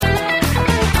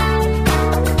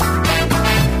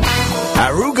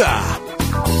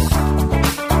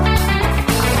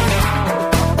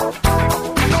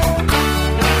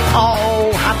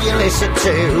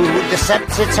to the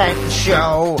Centre 10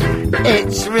 show.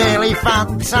 It's really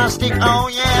fantastic, oh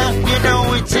yeah, you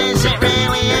know it is, it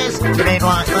really is. Do you mean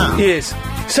like that? Yes.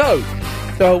 So,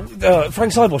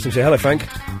 Frank Sidebottom's here. Hello, Frank.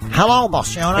 Hello,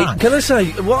 boss, you alright? Hey, can I say,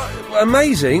 what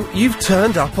amazing, you've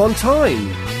turned up on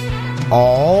time.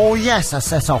 Oh, yes, I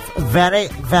set off very,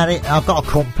 I've got a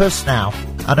compass now.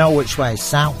 I know which way is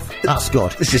south. That's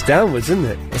good. It's just downwards, isn't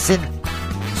it? It's in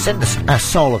the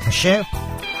sole of my shoe.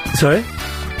 Sorry?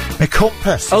 My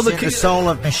compass is in the sole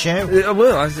of my shoe.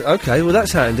 Okay, well,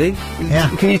 that's handy. Yeah.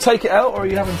 Can you take it out, or are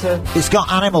you having to... It's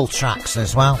got animal tracks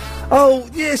as well. Oh,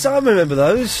 yes, I remember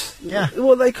those. Yeah.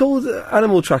 What are they called?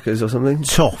 Animal trackers or something?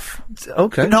 Tough.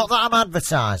 Okay. Not that I'm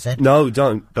advertising. No,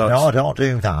 don't. No, don't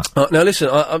do that. Now, listen,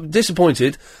 I'm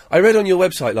disappointed. I read on your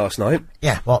website last night...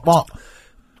 Yeah, what? Well,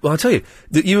 I'll tell you,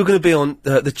 that you were going to be on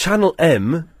the Channel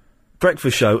M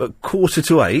breakfast show at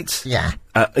 7:45. Yeah.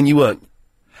 And you weren't.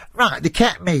 Right, they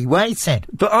kept me waiting.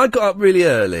 But I got up really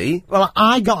early. Well,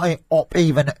 I got it up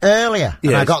even earlier.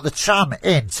 Yes. And I got the tram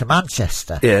into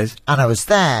Manchester. Yes. And I was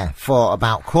there for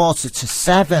about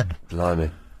 7:15.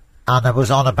 Blimey. And I was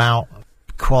on about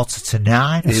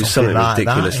 9:15 or It was something like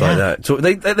ridiculous that, like that. So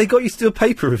they got you to do a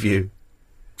paper review.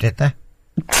 Did they?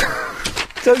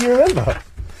 Don't you remember?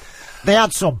 They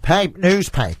had some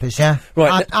newspapers, yeah.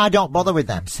 Right. I don't bother with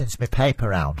them since my paper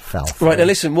round fell through. Right, now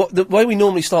listen, the way we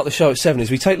normally start the show at 7 is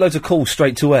we take loads of calls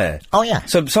straight to air. Oh, yeah.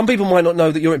 So some people might not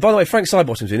know that you're in. By the way, Frank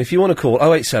Sidebottom's in. If you want to call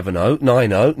 0870 90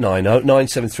 90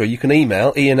 973, you can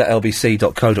email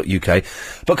ian@lbc.co.uk.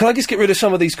 But can I just get rid of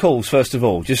some of these calls, first of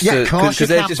all? Just, yeah, because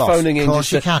they're just phoning in. Of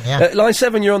course you can, yeah. Line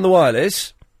 7, you're on the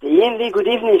wireless. The Ian Lee Good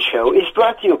Evening Show is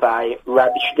brought to you by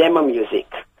Rubbish Demo Music.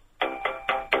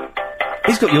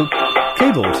 He's got your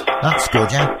keyboard. That's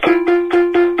good, yeah.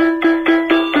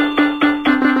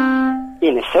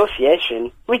 In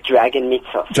association with Dragon Meat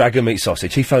Sausage. Dragon Meat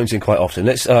Sausage. He phones in quite often.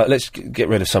 Let's get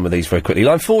rid of some of these very quickly.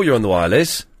 Line 4, you're on the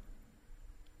wireless.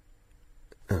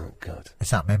 Oh, God. Is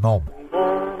that my mum?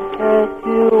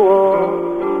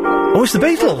 Oh, it's the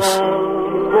Beatles.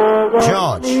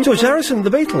 George Harrison,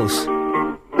 the Beatles.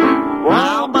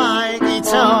 While my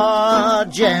guitar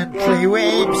gently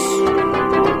weeps.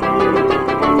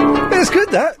 It's good,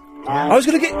 that. I was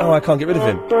going to get... Oh, I can't get rid of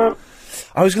him.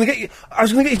 I was going to get you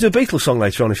to do a Beatles song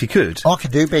later on, if you could. Oh, I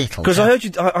can do Beatles. Because I heard you...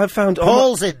 I found...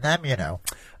 Paul's in them, you know.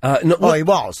 He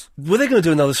was. Well, they're going to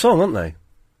do another song, aren't they?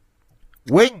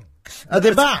 Wings. Are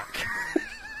they back?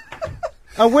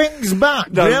 Are Wings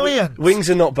back? No, Brilliant. Wings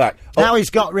are not back. Now he's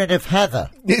got rid of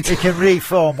Heather. He can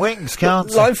reform Wings, can't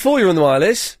he? Line 4, you're on the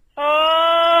wireless.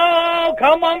 Oh,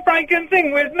 come on, Frank, and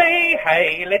sing with me.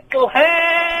 Hey, little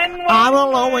hen. I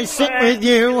will always sing with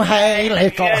you. Hey,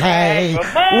 little hey.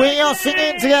 We are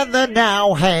singing together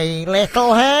now. Hey,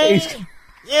 little hey.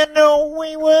 You know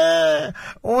we were.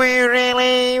 We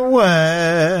really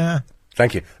were.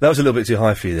 Thank you. That was a little bit too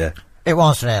high for you there. It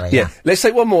was really, yeah. Let's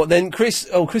take one more. Then Chris...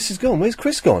 Oh, Chris is gone. Where's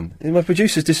Chris gone? My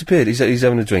producer's disappeared. He's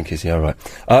having a drink, is he? All right.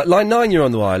 Line 9, you're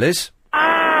on the wireless.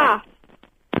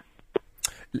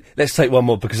 Let's take one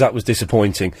more, because that was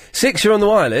disappointing. 6, you're on the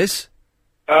wireless.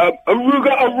 Aruga,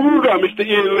 Mr.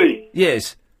 Ian Lee.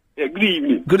 Yes. Yeah, good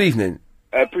evening. Good evening.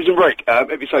 Prison Break,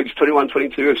 episodes 21,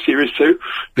 22 of Series 2.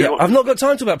 Yeah, I've not got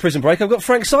time to talk about Prison Break. I've got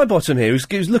Frank Sidebottom here,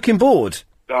 who's looking bored.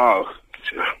 Oh.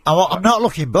 I'm not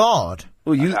looking bored.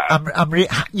 Well, you...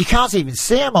 you can't even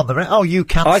see him on the... you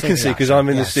can see I can see, because I'm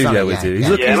in the studio with you.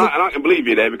 And I can believe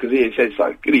you there, because Ian said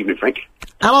so. Good evening, Frank.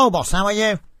 Hello, boss, how are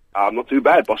you? I'm not too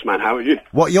bad, boss man, how are you?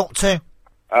 What you up to?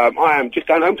 I am just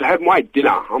going home to have my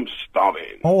dinner. I'm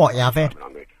starving. Oh, what you having?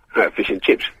 Fish and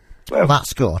chips. Well,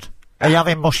 that's good. Are you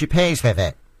having mushy peas with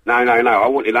it? No. I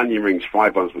wanted onion rings,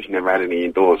 fried ones, which never had any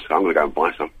indoors, so I'm going to go and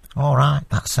buy some. All right,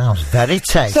 that sounds very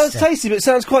tasty. Sounds tasty, but it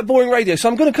sounds quite boring radio, so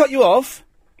I'm going to cut you off.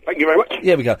 Thank you very much.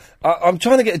 Here we go. I'm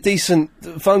trying to get a decent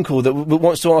phone call that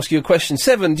wants to ask you a question.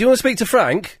 7, do you want to speak to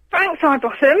Frank? Frank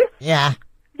Sidebottom? Yeah.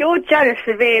 You're jealous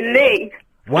of Ian Lee.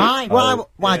 Why?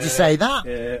 Why'd you say that?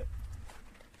 Yeah.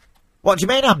 What do you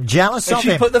mean I'm jealous of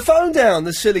him? She put the phone down,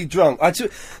 the silly drunk.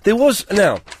 There was...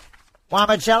 Now... Why am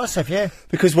I jealous of you?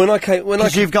 Because when I came...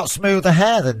 Because you've got smoother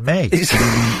hair than me.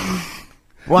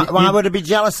 Why would I be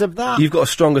jealous of that? You've got a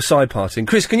stronger side parting.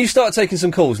 Chris, can you start taking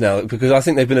some calls now? Because I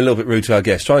think they've been a little bit rude to our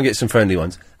guests. Try and get some friendly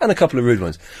ones. And a couple of rude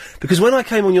ones. Because when I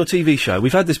came on your TV show,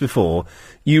 we've had this before,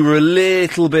 you were a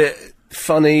little bit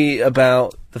funny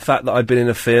about the fact that I'd been in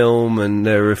a film and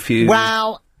there are a few...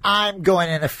 Well, I'm going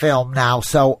in a film now,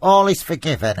 so all is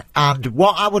forgiven. And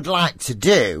what I would like to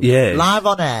do, live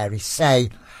on air, is say,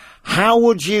 how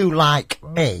would you like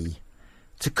me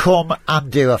to come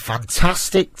and do a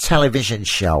fantastic television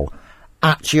show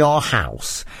at your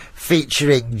house,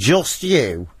 featuring just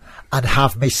you, and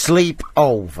have me sleep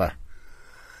over.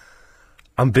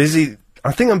 I'm busy.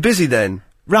 I think I'm busy then.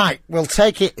 Right, we'll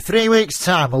take it 3 weeks'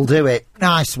 time, we'll do it.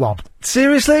 Nice one.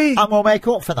 Seriously? And we'll make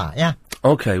up for that, yeah?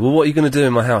 Okay, well, what are you going to do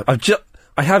in my house?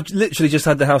 I have literally just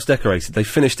had the house decorated. They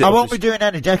finished it. I won't be doing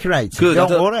any decorating. Good,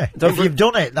 Don't worry. If you've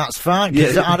done it, that's fine.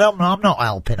 Because Yeah. I'm not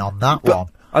helping on that one.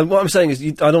 What I'm saying is,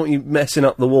 I don't want you messing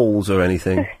up the walls or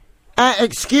anything.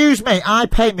 Excuse me, I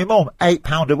pay my mum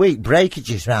 £8 a week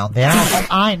breakages round the house.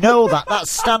 I know that. That's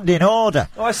standing order.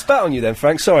 Oh, I spat on you then,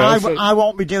 Frank. Sorry. I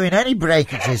won't be doing any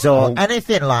breakages or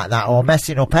anything like that, or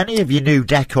messing up any of your new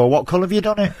decor. What colour have you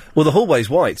done it? Well, the hallway's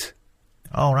white.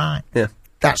 All right. Yeah.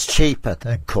 That's cheaper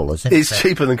than colours, isn't it? It's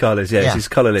cheaper than colours, yes. Yeah. It's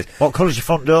colourless. What colour's your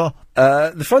front door?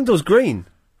 The front door's green.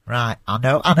 Right, I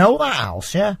know that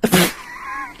house, yeah.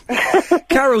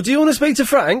 Carol, do you want to speak to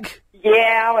Frank?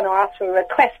 Yeah, I want to ask for a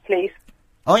request, please.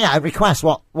 Oh yeah, a request.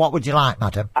 What would you like,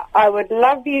 madam? I would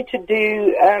love you to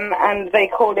do, and they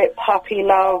call it puppy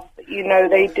love. You know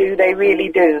they do, they really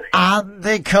do. And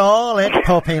they call it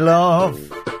puppy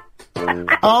love.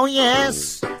 Oh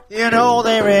yes, you know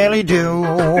they really do.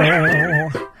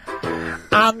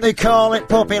 And they call it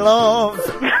puppy love.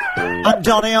 And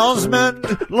Donny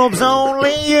Osmond loves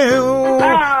only you.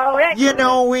 Oh, you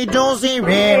know he does, he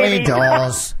really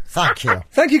does. Thank you.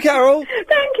 Thank you, Carol.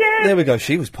 Thank you. There we go.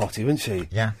 She was potty, wasn't she?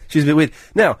 Yeah. She was a bit weird.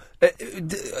 Now,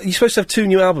 you're supposed to have 2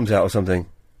 new albums out or something.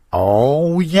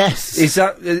 Oh, yes. Is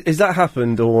that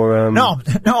happened or? No,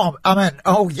 I mean,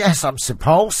 oh yes, I'm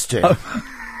supposed to. Oh.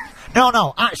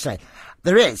 No, actually,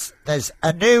 there's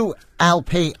a new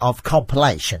LP of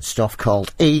compilation stuff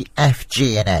called E, F,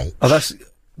 G and H. Oh, that's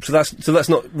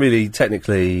not really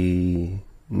technically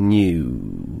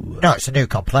new. No, it's a new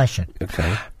compilation.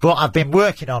 Okay. But I've been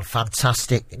working on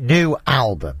fantastic new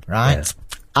album, right? Yeah.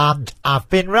 And I've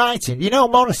been writing. You know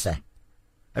Morrissey?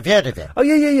 Have you heard of him? Oh,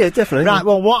 yeah, definitely. Right,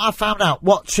 well, what I found out,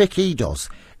 what trick he does,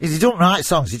 is he doesn't write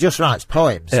songs, he just writes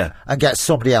poems. Yeah. And gets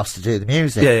somebody else to do the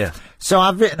music. Yeah. So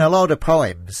I've written a load of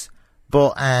poems,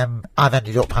 but I've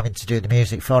ended up having to do the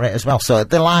music for it as well. So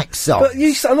they're like songs. But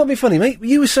I'm not being funny, mate.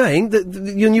 You were saying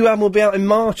that your new album will be out in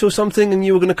March or something, and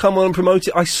you were going to come on and promote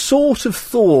it. I sort of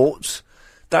thought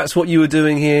that's what you were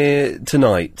doing here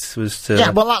tonight. Was to...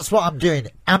 Yeah, well, that's what I'm doing.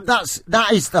 And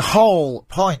that is the whole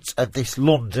point of this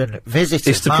London visit.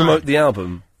 It's to promote the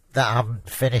album. That I haven't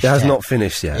finished It has yet. not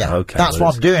finished yet. Yeah, okay. that's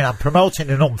what I'm doing. I'm promoting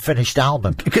an unfinished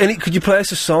album. Could you play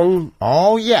us a song?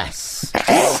 Oh, yes.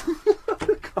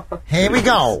 Here we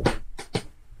go.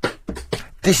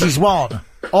 This is one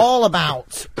all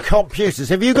about computers.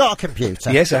 Have you got a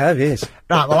computer? Yes, I have, yes.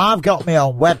 Right, well, I've got my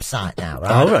own website now, right?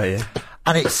 Oh, right, yeah.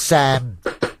 And it's,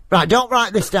 right, don't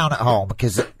write this down at home,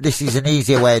 because this is an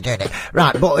easier way of doing it.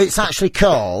 Right, but it's actually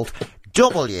called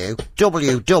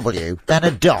www, then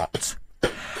a dot.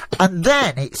 And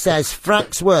then it says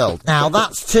Frank's World. Now,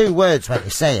 that's 2 words when you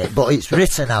say it, but it's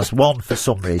written as one for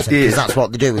some reason, because that's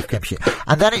what they do with computers.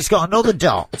 And then it's got another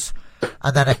dot,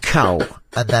 and then a co,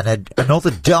 and then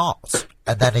another dot,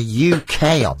 and then a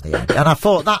UK on the end. And I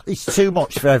thought that is too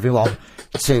much for everyone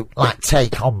to,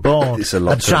 take on board It's a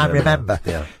lot and to try and remember.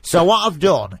 Yeah. So what I've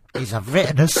done is I've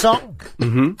written a song,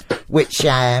 which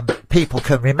people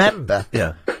can remember.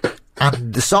 Yeah.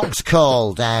 And the song's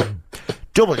called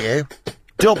www,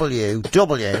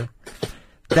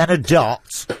 then a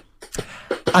dot,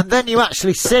 and then you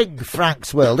actually sing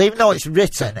Frank's World. Even though it's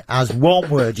written as 1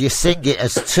 word, you sing it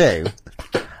as 2.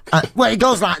 Well, it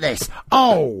goes like this.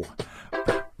 Oh,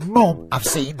 Mum, I've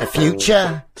seen the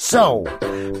future, so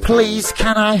please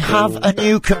can I have a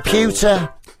new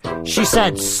computer? She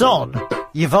said, son,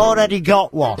 you've already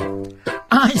got one.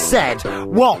 I said,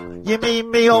 what, you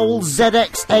mean me old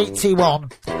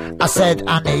ZX81? I said,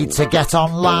 I need to get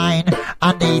online,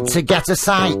 I need to get a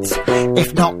site.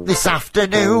 If not this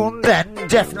afternoon, then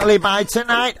definitely by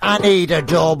tonight. I need a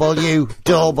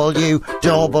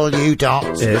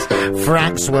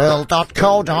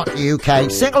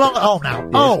www.franksworld.co.uk. Sing along at home now.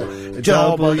 Oh,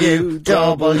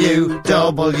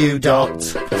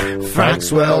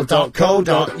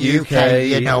 www.franksworld.co.uk.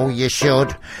 You know you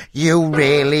should. You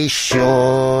really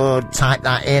should. Type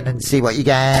that in and see what you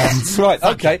get. Right,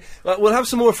 okay. We'll have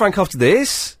some more of Frank after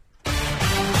this.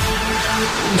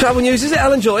 Travel news, is it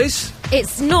Alan Joyce?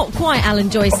 It's not quite Alan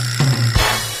Joyce.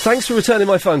 Thanks for returning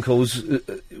my phone calls.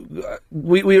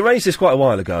 We arranged this quite a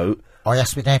while ago. Oh,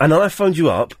 yes, we did. And I phoned you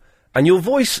up, and your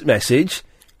voice message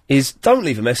is, don't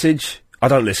leave a message, I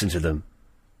don't listen to them.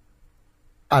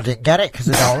 I didn't get it because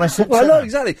I don't listen Well, to no, them.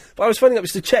 exactly. But I was phoning up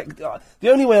just to check. The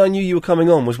only way I knew you were coming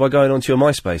on was by going onto your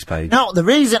MySpace page. No, the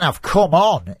reason I've come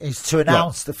on is to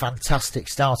announce the fantastic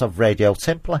start of Radio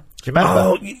Timpler. Do you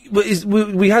remember?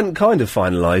 Oh, we hadn't kind of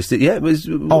finalised it yet. It was,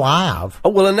 Oh, I have. Oh,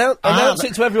 well, announce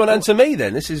it to everyone and to me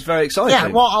then. This is very exciting. Yeah,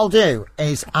 what I'll do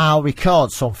is I'll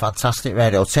record some fantastic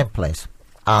Radio Timplers,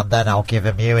 and then I'll give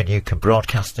them you, and you can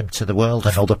broadcast them to the world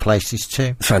and other places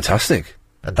too. Fantastic.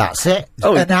 And that's it.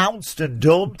 Oh. Announced and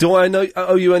done. Do I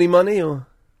owe you any money, or...?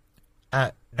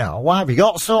 No, why have you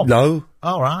got some? No.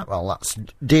 All right, well, that's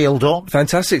deal done.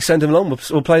 Fantastic, send them along.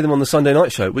 We'll play them on the Sunday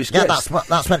night show, which Yeah, gets...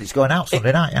 that's when it's going out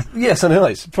Sunday night, yeah? Yeah, Sunday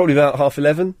nights. Probably about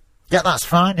 11:30. Yeah, that's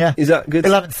fine, yeah. Is that good?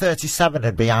 11:37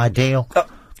 would be ideal.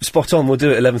 Spot on, we'll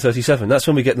do it at 11:37. That's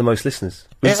when we get the most listeners.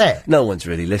 Is it? No one's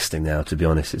really listening now, to be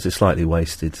honest. It's a slightly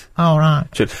wasted... All right.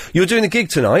 You're doing a gig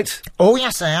tonight Oh,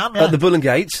 yes, I am, yeah. at the Bull and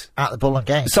Gate. At the Bull and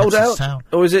Gate. Sold Texas out? Town.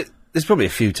 Or is it... There's probably a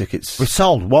few tickets. We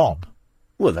sold one,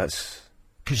 Well, that's...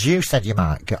 because you said you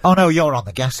might go. Oh, no, you're on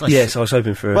the guest list. Yes, I was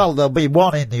hoping for... Well, there'll be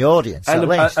one in the audience, and at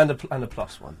least. and a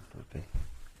plus one would be.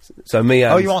 So me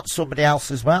and... Oh, you want somebody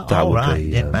else as well? That Oh, would right. be,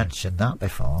 You didn't mention that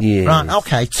before. Yes. Right,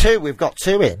 okay, two. We've got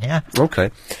two in, yeah? Okay.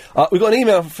 We've got an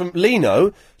email from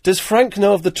Lino. Does Frank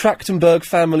know of the Trachtenberg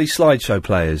family slideshow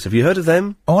players? Have you heard of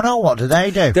them? Oh, no, what do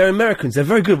they do? They're Americans. They're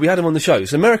very good. We had them on the show.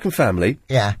 It's an American family.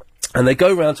 Yeah, And they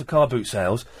go round to car boot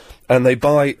sales and they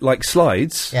buy, like,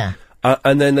 slides. yeah.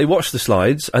 And then they watch the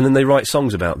slides and then they write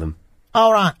songs about them.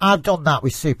 All right, I've done that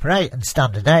with Super 8 and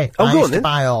Standard 8. Oh, I go used on to then.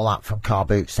 buy all that from car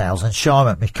boot sales and show them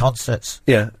at my concerts.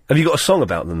 Yeah. Have you got a song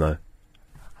about them, though?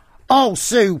 Oh,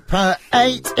 Super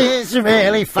 8 is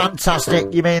really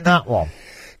fantastic. You mean that one?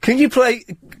 Can you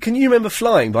remember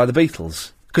Flying by the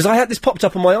Beatles? Because I had this popped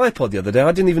up on my iPod the other day.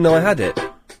 I didn't even know I had it.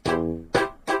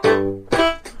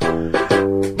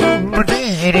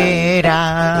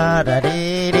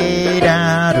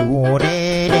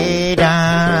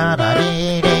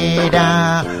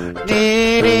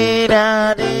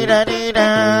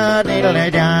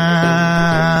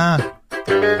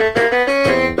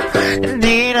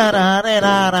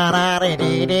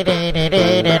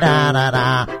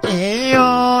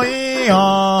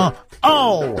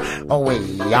 Oh,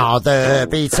 we are the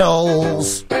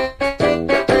Beatles.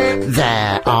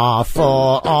 There are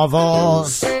four of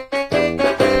us.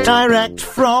 Direct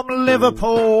from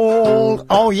Liverpool.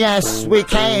 Oh yes, we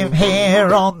came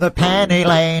here on the Penny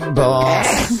Lane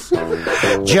bus.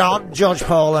 John, George,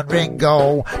 Paul and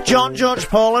Ringo. John, George,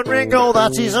 Paul and Ringo,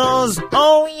 that is us.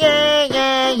 Oh yeah,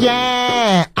 yeah,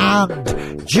 yeah.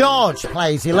 And George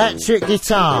plays electric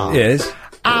guitar. Yes.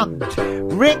 And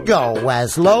Ringo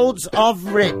wears loads of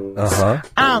rings. Uh-huh.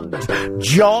 And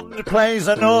John plays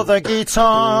another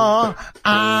guitar.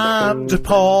 And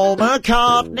Paul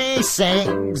McCartney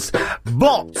sings.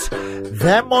 But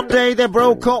then one day they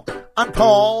broke up and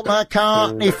Paul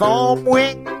McCartney formed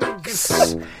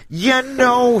Wings. You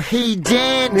know he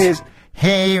did. Yes.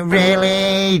 He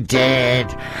really did.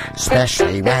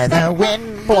 Especially where the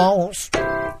wind blows.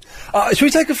 Should we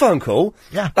take a phone call?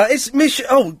 Yeah. It's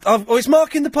it's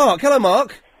Mark in the park. Hello,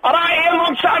 Mark. All right, Ian,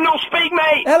 long time no speak,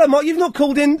 mate. Hello, Mark. You've not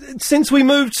called in since we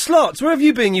moved slots. Where have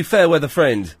you been, you fair weather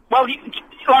friend? Well,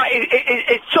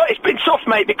 it's been tough,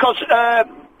 mate, because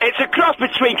it's a cross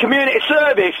between community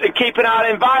service and keeping our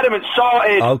environment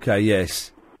sorted. Okay,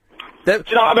 yes. Do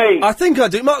you know what I mean? I think I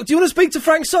do. Mark, do you want to speak to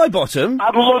Frank Sidebottom?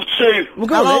 I'd love to. Well,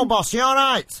 go on Hello, then. boss. You all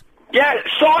right? Yeah,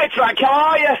 sorted, Frank. How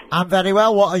are you? I'm very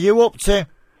well. What are you up to?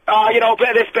 A bit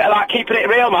of this, bit of that, keeping it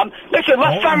real, man. Listen,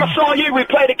 last time I saw you, we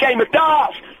played a game of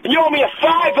darts, and you owe me a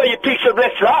fiver, you piece of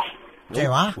riff-raff.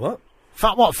 Do I? What?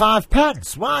 What, 5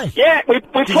 pence? Why? Yeah, we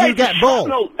Did played you get for bull?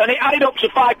 Shrapnel, and it added up to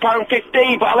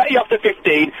 £5.15, but I let you off the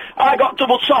 15. I got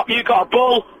double top, you got a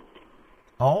bull.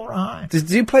 All right. Did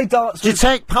you play darts? Did you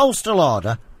take postal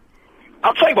order?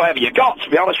 I'll take whatever you got, to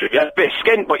be honest with you. A bit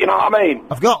skint, but you know what I mean.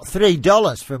 I've got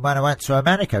 $3 from when I went to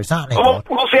America. Is that any Well, good?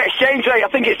 what's the exchange rate? I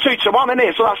think it's 2 to 1, isn't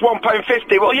it? So that's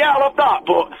 £1.50. Well, yeah, I love that,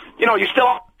 but, you're still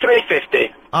at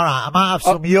 $3.50. All right, I might have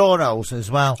some euros as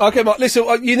well. Okay, Mark, listen,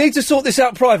 you need to sort this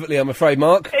out privately, I'm afraid,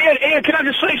 Mark. Ian, can I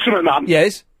just say something, man?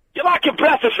 Yes? You're like a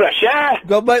breath of fresh air.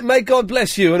 God, may God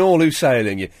bless you and all who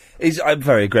sailing you. I'm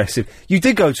very aggressive. You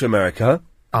did go to America.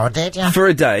 Oh, did you? For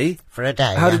a day. For a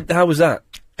day, How yeah. how was that?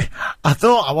 I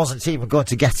thought I wasn't even going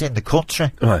to get in the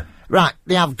country. Right. Right,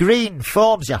 they have green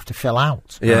forms you have to fill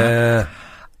out. Yeah. Right?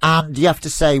 And you have to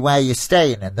say where you're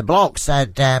staying. And the bloke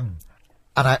said, and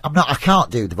I can't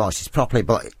do the voices properly,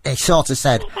 but he sort of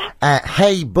said,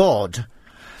 hey, bud,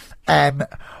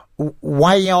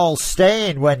 where you all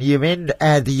staying when you're in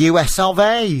the US of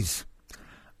A's?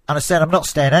 And I said, I'm not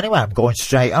staying anywhere, I'm going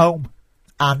straight home.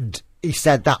 And he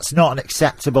said, that's not an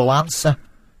acceptable answer.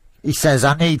 He says,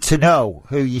 I need to know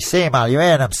who you seeing while you're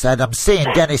here. And I said, I'm seeing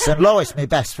Dennis and Lois, my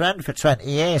best friend for 20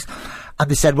 years. And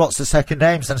they said, what's the second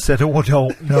names? And I said, oh, I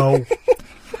don't know.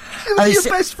 They're your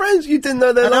best friends. You didn't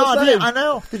know their last name. I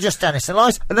know. They're just Dennis and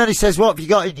Lois. And then he says, what have you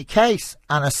got in your case?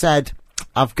 And I said,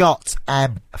 I've got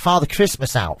a Father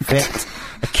Christmas outfit,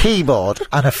 a keyboard,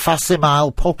 and a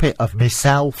facsimile puppet of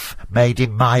myself made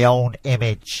in my own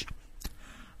image.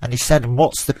 And he said,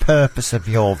 what's the purpose of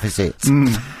your visit?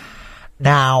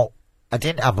 Now, I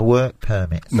didn't have a work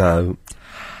permit. No.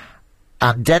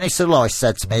 And Dennis and Lois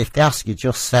said to me, if they ask you,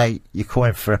 just say you're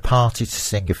coming for a party to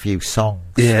sing a few songs.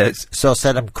 Yes. So I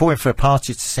said, I'm coming for a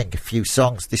party to sing a few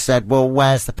songs. They said, well,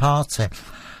 where's the party?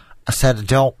 I said, I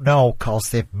don't know, 'cause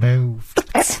they've moved.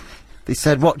 They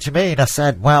said, what do you mean? I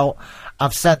said, well,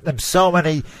 I've sent them so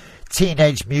many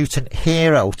Teenage Mutant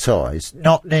Hero toys,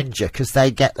 not Ninja, 'cause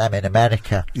they get them in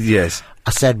America. Yes.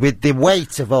 I said, with the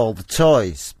weight of all the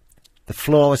toys, the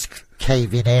floor was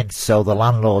caving in, so the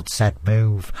landlord said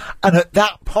move. And at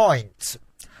that point,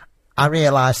 I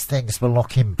realised things were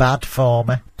looking bad for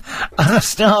me. And I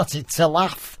started to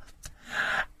laugh.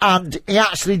 And he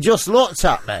actually just looked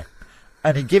at me.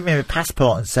 And he gave me my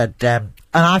passport and said, and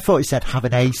I thought he said, have a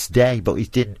nice day, but he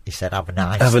didn't. He said, have a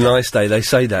nice day. Have a nice day. They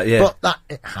say that, yeah. But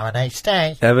that, have a nice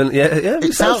day. Yeah.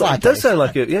 It sounds like it. Does sound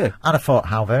like it, yeah. And I thought,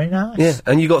 how very nice. Yeah,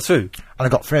 and you got through? And I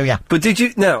got through, yeah. But did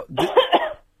you, now,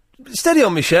 steady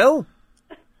on, Michelle.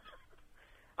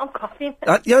 I'm coughing.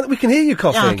 Yeah, we can hear you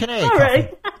coughing. Yeah, I can hear you Sorry.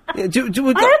 coughing. Yeah, I had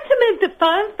to move the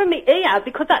phone from my ear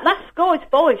because that last guy's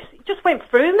voice, it just went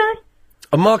through me.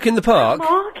 A Mark in the Park?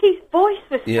 Marky's voice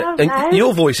was Yeah, so and loud.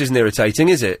 your voice isn't irritating,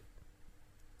 is it?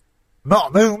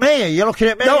 Not me, you're looking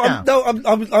at me now.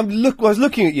 I was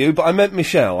looking at you, but I meant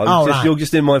Michelle. Right. You're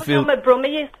just in my field. I'm a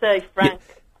Brummie, you see, Frank.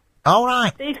 All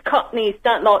right. These Cockneys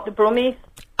don't like the Brummies.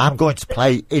 I'm going to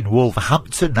play in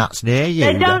Wolverhampton, that's near you.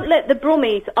 They don't let the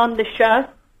Brummies on the show.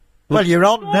 Well, you're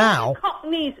on now. The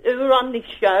Cockneys who are on this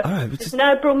show. Oh, There's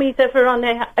no Brummies ever on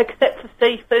there except for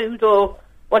Seafood or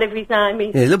whatever his name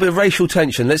is. Yeah, a little bit of racial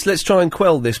tension. Let's try and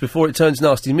quell this before it turns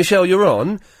nasty. Michelle, you're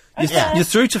on. You're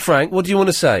through to Frank. What do you want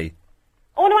to say?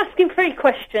 I want to ask him 3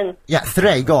 questions. Yeah,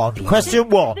 3, go on. Question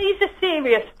 1. These are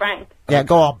serious, Frank. Yeah,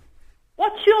 go on.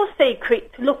 What's your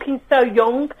secret to looking so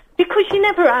young? Because you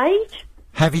never age.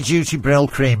 Heavy duty Brill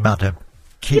cream, madam.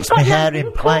 Keeps my hair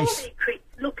in place. Secret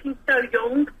to looking so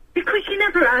young? Because you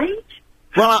never age.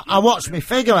 Well, I watch my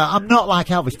figure. I'm not like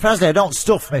Elvis Presley. I don't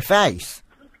stuff my face.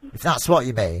 If that's what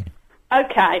you mean.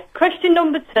 Okay, question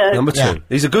number 2. Number 2. Yeah.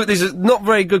 These are not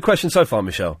very good questions so far,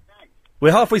 Michelle.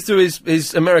 We're halfway through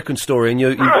his American story, and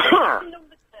you.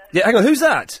 Yeah, hang on. Who's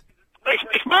that?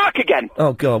 It's Mark again.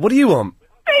 Oh God, what do you want?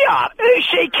 Yeah, who's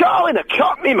she calling a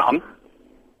Cockney, man?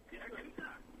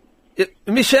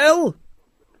 Michelle?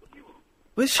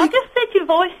 Where's she? I just said your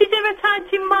voice is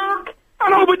irritating, Mark. I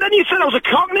know, but then you said I was a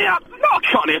Cockney. I'm not a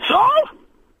Cockney at all.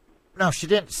 No, she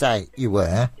didn't say you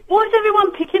were. Why is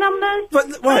everyone picking on me?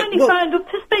 I only phoned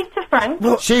up to speak to Frank.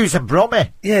 Well, she was a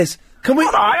Brummie. Yes. Can we?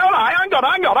 All right, hang on.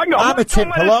 I'm a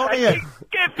Timpolonian.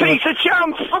 Give peace a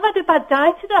chance. I've had a bad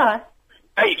day today.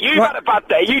 Hey, you've had a bad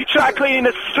day. You try cleaning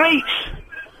the streets.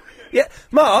 Yeah,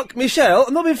 Mark, Michelle,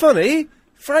 I'm not being funny.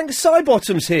 Frank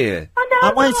Sidebottom's here. I know.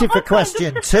 I'm waiting for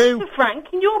question 2. Frank,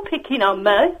 and you're picking on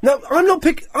me. No, I'm not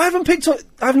I've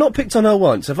not picked on her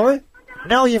once, have I?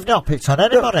 No, you've not picked on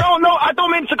anybody. No, I don't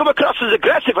mean to come across as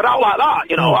aggressive or out like that.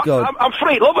 You know, Oh, God. I'm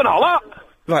free love and all that.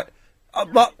 Right.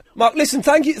 Mark, listen,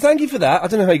 thank you for that. I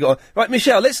don't know how you got on. Right,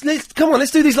 Michelle, let's come on,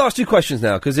 let's do these last 2 questions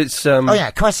now, because it's Oh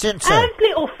yeah, question 2. How's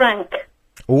little Frank?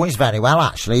 Oh, he's very well,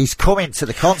 actually. He's coming to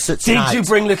the concert tonight. Did you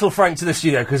bring little Frank to the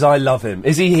studio? Because I love him.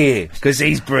 Is he here? Because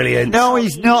he's brilliant. No,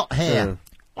 he's not here.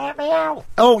 Let me out.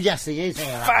 Oh, yes, he is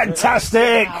here.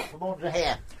 Fantastic. Out from under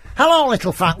here. Hello,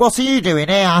 little Frank. What are you doing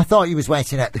here? I thought you was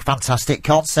waiting at the fantastic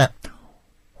concert.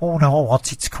 Oh, no, I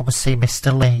wanted to come and see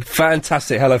Mr. Lee.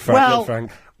 Fantastic. Hello, Frank. Little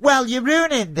Frank. Well, you're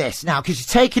ruining this now because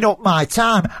you're taking up my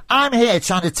time. I'm here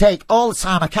trying to take all the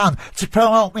time I can to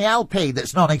promote my LP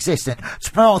that's non-existent,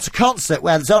 to promote a concert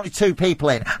where there's only 2 people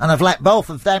in, and I've let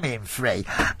both of them in free.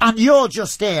 And you're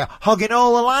just here hogging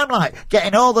all the limelight,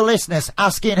 getting all the listeners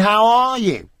asking, how are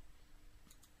you?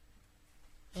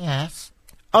 Yes.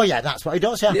 Oh, yeah, that's what he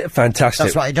does, yeah. Yeah, fantastic.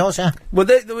 That's what he does, yeah. Well,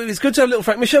 it's good to have little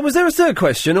Frank. Michelle, was there a 3rd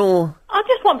question, or...? I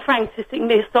just want Frank to sing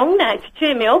me a song now to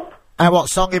cheer me up. What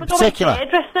song in particular? I went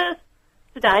to hairdressers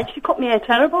today. She cut my hair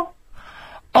terrible.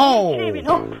 Oh, Cheering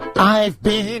up. I've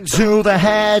been to the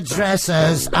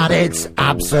hairdressers and it's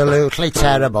absolutely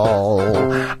terrible.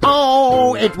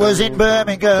 Oh, it was in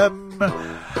Birmingham.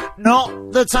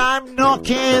 Not that I'm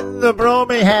knocking the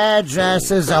Bromley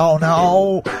hairdressers, oh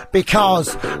no,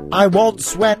 because I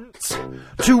once went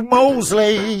to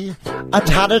Moseley and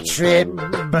had a trim,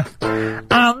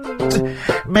 and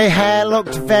my hair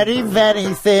looked very,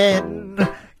 very thin.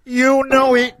 You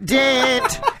know it did.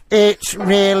 It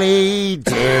really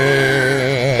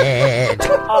did.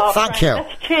 Oh, Thank Frank, you.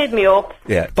 That's cheered me up.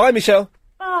 Yeah. Bye, Michelle.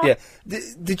 Bye. Yeah.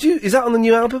 Did you? Is that on the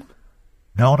new album?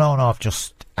 No, I've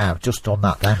just done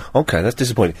that then. Okay, that's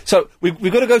disappointing. So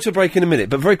we've got to go to a break in a minute,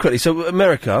 but very quickly. So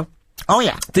America. Oh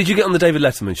yeah. Did you get on the David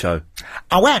Letterman show?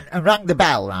 I went and rang the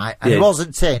bell, right, and Yeah. he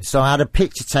wasn't in, so I had a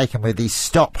picture taken with his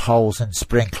stop holes and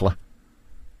sprinkler.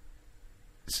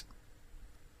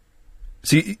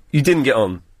 So you didn't get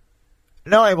on?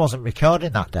 No, he wasn't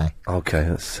recording that day. Okay,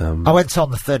 that's I went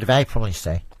on the 3rd of April, you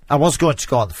see. I was going to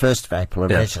go on the 1st of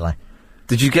April originally.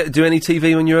 Did you do any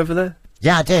TV when you were over there?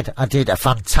 Yeah, I did. I did a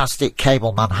fantastic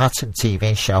Cable Manhattan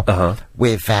TV show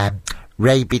with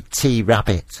Rabid T.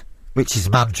 Rabbit, which is a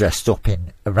man dressed up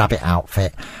in a rabbit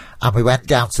outfit. And we went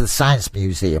down to the Science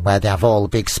Museum where they have all the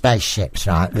big spaceships,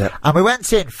 right? Yeah. And we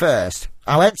went in first.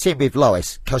 I went in with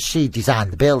Lois because she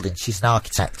designed the building. She's an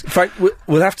architect. Frank,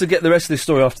 we'll have to get the rest of this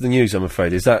story after the news, I'm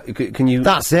afraid. Is that... Can you...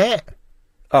 That's it.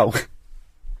 Oh.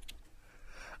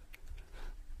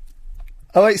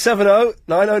 0870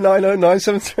 9090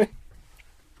 973.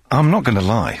 I'm not going to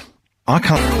lie. I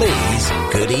can't... Please,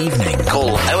 good evening.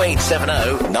 Call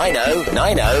 0870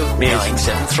 9090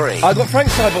 973. I've got Frank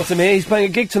Sidebottom here. He's playing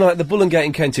a gig tonight at the Bull and Gate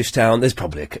in Kentish Town. There's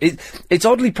probably it's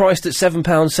oddly priced at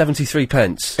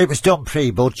 £7.73. It was done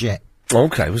pre-budget.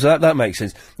 Okay, so that makes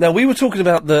sense. Now, we were talking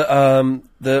about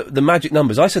the magic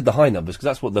numbers. I said the high numbers because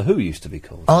that's what the Who used to be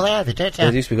called. Oh, yeah, they did, yeah.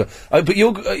 They used to be called.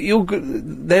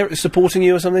 But they're supporting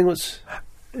you or something?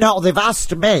 No, they've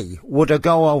asked me, would I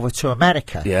go over to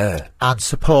America and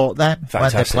support them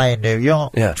when they play in New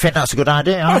York? Yeah. I think that's a good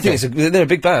idea, I think they're a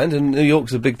big band and New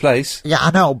York's a big place. Yeah, I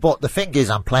know, but the thing is,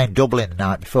 I'm playing Dublin the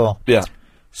night before. Yeah.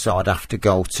 So I'd have to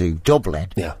go to Dublin.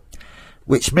 Yeah.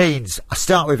 Which means I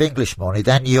start with English money,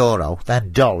 then euro,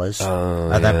 then dollars,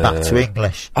 and then back to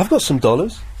English. I've got some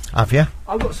dollars. Have you?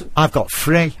 I've got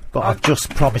 3, but I've just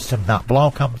promised him that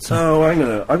bloke, haven't I? Oh, hang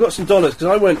on. I got some dollars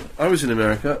because I was in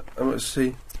America. Let's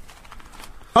see.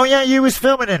 Oh, yeah, you was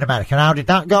filming in America. How did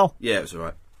that go? Yeah, it was all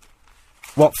right.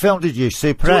 What film did you?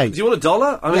 Super 8? Do you want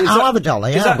 $1? I mean, I'll have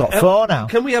 $1, yeah. I've got 4 now.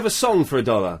 Can we have a song for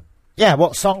 $1? Yeah,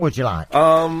 what song would you like?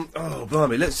 Oh,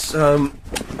 blimey, let's,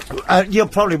 you'll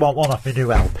probably want one off your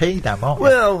new LP then, won't you?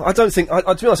 Well, I don't think... to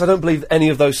be honest, I don't believe any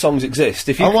of those songs exist.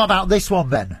 Oh, what about this one,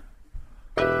 then?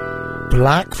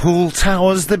 Blackpool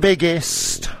Tower's the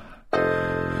biggest.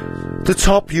 The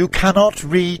top you cannot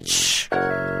reach.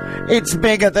 It's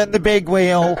bigger than the big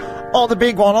wheel, or the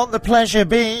big one on the Pleasure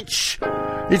Beach.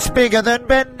 It's bigger than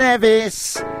Ben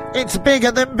Nevis. It's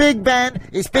bigger than Big Ben.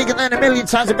 It's bigger than 1,000,000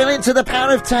 times 1,000,000 to the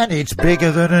power of 10. It's bigger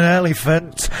than an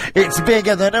elephant. It's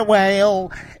bigger than a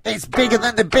whale. It's bigger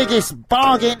than the biggest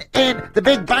bargain in the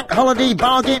big bank holiday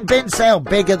bargain bin sale.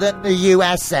 Bigger than the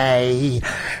USA.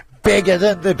 Bigger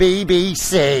than the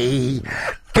BBC.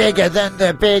 Bigger than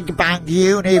the Big Bang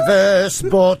Universe,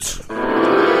 but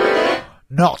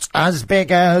not as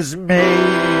big as me.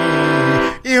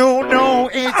 You know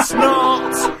it's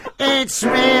not. It's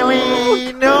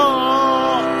really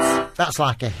not. That's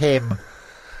like a hymn.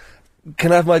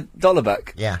 Can I have my $1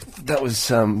 back? Yeah. That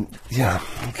was, yeah,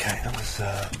 okay, that was,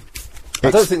 I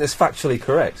don't think that's factually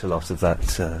correct, a lot of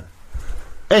that,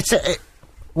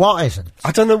 What isn't?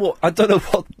 I don't know what?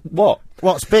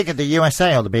 What's bigger, the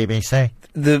USA or the BBC?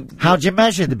 How do you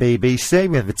measure the BBC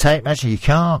with the tape measure? You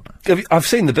can't. I've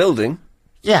seen the building.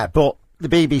 Yeah, but the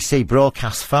BBC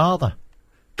broadcasts farther.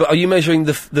 But are you measuring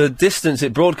the distance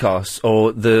it broadcasts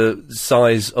or the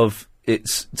size of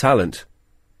its talent?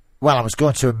 Well, I was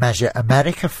going to measure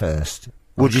America first.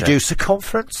 Would you do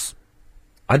circumference?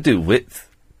 I'd do width.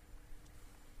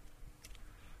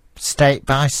 State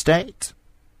by state?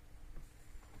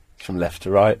 From left to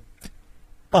right.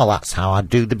 Well, that's how I'd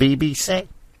do the BBC.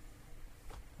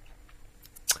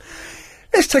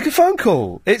 Let's take a phone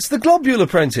call. It's the Globule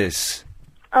Apprentice.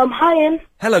 Hi, Ian.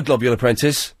 Hello, Globule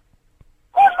Apprentice.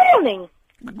 Good morning.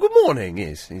 Good morning,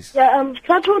 yes. Yeah, can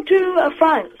I talk to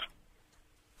Frank?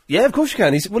 Yeah, of course you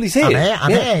can. He's here.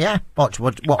 I'm here, yeah. What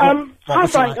hi,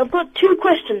 Frank. I've got 2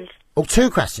 questions. Oh, 2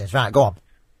 questions. Right, go on.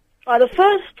 Right, the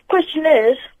first question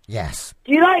is... Yes.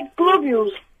 Do you like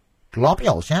globules?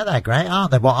 Globules? Yeah, they're great,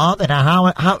 aren't they? What are they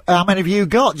now? How many have you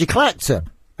got? Do you collect them?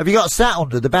 Have you got a set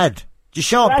under the bed? Do you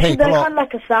show Actually, people? They kind of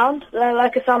like a sound. They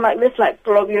like a sound like this, like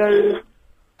globules.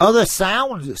 Oh,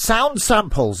 sound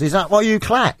samples. Is that what you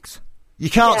collect? You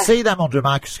can't see them under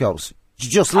microscopes. Do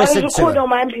you just listen I was to recording him? on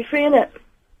my MP3, innit?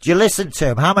 Do you listen to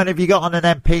him? How many have you got on an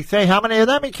MP3? How many of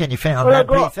them can you fit on Well, an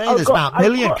MP3? There's about a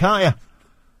million, can't you?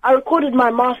 I recorded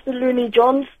my Master Looney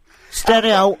Johns.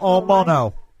 Stereo or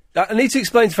mono? I need to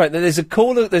explain to Frank that there's a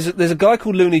caller, there's a guy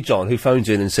called Looney John who phones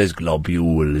in and says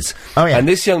globules. Oh, yeah. And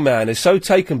this young man is so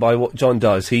taken by what John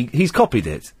does, he's copied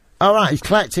it. All right, he's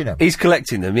collecting them. He's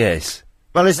collecting them, yes.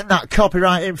 Well, isn't that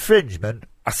copyright infringement?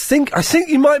 I think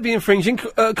you might be infringing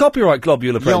copyright,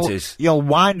 Globule Apprentice. You'll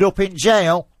wind up in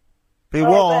jail. Be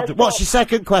warned. What's your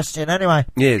second question, anyway?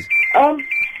 Yes.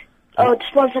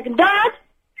 Just 1 second. Dad!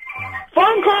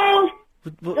 Phone call!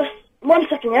 Just 1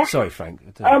 second, yeah? Sorry, Frank.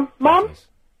 Mum?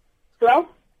 Hello?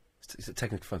 It's a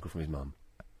technical phone call from his mum.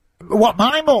 What,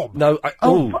 my mum? No,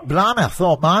 blimey, I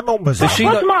thought my mum was... Does she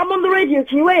I'm not- on the radio.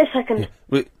 Can you wait a second?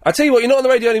 I tell you what, you're not on the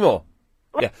radio anymore.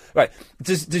 Yeah, right.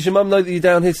 Does your mum know that you're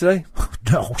down here today?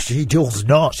 No, she does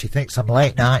not. She thinks I'm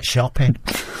late night shopping.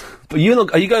 But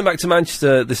are you going back to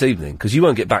Manchester this evening? Because you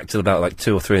won't get back till about like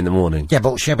 2 or 3 in the morning. Yeah,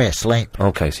 but she'll be asleep.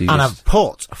 Okay, so you And just... I've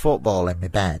put a football in my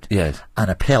bed. Yes. And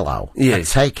a pillow. Yes. And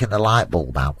taken the light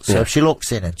bulb out. So Yeah. if she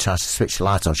looks in and tries to switch the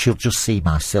light on, she'll just see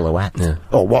my silhouette. Yeah.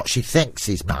 Or what she thinks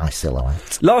is my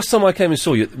silhouette. Last time I came and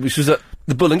saw you, which was at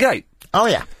the Bull and Gate. Oh,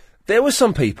 yeah. There were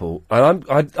some people, and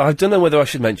I don't know whether I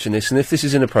should mention this, and if this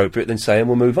is inappropriate, then say and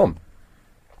we'll move on.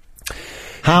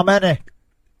 How many?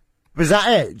 Was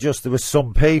that it? Just there were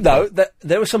some people? No,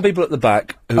 there were some people at the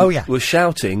back who yeah. were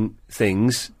shouting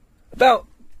things about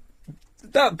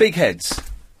big heads.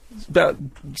 About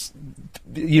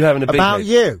you having a big About head.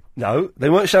 you? No, they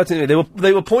weren't shouting at me.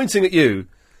 They were pointing at you.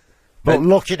 But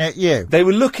looking at you? They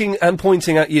were looking and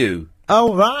pointing at you.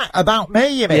 Oh, right. About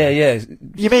me, you mean? Yeah.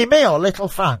 You mean me or Little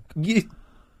Frank?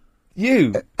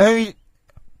 You.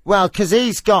 Well, because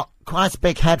he's got quite a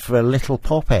big head for a little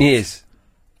puppy. He is.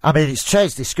 I mean, it's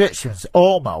changed descriptions,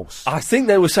 almost. I think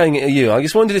they were saying it to you. I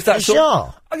just wondered if that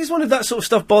Sure. I just wondered if that sort of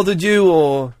stuff bothered you,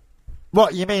 or...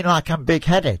 What, you mean like I'm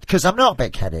big-headed? Because I'm not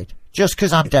big-headed. Just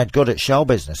because I'm dead good at show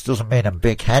business doesn't mean I'm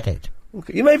big-headed.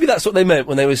 Okay. Maybe that's what they meant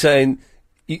when they were saying...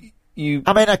 You...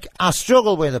 I mean, I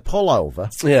struggle with a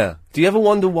pullover. Yeah. Do you ever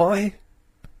wonder why?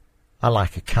 I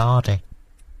like a cardie.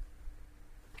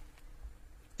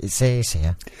 It's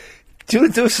easier. Do you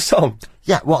want to do us a song?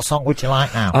 Yeah, what song would you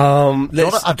like now?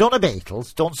 I've done a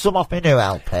Beatles, done some off my new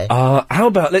LP. How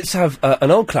about let's have an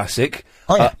old classic?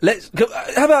 Oh, yeah.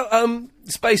 How about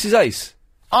Space is Ace?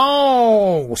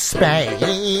 Oh,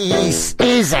 Space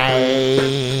is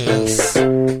Ace.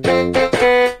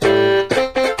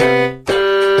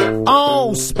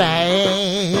 Oh,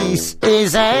 Space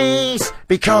is Ace.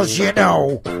 Because, you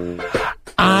know,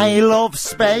 I love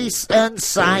space and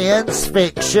science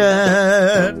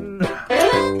fiction.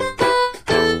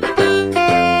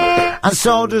 And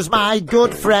so does my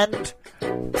good friend,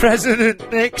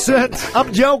 President Nixon.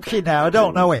 I'm joking now, I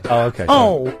don't know him. Oh, okay.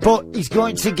 Oh, but he's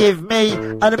going to give me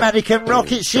an American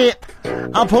rocket ship.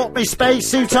 I'll put my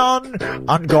spacesuit on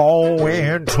and go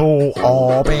into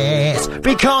orbit.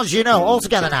 Because, you know, all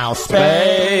together now,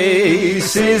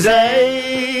 space is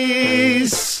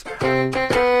ace.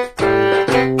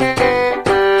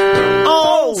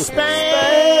 Oh,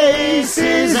 space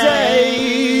is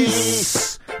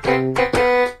ace.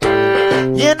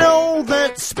 You know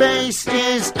that space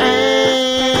is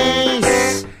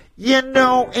ace. You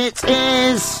know it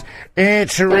is.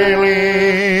 It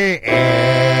really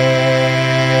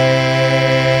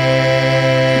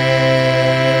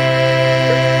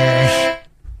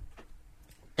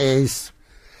is.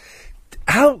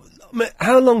 How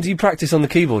long do you practice on the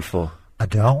keyboard for? I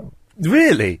don't.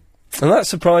 Really? And that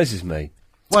surprises me.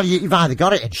 Well, you've either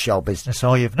got it in show business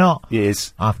or you've not.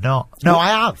 Yes. I've not. No, I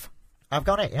have. I've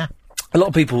got it, yeah. A lot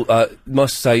of people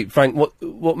must say, Frank,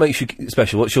 what makes you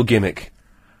special? What's your gimmick?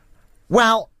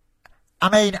 Well, I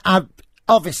mean,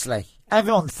 obviously,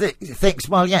 everyone thinks,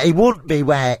 well, yeah, he wouldn't be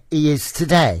where he is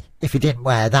today if he didn't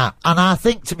wear that. And I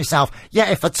think to myself,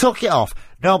 yeah, if I took it off,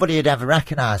 nobody would ever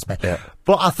recognise me. Yeah.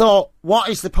 But I thought, what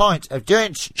is the point of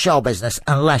doing show business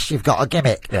unless you've got a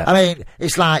gimmick? Yeah. I mean,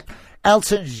 it's like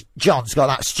Elton John's got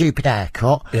that stupid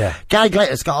haircut. Yeah. Guy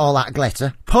Glitter's got all that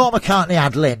glitter. Paul McCartney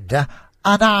had Linda.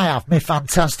 And I have my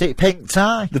fantastic pink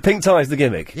tie. The pink tie is the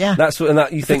gimmick? Yeah. That's what, and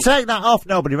that you If think... you take that off,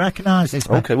 nobody recognises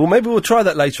me. Okay, well, maybe we'll try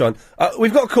that later on.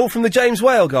 We've got a call from the James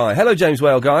Whale guy. Hello, James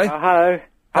Whale guy. Hello.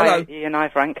 Hello. Hi, Ian. Hi,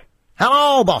 Frank.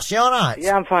 Hello, boss. You all right?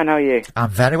 Yeah, I'm fine. How are you?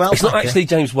 I'm very well, It's not thank you. actually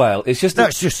James Whale. It's just... No,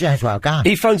 it's just James Whale guy.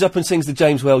 He phones up and sings the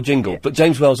James Whale jingle, but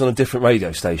James Whale's on a different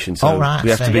radio station, so Oh, right, we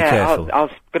have to be yeah, careful. I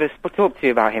was going to talk to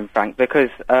you about him, Frank,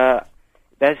 because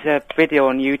There's a video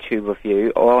on YouTube of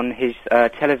you on his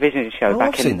television show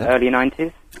back in the early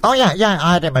 90s. Oh, yeah,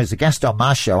 I had him as a guest on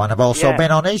my show, and I've also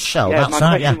been on his show. Yeah, That's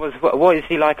my right, question was, what is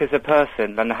he like as a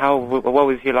person, and what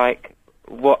was he like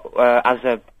as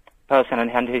a person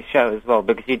and his show as well?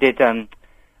 Because you did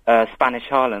Spanish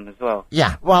Harlem as well.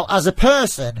 Yeah, well, as a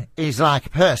person, he's like a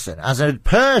person. As a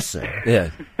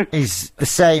person, he's the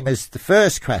same as the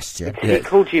first question. He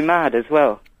called you mad as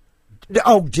well.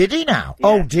 Oh, did he now? Yeah.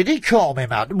 Oh, did he call me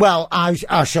mad? Well, I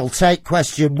shall take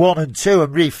question 1 and 2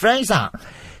 and rephrase that.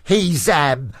 He's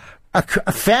a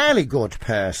fairly good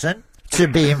person to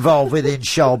be involved with in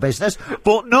show business,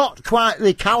 but not quite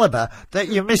the calibre that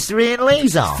your Mr. Ian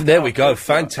Lee's are. There we go,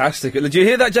 fantastic. Did you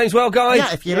hear that, James? Well, guys?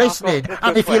 Yeah, if you're listening,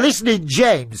 and if you're listening,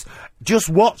 James, just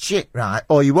watch it, right,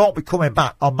 or you won't be coming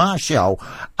back on my show,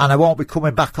 and I won't be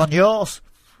coming back on yours.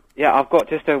 Yeah, I've got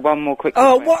just one more quick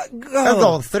question. What? Oh, go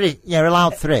on, 3. You're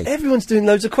allowed 3. Everyone's doing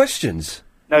loads of questions.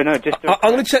 No, just...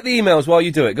 I'm going to check the emails while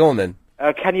you do it. Go on, then.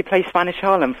 Can you play Spanish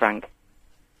Harlem, Frank?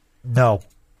 No.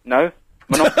 No?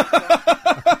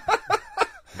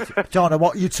 Don't know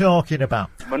what you're talking about.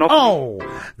 Monopoly.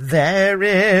 Oh, there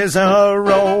is a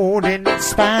road in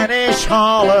Spanish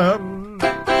Harlem,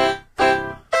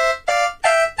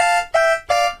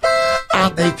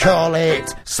 and they call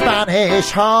it Spanish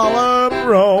Harlem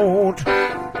Road.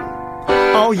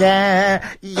 Oh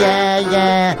yeah,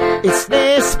 it's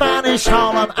near Spanish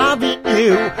Harlem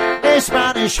Avenue, near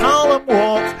Spanish Harlem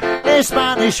Walk, near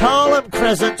Spanish Harlem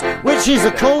Crescent, which is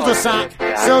a cul-de-sac,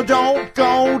 so don't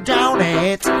go down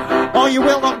it, or you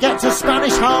will not get to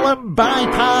Spanish Harlem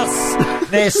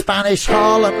Bypass, near Spanish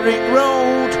Harlem Ring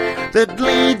Road, that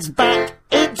leads back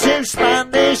into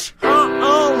Spanish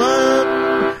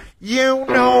Harlem. You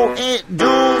know it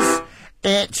does,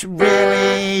 it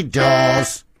really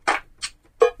does.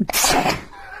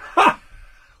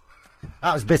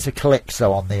 That was a bit of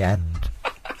calypso on the end.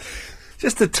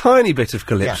 Just a tiny bit of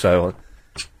calypso on.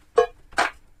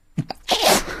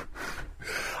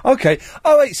 Okay,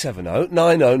 0870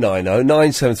 9090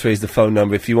 973 is the phone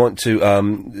number if you want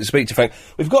to speak to Frank.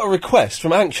 We've got a request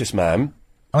from Anxious Man.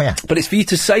 Oh, yeah. But it's for you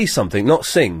to say something, not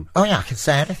sing. Oh, yeah, I can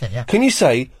say anything, yeah. Can you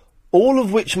say, all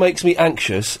of which makes me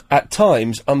anxious, at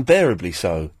times unbearably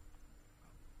so?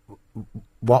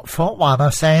 What for? Why am I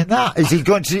saying that? Is he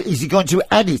going to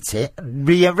edit it and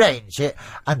rearrange it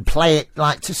and play it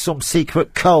like to some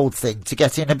secret code thing to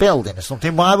get in a building or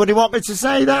something? Why would he want me to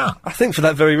say that? I think for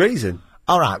that very reason.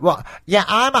 All right, well, yeah,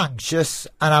 I'm anxious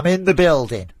and I'm in the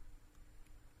building.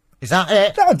 Is that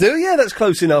it? That'll do, yeah, that's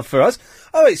close enough for us.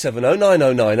 0870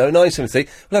 9090 973.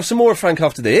 We'll have some more of Frank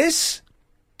after this.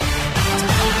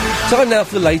 Time now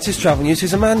for the latest travel news.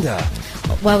 Here's Amanda.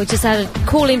 Well, we just had a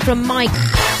call in from Mike.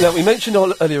 Now, we mentioned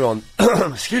earlier on,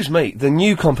 excuse me, the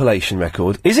new compilation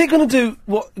record. Is it going to do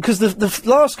what? Because the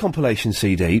last compilation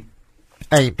CD,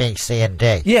 A, B, C, and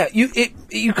D. Yeah,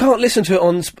 you can't listen to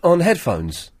it on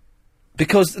headphones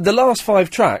because the last 5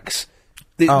 tracks,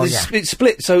 it's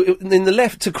split. So in the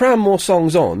left, to cram more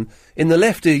songs on, in the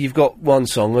left ear you've got one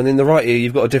song, and in the right ear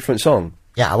you've got a different song.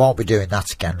 Yeah, I won't be doing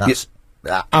that again.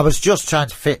 I was just trying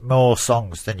to fit more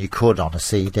songs than you could on a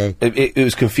CD. It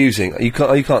was confusing. You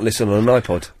can't listen on an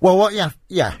iPod. Well, what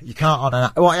you can't on an.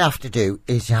 What you have to do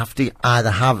is you have to either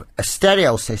have a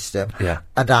stereo system,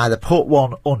 and either put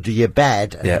one under your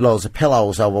bed and loads of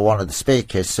pillows over one of the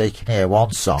speakers so you can hear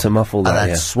one song to muffle that, and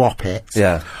then swap it.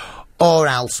 Yeah. Or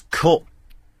else cut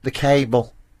the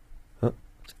cable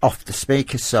off the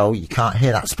speaker so you can't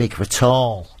hear that speaker at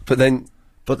all. But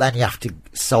then you have to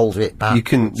solder it back. You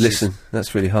can listen.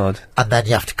 That's really hard. And then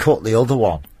you have to cut the other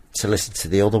one to listen to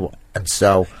the other one. And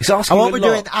so I won't be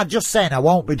doing. I'm just saying I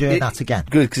won't be doing that again.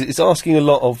 Good, because it's asking a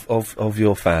lot of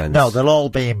your fans. No, they'll all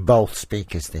be in both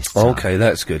speakers this time. Okay,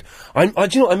 that's good. Do you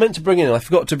know what I meant to bring in? I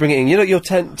forgot to bring it in. You know your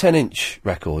 10-inch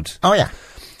record? Oh yeah.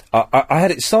 I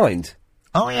had it signed.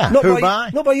 Oh yeah. Who by?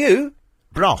 Not by you.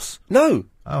 Bros. No.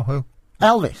 Oh, who?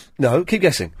 Elvis. No. Keep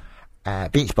guessing.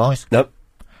 Beach Boys. No.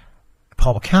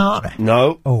 Paul McCartney.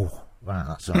 No. Oh, right,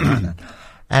 that's all right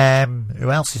then. Who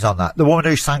else is on that? The woman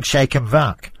who sang Shake and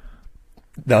Vac.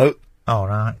 No. Oh,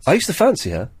 right. I used to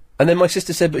fancy her, and then my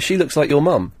sister said, "But she looks like your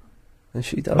mum," and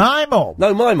she does. My mum?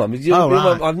 No, my mum. Your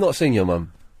right. Mum, I've not seen your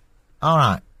mum. All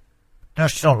right. No,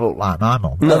 she don't look like my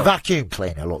mum. No. The vacuum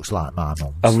cleaner looks like my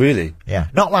mum's. Oh, really? Yeah.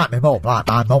 Not like my mum, like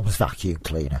my mum's vacuum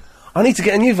cleaner. I need to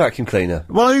get a new vacuum cleaner.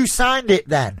 Well, who signed it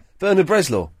then? Bernard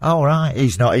Bresslaw. Oh, right.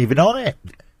 He's not even on it.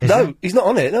 No, he's not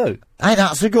on it, no. Hey,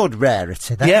 that's a good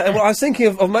rarity then. Yeah, well, I was thinking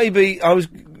of maybe I was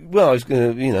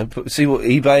going to, see what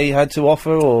eBay had to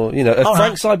offer, or, a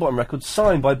Frank Sidebottom record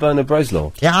signed by Bernard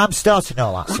Bresslaw. Yeah, I'm starting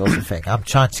all that sort of thing. I'm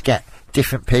trying to get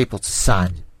different people to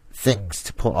sign things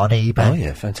to put on eBay. Oh,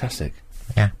 yeah, fantastic.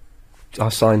 Yeah.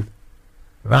 I'll sign...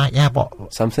 Right, yeah,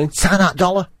 what? Something? Sign that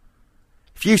 $1.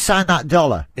 If you sign that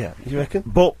 $1... Yeah, you reckon?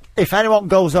 But if anyone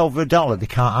goes over $1, they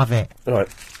can't have it. All right.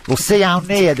 We'll see how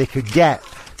near they could get.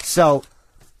 So...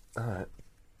 All right.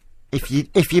 If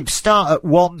you start at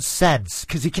 1 cent,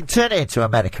 because you can turn it into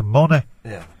American money.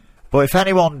 Yeah. But if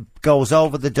anyone goes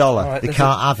over the $1, Right, they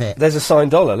can't have it. There's a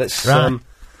signed $1. Let's... Right.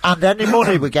 And any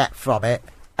money we get from it,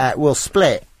 we'll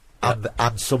split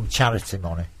and some charity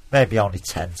money. Maybe only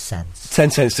 10 cents.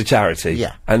 10 cents to charity?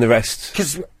 Yeah. And the rest...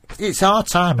 Because it's our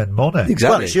time and money. Exactly.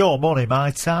 Well, it's your money,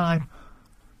 my time.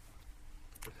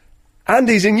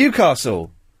 Andy's in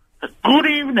Newcastle. Good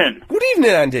evening. Good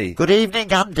evening, Andy. Good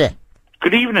evening, Andy.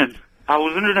 Good evening. I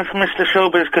was wondering if Mr.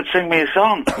 Showbiz could sing me a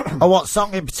song. Oh, what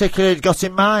song in particular had you got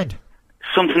in mind?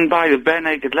 Something by the Bare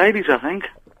Naked Ladies, I think.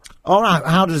 All right,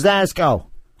 how does theirs go?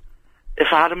 If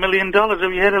I had $1 million, have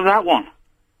you heard of that one?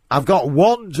 I've got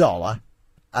 $1,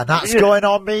 and that's going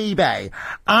on eBay.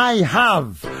 I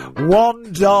have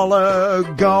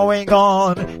 $1 going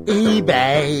on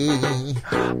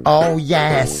eBay. Oh,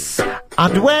 yes.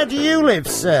 And where do you live,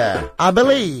 sir? I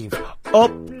believe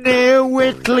up near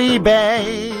Whitley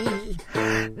Bay.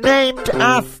 Named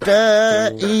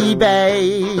after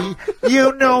eBay.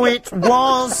 You know it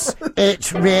was.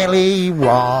 It really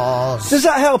was. Does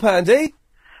that help, Andy?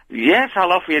 Yes,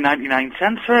 I'll offer you 99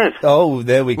 cents for it. Oh,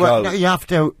 there we Well, go. no, you have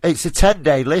to. It's a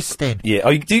 10-day listing. Yeah.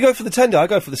 Oh, do you go for the 10 day? I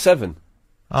go for the 7.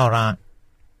 All right.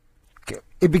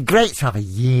 It'd be great to have a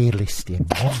year listing,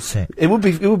 wouldn't it? It would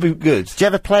be good. Do you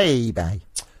ever play eBay?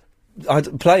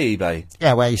 I'd play eBay.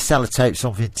 Yeah, where you sellotape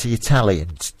something to your telly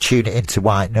and tune it into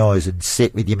white noise and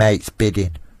sit with your mates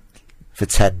bidding for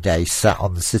 10 days, sat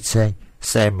on the settee,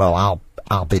 saying, well,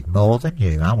 I'll bid more than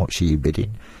you. How much are you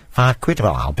bidding? £5.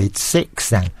 Well, I'll bid 6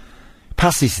 then.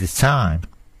 Passes the time.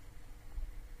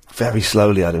 Very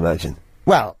slowly, I'd imagine.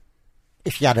 Well,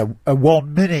 if you had a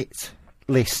 1 minute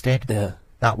listing,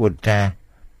 that would...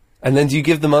 And then do you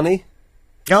give the money?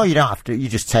 No, you don't have to. You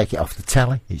just take it off the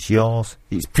telly. It's yours.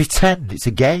 It's pretend. It's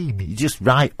a game. You just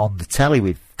write on the telly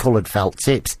with coloured felt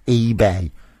tips,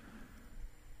 eBay.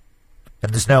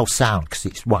 And there's no sound because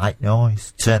it's white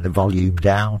noise. Turn the volume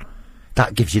down.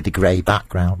 That gives you the grey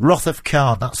background. Wrath of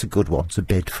Khan, that's a good one to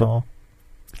bid for.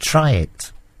 Try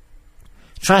it.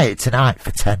 Try it tonight for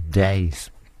 10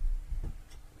 days.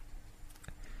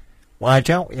 Why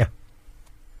don't you?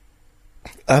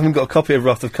 I haven't got a copy of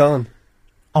Wrath of Khan.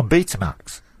 On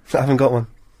Betamax? I haven't got one.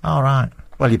 All right.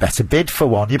 Well, you better bid for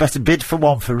one. You better bid for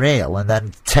one for real and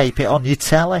then tape it on your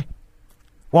telly.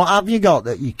 What have you got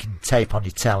that you can tape on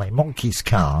your telly? Monkeys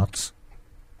cards?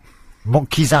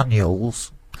 Monkeys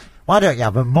annuals? Why don't you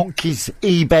have a Monkeys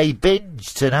eBay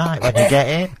binge tonight when you get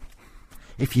in?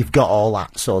 If you've got all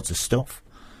that sort of stuff.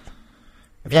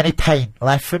 Have you any paint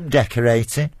left from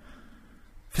decorating?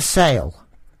 For sale.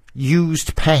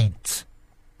 Used paint.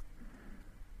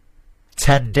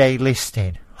 10-day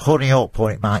listing. Hurry up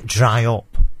or it might dry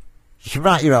up. You can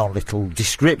write your own little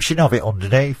description of it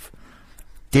underneath.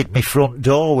 Did me front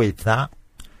door with that.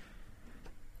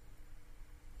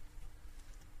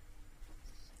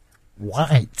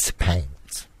 White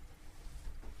paint.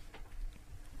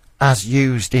 As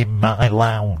used in my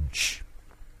lounge.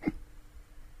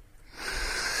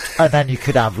 And then you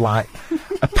could have like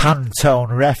a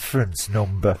Pantone reference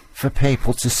number for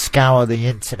people to scour the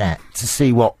internet to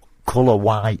see what colour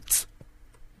white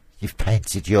you've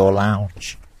painted your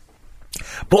lounge.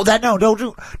 But then no,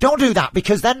 don't do that,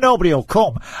 because then nobody will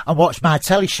come and watch my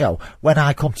telly show when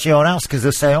I come to your house, because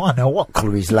they'll say, oh, I know what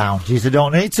colour his lounge is. I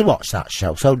don't need to watch that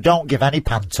show. So don't give any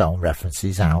Pantone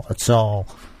references out at all.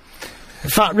 In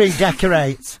fact,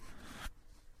 redecorate.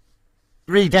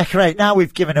 Redecorate. Now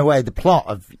we've given away the plot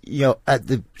of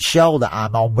the show that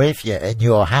I'm on with you in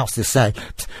your house to say,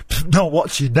 no,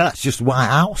 watching that's just White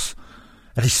House.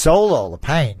 And he sold all the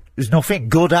paint. There's nothing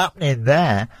good happening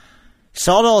there.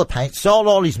 Sold all the paint, sold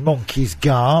all his Monkeys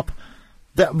garb.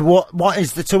 What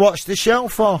is there to watch the show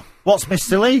for? What's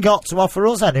Mr. Lee got to offer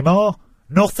us anymore?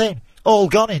 Nothing. All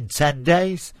gone in 10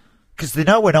 days. Because they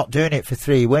know we're not doing it for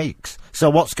 3 weeks. So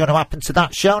what's going to happen to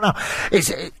that show now?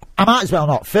 I might as well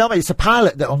not film it. It's a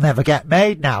pilot that'll never get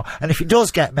made now. And if it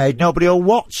does get made, nobody will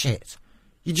watch it.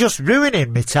 You're just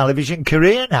ruining my television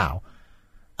career now.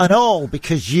 And all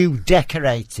because you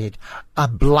decorated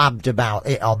and blabbed about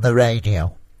it on the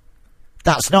radio.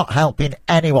 That's not helping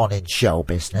anyone in show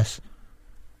business.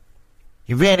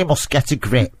 You really must get a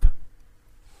grip.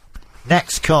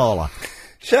 Next caller.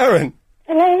 Sharon.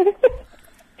 Hello.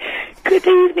 Good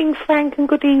evening, Frank, and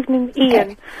good evening,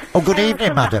 Ian. Oh, good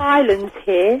evening, madam. From the Highlands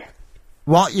here.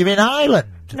 What, you're in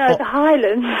Ireland? England? No, the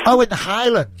Highlands. Oh, in the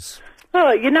Highlands.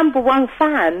 Oh, your number one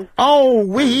fan. Oh,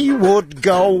 we would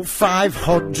go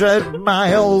 500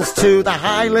 miles to the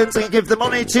Highlands and give the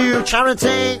money to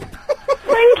charity.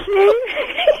 Thank you.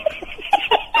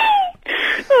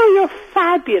 Oh, you're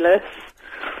fabulous.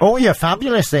 Oh, you're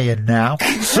fabulous, Ian, now.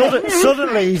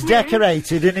 Suddenly he's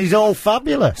decorated and he's all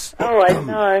fabulous. Oh, I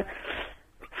know.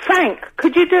 Frank,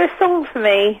 could you do a song for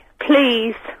me,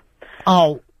 please?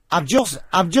 Oh, I've just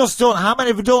done. How many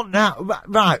have I done now?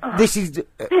 Right, this is. This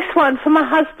one for my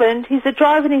husband. He's a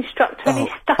driving instructor and he's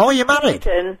stuck. Oh, you're married?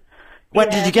 Sweden. When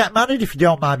did you get married, if you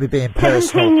don't mind me being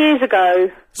personal? 17 years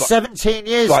ago. 17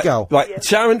 years Right, ago. right. Yeah.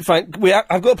 Sharon, Frank,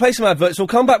 I've got to play some adverts. We'll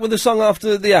come back with the song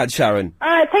after the ad, Sharon. All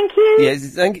right, thank you.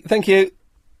 Yes, thank you.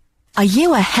 Are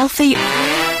you a healthy...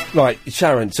 Right,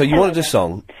 Sharon, so you wanted a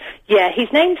song? Yeah, his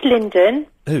name's Lyndon.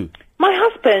 Who? My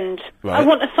husband. Right. I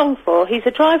want a song for. He's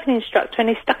a driving instructor and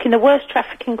he's stuck in the worst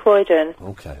traffic in Croydon.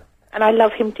 Okay. And I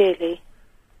love him dearly.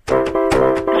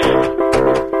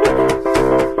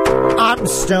 I'm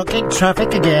stuck in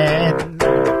traffic again.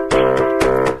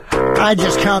 I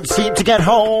just can't seem to get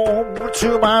home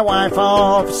to my wife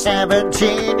of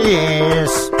 17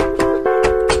 years.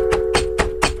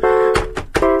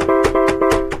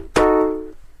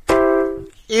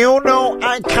 You know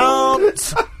I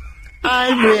can't. I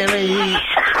really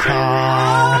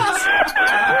can't.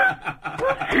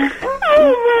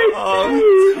 Oh my God,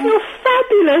 you're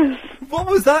fabulous. What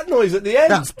was that noise at the end?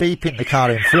 That's beeping the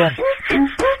car in front.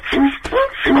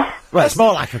 Well, it's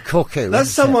more like a cuckoo.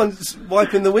 That's someone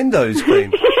wiping the windows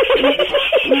clean.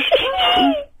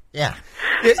 Yeah.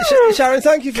 Sharon,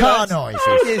 thank you for car that. noises.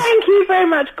 Yes. Thank you very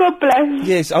much. God bless.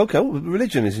 Yes, okay. Well,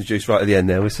 religion is introduced right at the end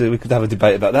there, so we could have a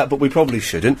debate about that, but we probably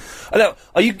shouldn't. Now,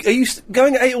 are you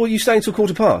going at 8 or are you staying till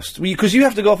 15:15? Because you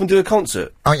have to go off and do a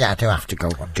concert. Oh, yeah, I do have to go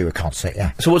and do a concert,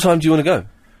 yeah. So what time do you want to go?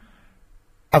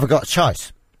 Have I got a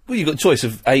choice? Well, you've got a choice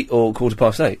of 8 or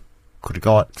 8:15. Could have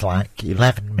got like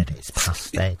 11 minutes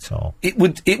past 8 or... It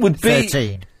would be...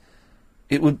 13.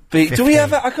 It would be... 15. Do we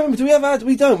have... I can't remember. Do we have ads?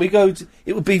 We don't. We go...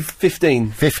 it would be 15.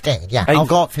 15, yeah. 8. I'll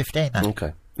go at 15 then.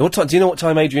 Okay. What time? Do you know what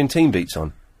time Adrian Team Beats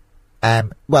on?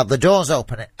 Well, the doors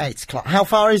open at 8 o'clock. How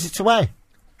far is it away?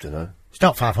 Don't know. It's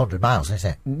not 500 miles, is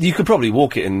it? You could probably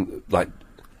walk it in, like,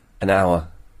 an hour.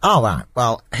 Oh, right.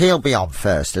 Well, he'll be on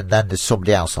first, and then there's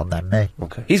somebody else on, then me.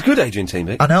 Okay. He's good, Adrian Team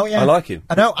Beats. I know, yeah. I like him.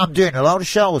 I know. I'm doing a lot of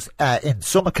shows in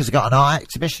summer because I've got an art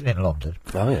exhibition in London.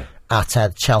 Oh, yeah.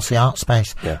 At Chelsea Art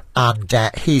Space. Yeah. And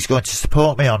he's going to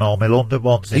support me on all my London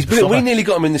ones. He's brilliant. We nearly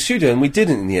got him in the studio, and we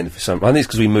didn't in the end for some... I think it's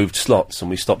because we moved slots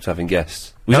and we stopped having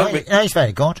guests. No, he's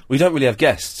very good. We don't really have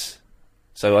guests.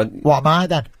 So what am I,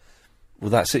 then?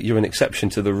 Well, that's it. You're an exception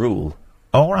to the rule.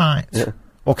 All right. Yeah.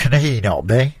 Well, can he not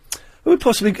be? We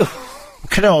possibly go...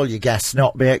 Can all your guests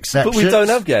not be exceptions? But we don't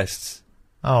have guests.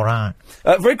 All right.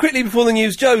 Very quickly before the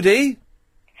news, Jodie.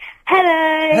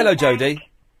 Hello. Hello, Jodie.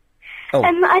 Oh.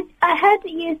 I heard that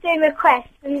you was doing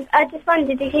requests, and I just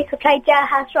wondered if you could play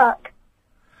Jailhouse Rock.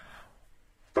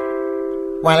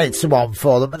 Well, it's the one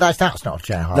for them, but that's not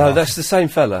Jailhouse. No, that's the same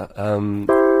fella.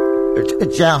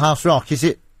 Jailhouse Rock, is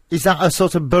that a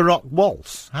sort of Baroque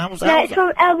waltz? How's that? No, it's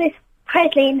from Elvis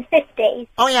Presley in the 50s.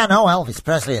 Oh, yeah, no, Elvis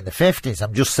Presley in the 50s.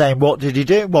 I'm just saying, what did he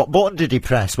do? What button did he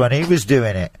press when he was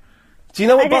doing it? Do you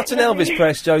know what button Elvis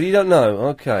pressed, Jodie? You don't know?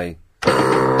 Okay.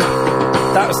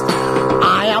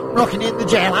 I am rocking in the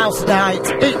jailhouse tonight.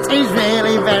 It is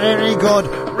really very good.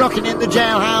 Rocking in the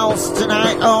jailhouse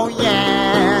tonight, oh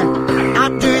yeah.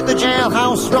 I'm doing the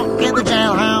jailhouse rock in the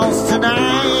jailhouse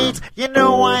tonight. You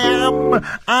know I am.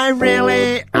 I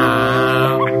really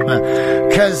am.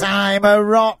 'Cause I'm a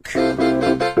rock.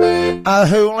 A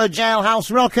hula jailhouse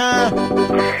rocker.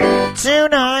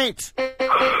 Tonight.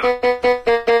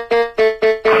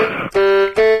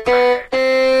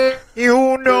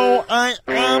 You know I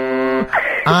am.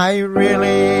 I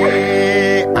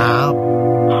really am.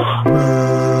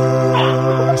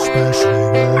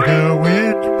 Especially when the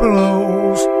wind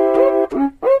blows.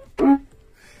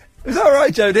 Is that all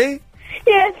right, Jodie?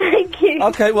 Yeah, thank you.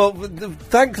 Okay, well,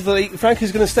 thankfully, Frank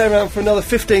is going to stay around for another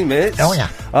 15 minutes. Oh, yeah.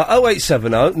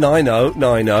 0870 90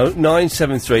 90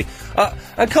 973.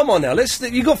 And come on now,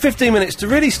 you've got 15 minutes to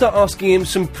really start asking him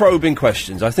some probing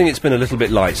questions. I think it's been a little bit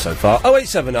light so far.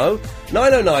 0870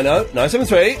 90 90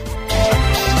 973.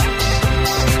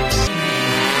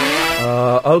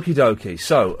 Okie dokie.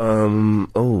 So,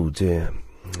 oh dear.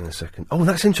 In a second. Oh,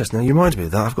 that's interesting. Now, you reminded me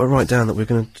of that. I've got to write down that we're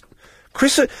going to...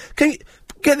 Chris, can you...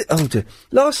 Get it. Oh dear.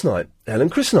 Last night,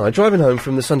 Ellen, Chris and I, driving home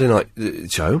from the Sunday night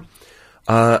show,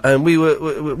 and we were,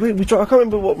 I can't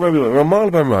remember what road we were. We were on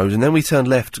Marylebone Road, and then we turned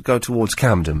left to go towards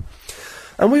Camden.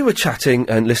 And we were chatting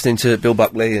and listening to Bill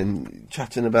Buckley and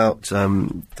chatting about, I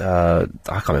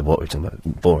can't remember what we were talking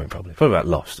about. Boring, probably about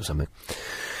Lost or something.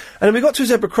 And then we got to a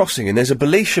zebra crossing, and there's a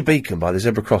Belisha beacon by the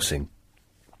zebra crossing.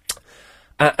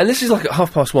 And this is like at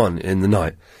 1:30 in the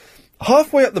night.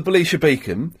 Halfway up the Belisha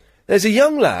beacon, there's a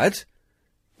young lad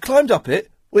climbed up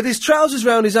it with his trousers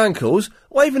round his ankles,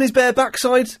 waving his bare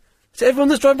backside to everyone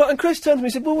that's driving by. And Chris turned to me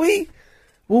and said,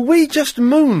 well, we just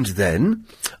mooned then.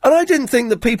 And I didn't think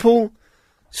that people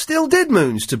still did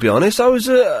moons, to be honest. I was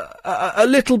a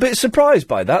little bit surprised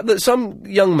by that some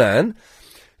young man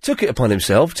took it upon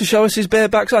himself to show us his bare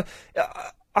backside.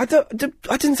 I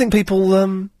didn't think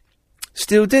people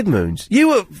still did moons.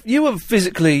 You were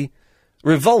physically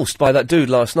revulsed by that dude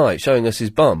last night showing us his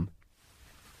bum.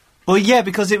 Well, yeah,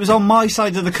 because it was on my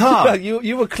side of the car.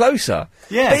 you were closer.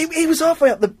 Yeah. But he was halfway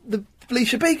up the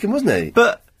Belisha beacon, wasn't he?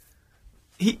 But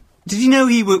did you know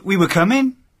we were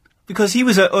coming? Because he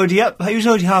was already up. He was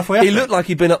already halfway up. He looked like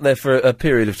he'd been up there for a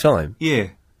period of time. Yeah.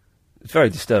 It's very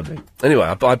disturbing. Anyway,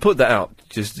 I put that out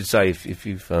just to say if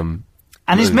you've And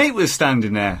his mate was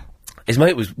standing there. His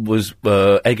mate was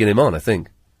egging him on, I think.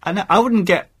 And I wouldn't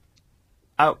get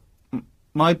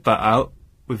my butt out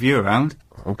with you around.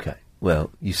 Okay.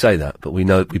 Well, you say that, but we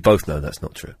both know that's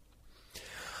not true.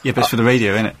 Yeah, but it's for the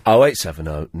radio, isn't it?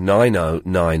 0870 90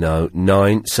 90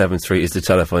 973 is the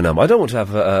telephone number. I don't want to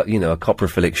have a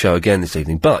coprophilic show again this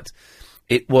evening, but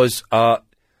it was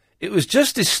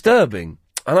just disturbing,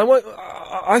 and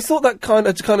I thought that kind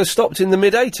of stopped in the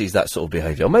mid-80s, that sort of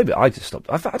behaviour. Or maybe I just stopped.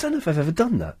 I don't know if I've ever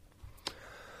done that.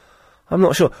 I'm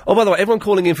not sure. Oh, by the way, everyone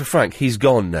calling in for Frank, he's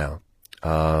gone now.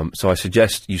 So I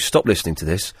suggest you stop listening to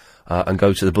this and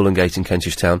go to the Bull and Gate in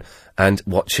Kentish Town and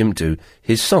watch him do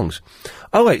his songs.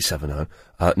 0870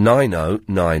 90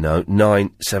 90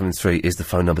 973 is the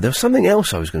phone number. There was something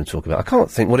else I was going to talk about. I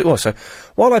can't think what it was. So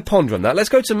while I ponder on that, let's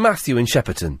go to Matthew in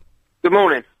Shepperton. Good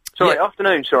morning. Sorry,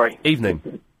 afternoon, sorry.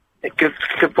 Evening. Good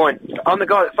point. I'm the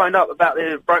guy that phoned up about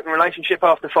the broken relationship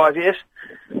after 5 years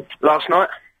last night.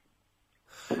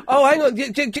 Oh, hang on.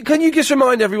 Can you just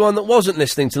remind everyone that wasn't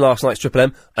listening to last night's Triple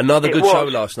M, another good show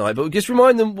last night, but just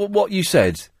remind them what you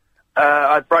said.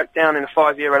 I broke down in a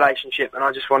 5-year relationship, and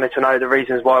I just wanted to know the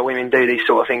reasons why women do these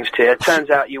sort of things to you. It turns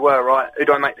out you were right. Who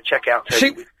do I make the check out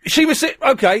to? She was...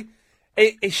 Okay.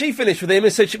 She finished with him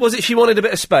and said... she wanted a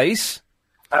bit of space?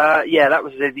 Yeah, that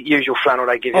was the usual flannel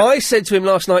they give you. I said to him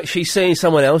last night, she's seeing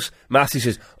someone else. Matthew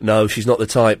says, no, she's not the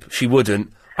type. She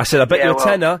wouldn't. I said, I bet you a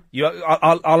tenner.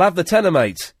 I'll have the tenner,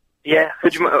 mate. Yeah,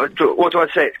 what do I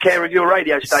say? It's care of your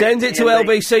radio station. Send it to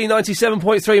LBC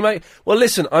 97.3, mate. Well,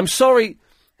 listen, I'm sorry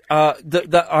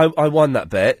that I won that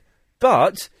bet,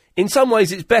 but in some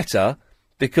ways it's better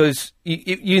because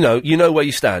you know where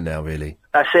you stand now, really.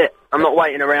 That's it. I'm not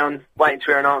waiting around, waiting to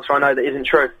hear an answer I know that isn't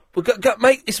true. Well,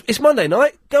 mate, it's Monday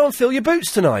night. Go and fill your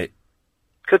boots tonight.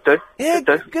 Could do. Yeah,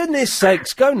 could do. Goodness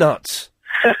sakes, go nuts.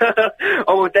 I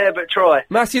will dare but try.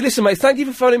 Matthew, listen, mate, thank you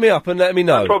for phoning me up and letting me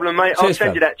know. No problem, mate. Cheers, I'll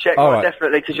send you that check,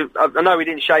 definitely, because I know we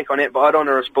didn't shake on it, but I'd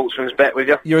honour a sportsman's bet with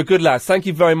you. You're a good lad. Thank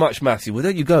you very much, Matthew. Well,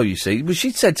 there you go, you see. Well,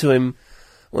 she said to him,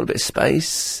 want a bit of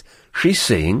space? She's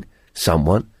seeing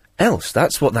someone else.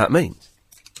 That's what that means.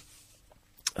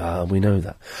 We know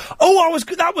that. Oh,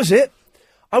 that was it.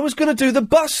 I was going to do the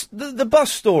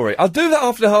bus story. I'll do that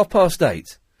after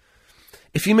 8:30.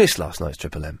 If you missed last night's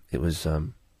Triple M, it was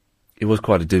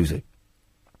quite a doozy.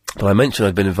 But I mentioned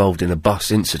I'd been involved in a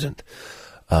bus incident.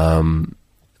 It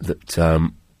got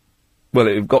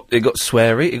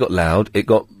sweary, it got loud, it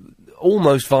got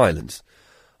almost violent.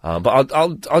 But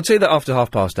I'll tell you that after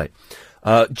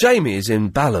 8:30. Jamie is in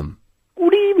Balham.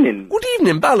 Good evening. Good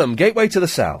evening, Balham, gateway to the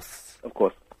south. Of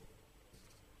course.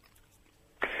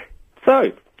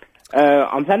 So,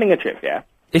 I'm planning a trip, yeah?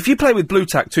 If you play with Blue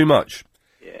Tack too much,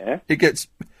 yeah, it gets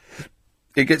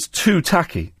too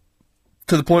tacky.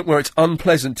 To the point where it's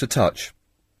unpleasant to touch.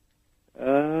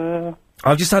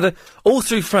 I've just had all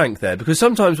through Frank there, because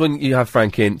sometimes when you have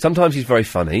Frank in, sometimes he's very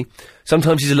funny,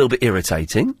 sometimes he's a little bit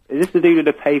irritating. Is this the dude with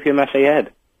the papier-mâché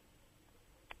head?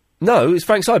 No, it's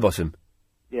Frank Sidebottom.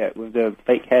 Yeah, with the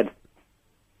fake head.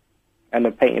 And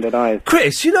the painted eyes.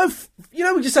 Chris, you know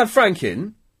we just had Frank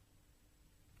in?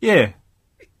 Yeah.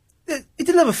 He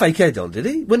didn't have a fake head on, did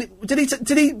he?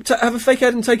 Did he have a fake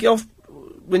head and take it off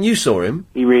when you saw him?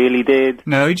 He really did.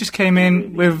 No, he just came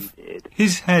in with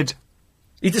his head.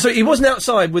 So he wasn't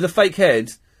outside with a fake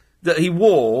head that he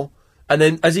wore, and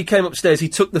then as he came upstairs, he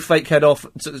took the fake head off,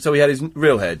 so he had his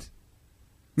real head?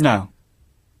 No.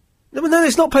 No,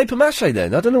 it's not papier-mâché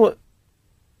then. I don't know what...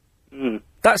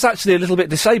 That's actually a little bit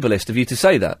disablist of you to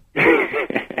say that.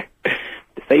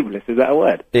 Disablist, is that a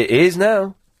word? It is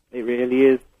now. It really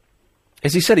is.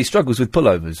 As he said, he struggles with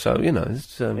pullovers, so, you know,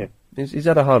 he's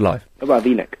had a hard life. What about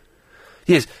V-neck?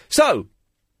 Yes. So...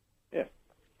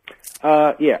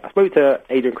 Yeah, I spoke to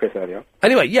Adrian Chris earlier.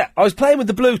 Anyway, yeah, I was playing with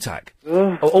the blue tack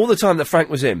all the time that Frank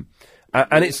was in.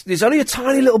 And it's only a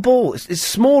tiny little ball. It's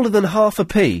smaller than half a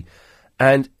pea.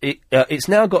 And it's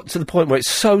now got to the point where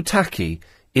it's so tacky,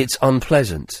 it's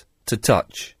unpleasant to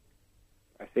touch.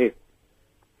 I see.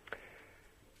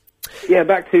 Yeah,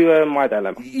 back to my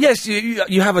dilemma. Yes,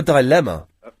 you have a dilemma.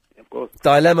 Of course.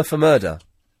 Dilemma for murder.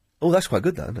 Oh, that's quite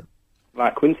good, though, isn't it?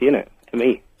 Like Quincy, innit? To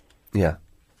me. Yeah.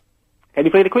 Can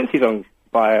you play the Quincy song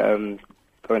by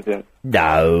coincidence?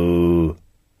 No.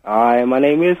 Hi, my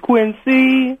name is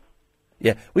Quincy.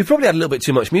 Yeah, we've probably had a little bit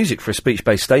too much music for a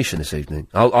speech-based station this evening.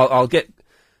 I'll get...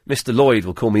 Mr. Lloyd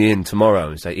will call me in tomorrow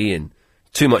and say, Ian,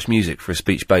 too much music for a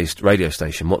speech-based radio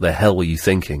station. What the hell were you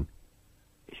thinking?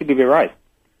 It should give you a rise.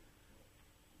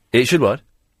 It should what?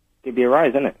 Give you a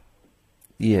rise, innit?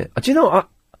 Yeah. Do you know,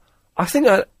 I think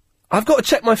I've got to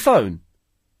check my phone.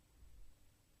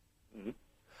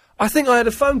 I think I had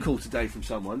a phone call today from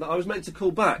someone that I was meant to call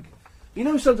back. You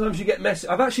know, sometimes you get messages...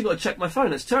 I've actually got to check my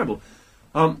phone, that's terrible.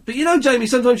 But you know, Jamie,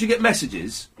 sometimes you get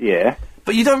messages... Yeah.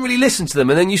 But you don't really listen to them,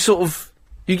 and then you sort of...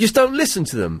 You just don't listen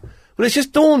to them. Well, it's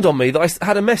just dawned on me that I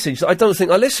had a message that I don't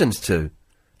think I listened to.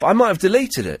 But I might have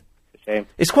deleted it. Shame.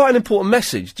 It's quite an important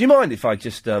message. Do you mind if I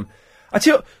just... I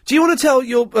tell you, do you want to tell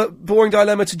your boring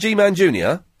dilemma to G-Man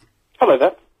Jr.? Hello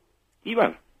there.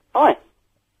 Ewan. Hi.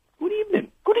 Good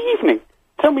evening. Good evening.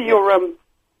 Tell me your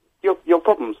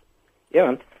problems. Yeah,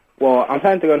 man. Well, I'm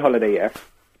planning to go on holiday, yeah,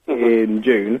 in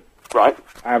June. Right.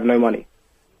 I have no money.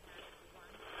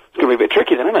 It's going to be a bit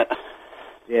tricky then, isn't it?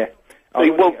 Yeah.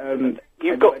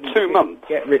 You've got 2 months.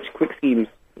 Get rich quick schemes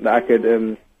that I could,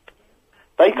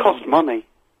 They cost money.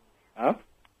 Huh?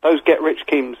 Those get rich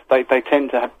schemes, they tend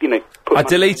to have, put I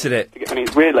deleted it. I mean,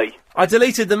 really? I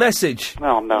deleted the message.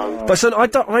 Oh, no. But son,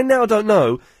 I now don't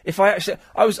know if I actually...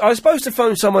 I was supposed to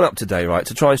phone someone up today, right,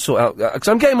 to try and sort out... Because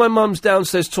I'm getting my mum's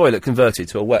downstairs toilet converted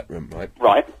to a wet room, right?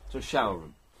 Right. To a shower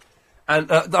room.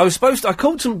 And I was supposed to... I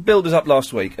called some builders up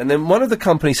last week, and then one of the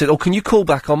companies said, can you call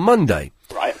back on Monday?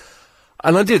 Right.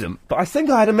 And I didn't, but I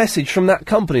think I had a message from that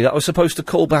company that I was supposed to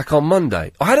call back on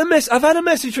Monday. I've had a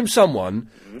message from someone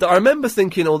that I remember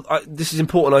thinking, this is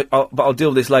important, but I'll deal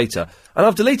with this later. And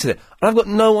I've deleted it. And I've got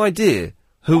no idea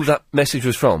who that message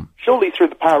was from. Surely through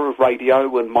the power of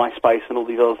radio and MySpace and all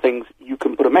these other things, you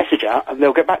can put a message out and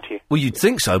they'll get back to you. Well, you'd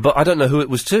think so, but I don't know who it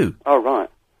was to. Oh,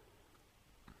 right.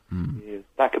 Yeah,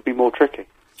 that could be more tricky.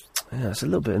 Yeah, it's a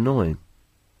little bit annoying.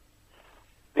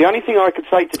 The only thing I could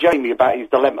say to Jamie about his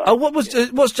dilemma... Oh,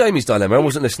 what's Jamie's dilemma? I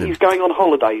wasn't listening. He's going on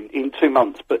holiday in 2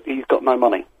 months, but he's got no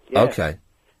money. Yeah. Okay.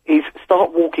 He's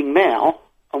start walking now,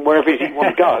 and wherever it is you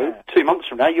want to go, 2 months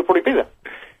from now, you'll probably be there.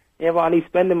 Yeah, but I need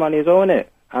spending money as well, innit?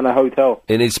 And a hotel.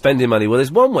 It needs spending money. Well,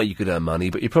 there's one way you could earn money,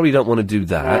 but you probably don't want to do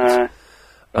that.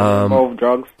 Involve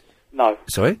drugs? No.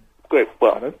 Sorry? Good,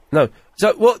 well... No.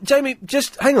 So, well, Jamie,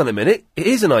 just hang on a minute.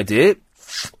 Here's an idea.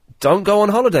 Don't go on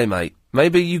holiday, mate.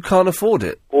 Maybe you can't afford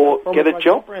it. Or get a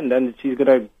job. Girlfriend, and she's going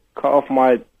to cut off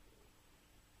my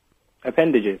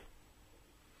appendages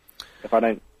if I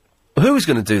don't. Who's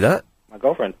going to do that? My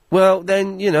girlfriend. Well,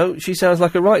 then, she sounds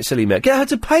like a right silly mate. Get her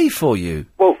to pay for you.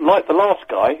 Well, like the last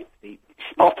guy,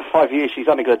 after 5 years, she's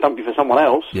only going to dump you for someone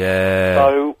else. Yeah.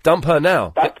 So... Dump her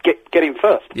now. Get him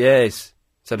first. Yes,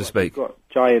 so to speak. Got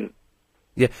giant...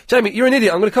 Yeah. Jamie, you're an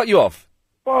idiot. I'm going to cut you off.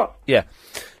 What? Yeah.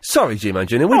 Sorry, G-Man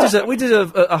Jr. We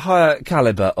deserve a higher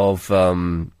calibre of...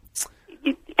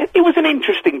 It was an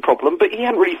interesting problem, but he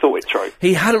hadn't really thought it through.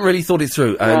 He hadn't really thought it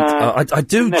through, and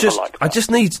I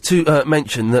just need to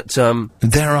mention that...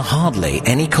 There are hardly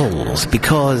any calls,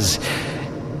 because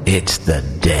it's the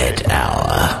dead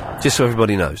hour. Just so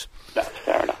everybody knows. That's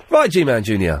fair enough. Right, G-Man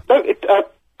Jr. No,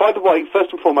 by the way,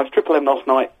 first and foremost, Triple M last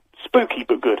night, spooky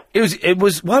but good. It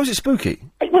was... Why was it spooky?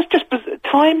 It was just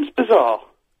times bizarre.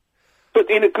 But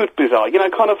in a good bizarre,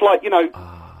 kind of like,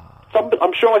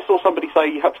 I'm sure I saw somebody say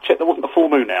you have to check there wasn't a full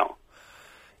moon out.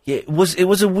 Yeah, it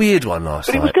was a weird one last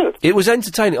night. But it was good. It was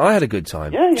entertaining. I had a good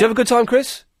time. Yeah. Did you have a good time,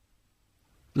 Chris?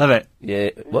 Love it. Yeah.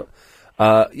 What?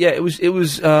 Yeah, it was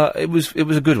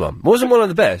a good one. It wasn't one of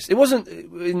the best. It wasn't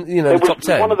in the top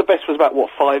 10. One of the best was about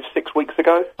 5-6 weeks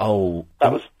ago. Oh,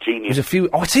 that was genius. It was a few.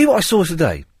 Oh, I tell you what I saw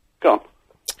today. Go on.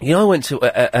 I went to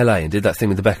LA and did that thing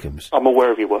with the Beckhams. I'm aware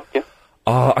of your work. Yeah.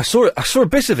 I saw a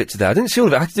bit of it today. I didn't see all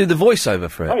of it. I had to do the voiceover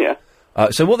for it. Oh, yeah.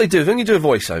 So what they do is when you do a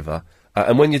voiceover,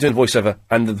 and when you're doing voiceover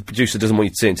and the producer doesn't want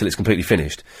you to see it until it's completely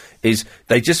finished, is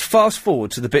they just fast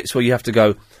forward to the bits where you have to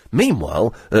go,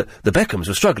 meanwhile, the Beckhams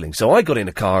were struggling, so I got in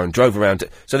a car and drove around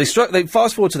so they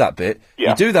fast forward to that bit,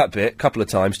 you do that bit a couple of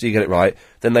times till you get it right,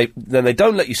 then they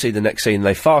don't let you see the next scene,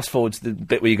 they fast forward to the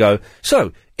bit where you go,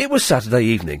 so, it was Saturday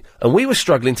evening, and we were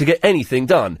struggling to get anything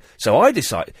done, so I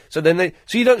decided, so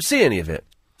you don't see any of it.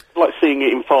 Like seeing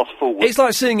it in fast forward. It's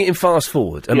like seeing it in fast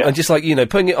forward, and just like,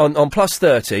 putting it on plus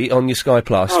 30 on your Sky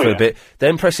Plus for a bit,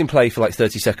 then pressing play for like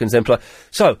 30 seconds, then play.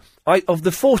 So, of the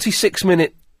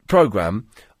 46-minute programme,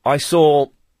 I saw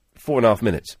 4.5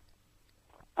 minutes.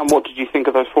 And what did you think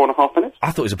of those 4.5 minutes?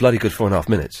 I thought it was a bloody good 4.5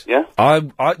 minutes. Yeah?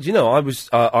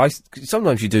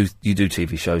 Sometimes you do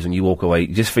TV shows and you walk away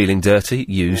just feeling dirty,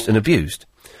 used and abused.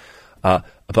 What's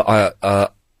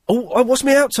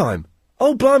my out time?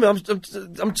 Oh, blimey, I'm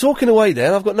talking away there,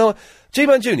 and I've got no...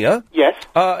 G-Man Jr.? Yes?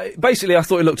 Basically, I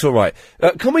thought it looked all right.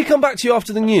 Can we come back to you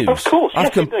after the news? Of course,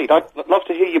 yes, indeed. I'd love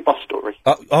to hear your bus story.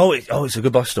 It's a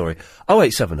good bus story.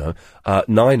 0870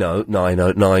 90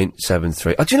 90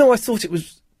 973. Do you know, I thought it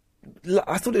was...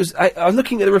 I'm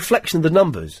looking at the reflection of the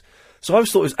numbers. So I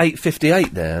thought it was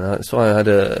 8:58 there, and that's why I had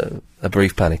a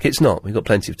brief panic. It's not. We've got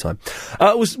plenty of time.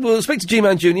 We'll speak to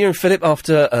G-Man Jr. and Philip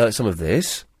after some of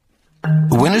this.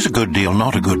 When is a good deal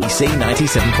not a good deal? C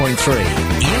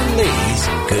 97.3. Ian Lee's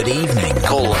Good Evening.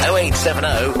 Call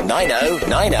 0870 90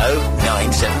 90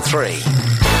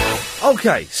 973.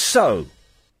 Okay, so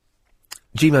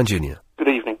G-Man Jr. Good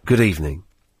evening. Good evening.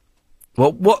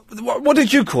 Well, what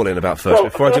did you call in about first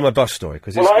before I do my bus story?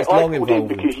 Because it's long I called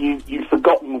involved. in because you'd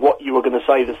forgotten what you were going to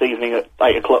say this evening at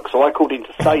 8 o'clock, so I called in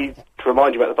to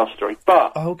remind you about the bus story.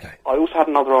 But I also had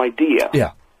another idea.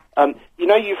 Yeah.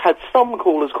 You've had some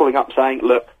callers calling up saying,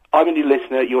 look, I'm a new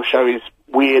listener, your show is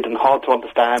weird and hard to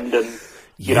understand and,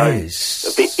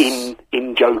 a bit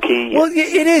in-jokey. Well,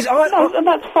 it is. And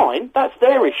that's fine. That's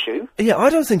their issue. Yeah, I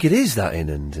don't think it is that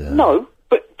No,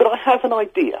 but I have an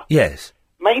idea. Yes.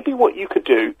 Maybe what you could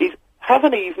do is have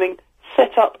an evening,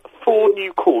 set up 4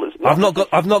 new callers. I've not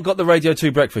got the Radio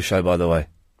 2 breakfast show, by the way.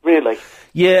 Really?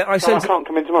 Yeah, I can't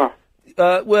come in tomorrow.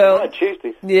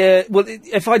 Tuesdays. Yeah, well,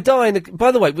 if I die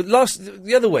by the way,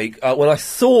 the other week, when I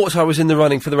thought I was in the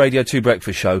running for the Radio 2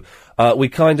 breakfast show, we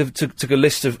kind of took a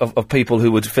list of people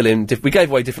who would fill in, we gave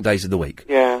away different days of the week.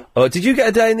 Yeah. Did you get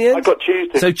a day in the end? I got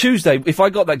Tuesday. So Tuesday, if I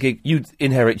got that gig, you'd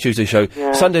inherit Tuesday show.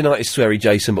 Yeah. Sunday night is Sweary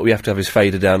Jason, but we have to have his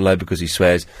fader down low because he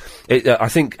swears. I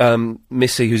think,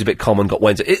 Missy, who's a bit common, got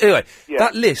Wednesday. Anyway,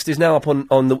 that list is now up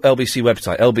on the LBC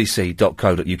website,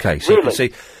 lbc.co.uk. So you can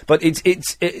see, but it's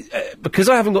because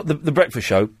I haven't got the breakfast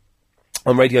show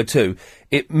on Radio 2,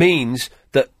 it means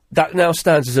that now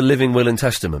stands as a living will and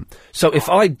testament. So if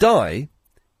I die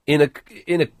in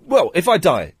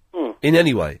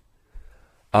any way,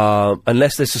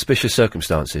 unless there's suspicious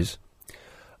circumstances,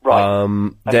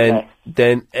 then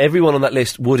everyone on that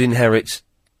list would inherit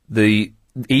the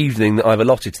evening that I've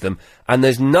allotted to them, and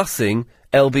there's nothing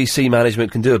LBC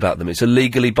management can do about them. It's a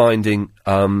legally binding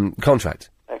contract.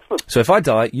 Excellent. So if I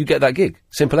die, you get that gig.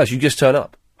 Simple as. You just turn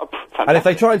up. And if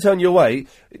they try and turn you away,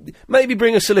 maybe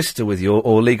bring a solicitor with you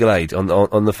or legal aid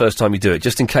on the first time you do it,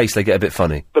 just in case they get a bit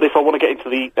funny. But if I want to get into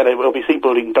the LBC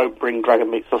building, don't bring Dragon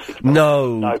Meat Sausage.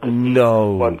 No.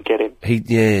 Won't get him.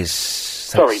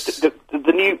 Sorry,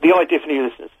 the idea for new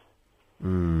listeners.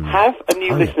 Have a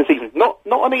new listeners evening. Not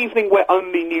an evening where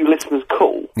only new listeners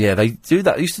call. Yeah, they do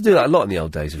that. They used to do that a lot in the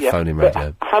old days of phone-in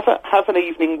radio. Have an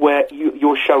evening where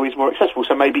your show is more accessible.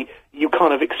 So maybe you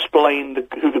kind of explain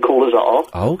who the callers are.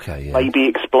 Okay, yeah. Maybe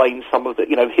explain some of the,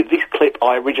 this clip,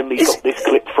 I originally got this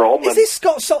clip from. Is this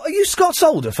are you Scott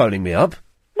Solder phoning me up?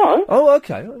 No. Oh,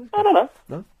 okay. No.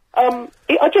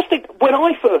 I just think when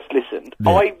I first listened,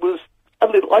 I was a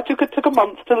little. I took a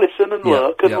month to listen and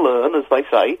lurk and learn, as they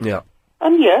say. Yeah.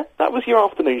 And that was your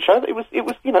afternoon show. It was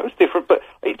different, but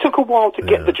it took a while to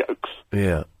get the jokes.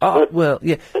 Yeah. Well,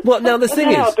 now the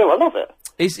thing is, I love it.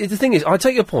 The thing is, I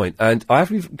take your point, and I have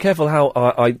to be careful how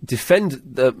I defend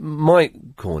my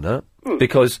corner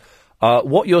because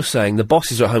what you're saying, the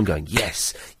bosses are at home going,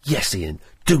 yes, Ian,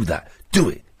 do that, do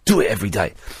it every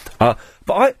day.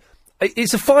 But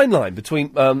it's a fine line between,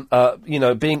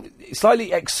 being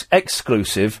slightly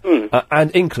exclusive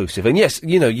and inclusive. And yes,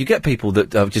 you get people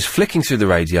that are just flicking through the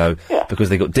radio because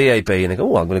they got DAB and they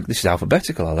go, this is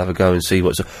alphabetical. I'll have a go and see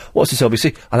what's this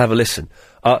LBC. I'll have a listen.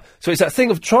 So it's that thing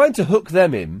of trying to hook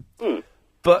them in,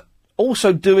 but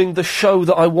also doing the show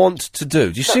that I want to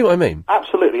do. Do you see what I mean?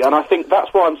 Absolutely. And I think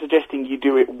that's why I'm suggesting you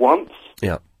do it once.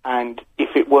 Yeah. And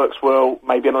if it works well,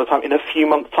 maybe another time, in a few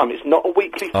months' time. It's not a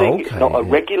weekly thing, it's not a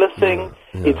regular thing,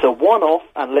 it's a one-off,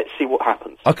 and let's see what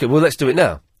happens. Okay, well, let's do it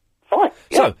now. Fine.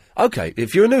 So, okay,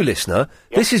 if you're a new listener,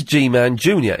 this is G-Man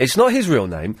Jr. It's not his real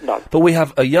name, but we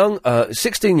have a young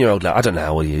 16-year-old lad, I don't know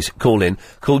how old he is,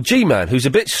 called G-Man, who's a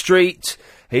bit street,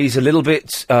 he's a little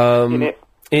bit,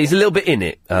 he's a little bit in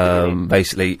it,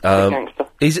 basically.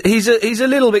 He's a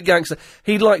little bit gangster.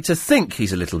 He'd like to think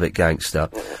he's a little bit gangster.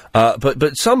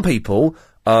 But some people,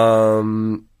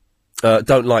 don't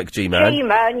like G-Man.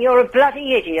 G-Man, you're a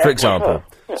bloody idiot. For example.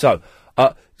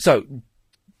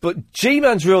 But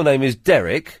G-Man's real name is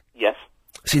Derek. Yes.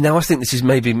 See, now I think this is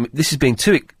being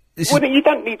too... But you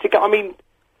don't need to go, I mean...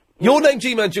 Your name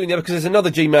G-Man Jr. because there's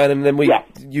another G-Man and then we...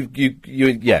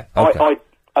 Yeah. Okay. I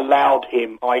allowed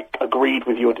him, I agreed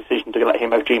with your decision to let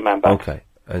him have G-Man back. Okay.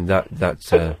 And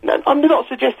that's... No, I'm not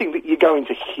suggesting that you go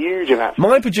into huge amounts...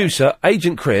 My producer,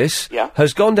 Agent Chris,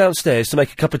 has gone downstairs to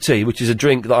make a cup of tea, which is a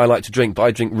drink that I like to drink, but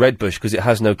I drink Red Bush because it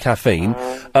has no caffeine.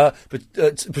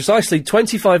 Precisely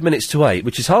 25 minutes to 8,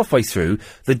 which is halfway through,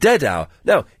 the dead hour.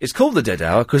 Now, it's called the dead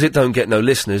hour because it don't get no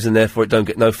listeners and therefore it don't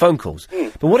get no phone calls.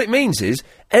 But what it means is,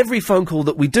 every phone call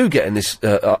that we do get in this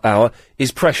hour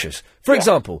is precious. For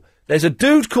example, there's a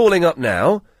dude calling up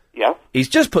now. Yeah. He's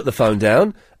just put the phone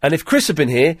down, and if Chris had been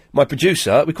here, my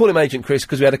producer, we call him Agent Chris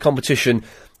because we had a competition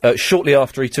shortly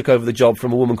after he took over the job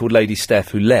from a woman called Lady Steph,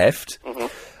 who left,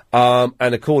 and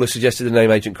a caller suggested the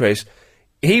name Agent Chris.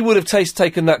 He would have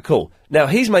taken that call. Now,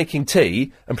 he's making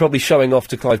tea and probably showing off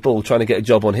to Clive Ball, trying to get a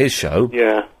job on his show.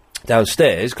 Yeah.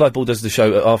 Downstairs. Clive Ball does the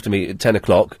show after me at 10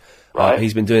 o'clock. Right.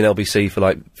 He's been doing LBC for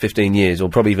like 15 years, or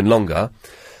probably even longer.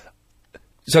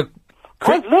 So...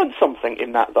 I've learned something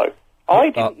in that, though. I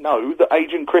didn't know that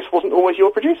Agent Chris wasn't always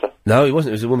your producer. No, he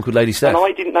wasn't. It was a woman called Lady Steph. And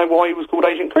I didn't know why he was called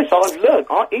Agent Chris. I've learned.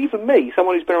 Even me,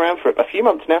 someone who's been around for a few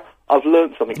months now, I've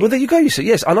learned something. Well, there you go, you see.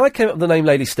 Yes, and I came up with the name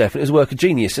Lady Steph, and it was a work of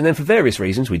genius. And then for various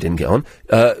reasons, we didn't get on,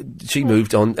 she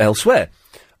moved on elsewhere.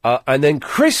 And then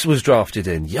Chris was drafted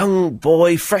in. Young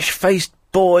boy, fresh-faced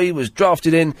boy was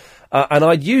drafted in. And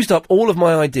I'd used up all of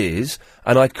my ideas,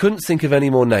 and I couldn't think of any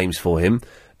more names for him.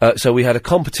 So we had a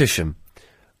competition.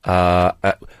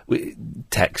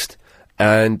 Text.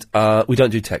 And we don't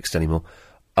do text anymore.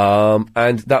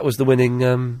 And that was the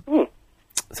winning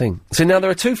thing. So now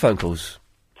there are 2 phone calls.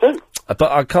 2?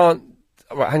 But I can't...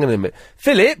 Right, hang on a minute.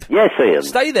 Philip? Yes, Ian.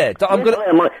 Stay there. I'm going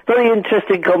to... Very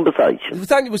interesting conversation.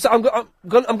 Thank you. I'm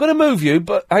going to move you,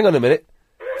 but hang on a minute.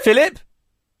 Philip?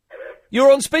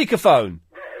 You're on speakerphone.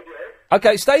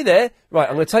 Okay, stay there. Right,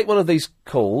 I'm going to take one of these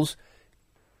calls.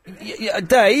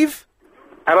 Dave?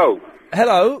 Hello.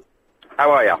 Hello.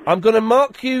 How are you? I'm going to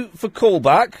mark you for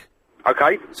callback.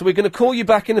 Okay. So we're going to call you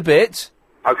back in a bit.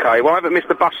 Okay, well, I haven't missed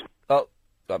the bus. Oh,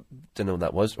 I don't know what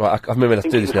that was. Right, I remember to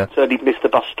do this now. Certainly missed the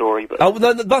bus story, but... Oh,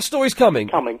 no, the bus story's coming.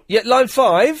 Yeah, line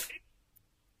 5.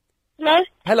 No.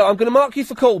 Hello, I'm going to mark you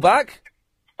for callback.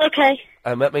 Okay.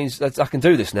 And that means that I can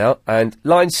do this now. And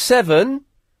line 7.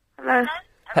 Hello.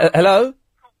 Hello?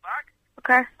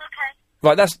 Okay.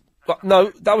 Right, that's...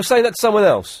 No, I was saying that to someone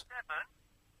else.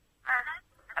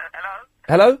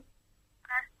 Hello?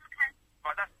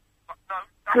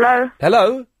 Hello.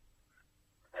 Hello?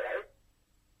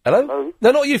 Hello?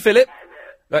 No, not you, Philip.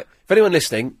 Right. For anyone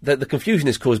listening, the confusion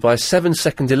is caused by a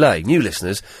 7-second delay. New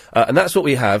listeners, and that's what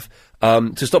we have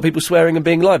to stop people swearing and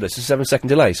being libelous. It's a 7-second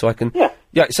delay, so I can.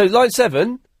 Yeah. So line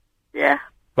 7. Yeah.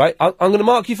 Right. I'm going to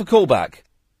mark you for callback.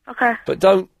 Okay. But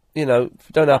don't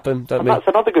happen. Don't. And that's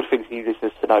another good thing for you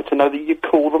listeners to know that you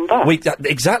call them back.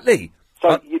 Exactly.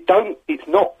 So you don't. It's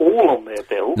not all on their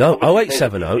bill. No.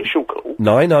 0870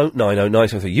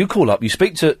 9090973. You call up.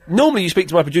 Normally you speak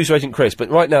to my producer agent Chris, but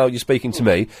right now you're speaking to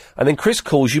me, and then Chris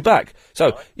calls you back.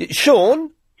 So Sean.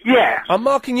 Yeah. I'm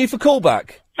marking you for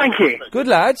callback. Thank you. Good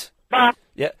lad. Bye.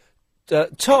 Yeah.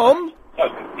 Tom.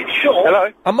 It's Sean.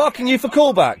 Hello. I'm marking you for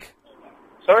callback.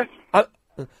 Sorry.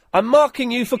 I'm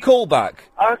marking you for callback.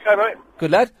 Okay, mate.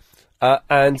 Good lad.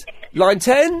 And line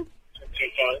 10.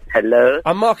 Hello.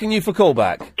 I'm marking you for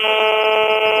callback.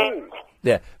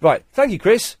 Yeah, right. Thank you,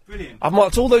 Chris. Brilliant. I've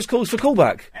marked all those calls for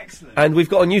callback. Excellent. And we've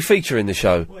got a new feature in the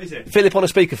show. What is it? Philip on a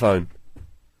speakerphone.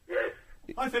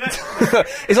 Hi, Philip.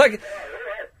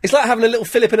 It's like having a little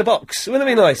Philip in a box. Wouldn't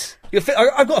it be nice?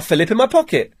 I've got a Philip in my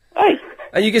pocket. Hey.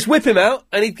 And you just whip him out,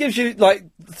 and he gives you, like,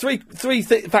 three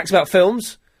facts about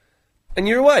films, and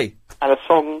you're away. And a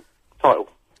song title.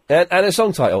 And a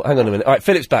song title. Hang on a minute. All right,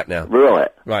 Philip's back now.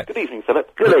 Right. Good evening,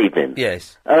 Philip. Good evening.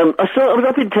 Yes. I was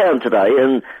up in town today,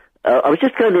 and I was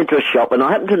just going into a shop, and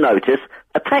I happened to notice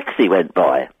a taxi went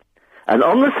by. And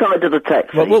on the side of the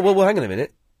taxi... Well, hang on a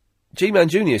minute. G-Man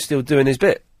Jr. is still doing his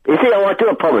bit. Is he? Oh, I do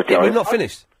apologise. Yeah, we've not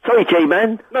finished. Sorry,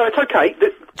 G-Man. No, it's okay.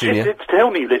 Junior. To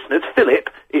tell new listeners, Philip,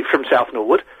 it's from South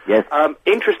Norwood. Yes.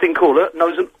 Interesting caller,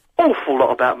 knows an awful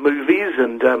lot about movies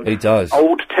and He does.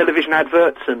 old television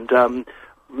adverts and I'm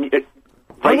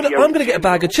going to get a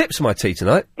bag of chips for my tea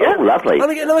tonight. Yeah, lovely. I'm going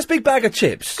to get a nice big bag of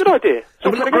chips. Good idea.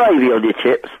 Some gravy on your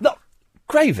chips. No,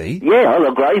 gravy? Yeah, I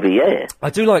love gravy, yeah. I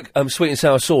do like sweet and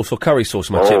sour sauce or curry sauce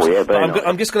on my Oh, chips. yeah, but very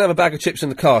I'm just going to have a bag of chips in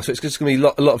the car, so it's just going to be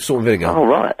a lot of salt and vinegar. Oh,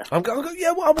 right. I'm going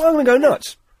to go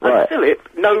nuts. And Philip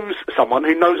knows someone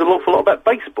who knows an awful lot about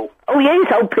baseball. Oh,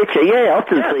 yes, old Pitcher, yeah, I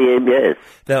often see him, yes.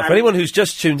 Now, for anyone who's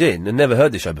just tuned in and never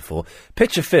heard this show before,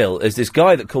 Pitcher Phil is this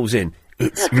guy that calls in,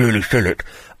 it's really Philip,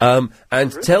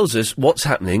 and tells us what's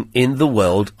happening in the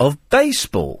world of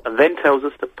baseball. And then tells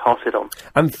us to pass it on.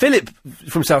 And Philip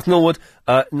from South Norwood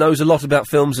knows a lot about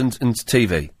films and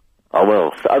TV. Oh,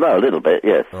 well, I know a little bit,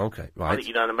 yes. Okay, I right. think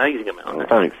you know an amazing amount.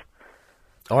 Thanks.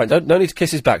 All right, don't need to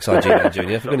kiss his backside, G-Man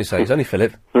Jr., for goodness sake, it's only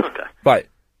Philip. Okay. Right.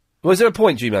 Was there a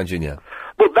point, G-Man Jr.?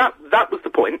 Well, that was the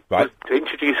point, Right. was to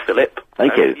introduce Philip.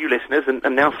 Thank you. You listeners,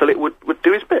 and now Philip would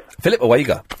do his bit. Philip, away you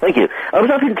go. Thank you. I was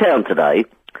up in town today,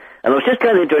 and I was just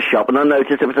going into a shop, and I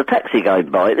noticed there was a taxi going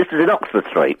by. This was in Oxford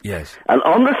Street. Yes. And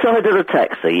on the side of the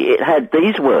taxi, it had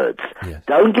these words,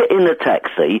 don't get in the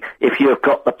taxi if you've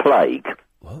got the plague.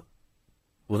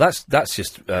 Well, that's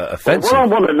just offensive. What I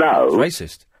want to know... It's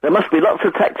racist. There must be lots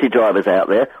of taxi drivers out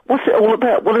there. What's it all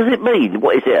about? What does it mean?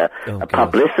 What is it? A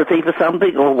publicity for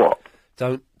something or what?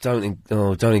 Don't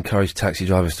encourage taxi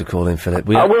drivers to call in, Philip.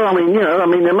 Well, I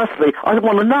mean, there must be. I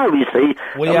want to know, you see.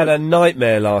 We had a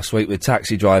nightmare last week with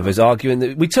taxi drivers arguing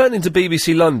that we turned into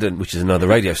BBC London, which is another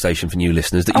radio station for new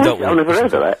listeners that you don't want. I've never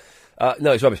heard of that.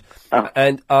 No, it's rubbish.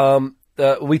 And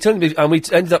we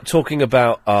ended up talking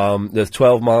about the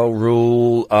 12-mile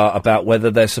rule, about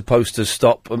whether they're supposed to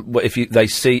stop if they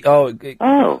see. It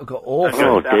got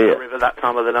awful. Down the river that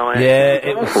time of the night. Yeah,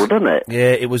 it was awful, doesn't it?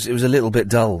 Yeah, it was a little bit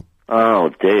dull. Oh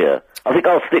dear. I think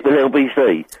I'll stick with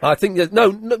LBC. I think that no,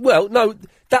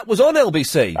 that was on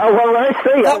LBC. Oh well, I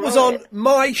see. That was on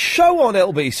my show on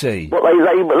LBC. Well,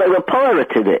 they were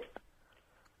pirating it.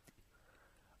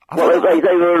 Well, they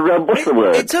were, what's the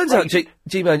word? It turns out,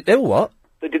 G-Man, what?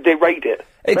 Did they raid it?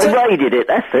 They raided it,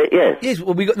 that's it, yes. Yes,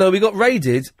 well, we got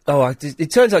raided.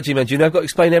 It turns out, G-Man Jr., I've got to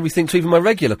explain everything to even my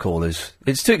regular callers.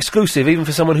 It's too exclusive, even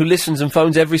for someone who listens and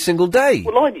phones every single day.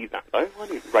 Well, I knew that, though. I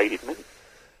knew raided meant.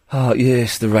 Oh,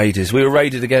 yes, the raiders. We were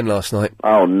raided again last night.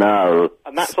 Oh, no.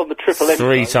 And that's on the Triple M.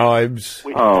 3 times.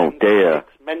 Oh, dear.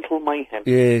 Mental mayhem.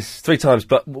 Yes, 3 times,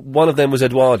 but one of them was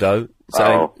Eduardo,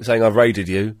 saying I've raided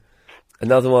you.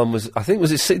 Another one was, I think,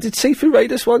 did Sifu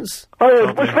raid us once?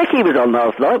 Oh, Vicky was on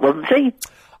last night, wasn't she?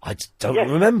 I don't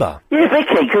remember. Yeah,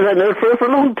 Vicky, because I know her for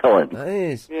a long time. That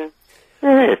is. Yeah.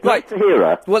 Yeah, it's nice to hear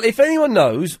her. Well, if anyone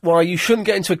knows why you shouldn't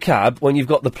get into a cab when you've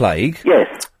got the plague... Yes.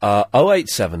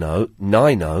 0870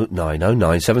 90 90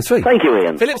 973. Thank you,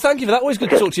 Ian. Philip, thank you for that. Always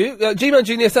good to talk to you. G-Man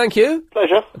Jr., thank you.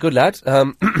 Pleasure. Good lad.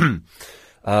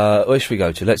 Where should we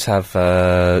go to? Let's have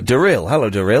Daryl. Hello,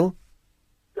 Daryl.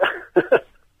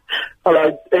 Hello,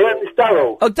 Ian, it's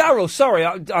Darryl. Oh, Darryl, sorry.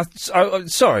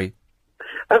 Sorry.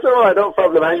 That's all right, no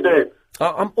problem. How you doing?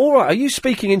 I'm all right. Are you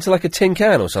speaking into like a tin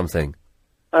can or something?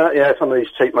 Yeah, some of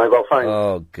these cheap mobile phones.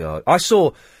 Oh, God.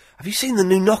 Have you seen the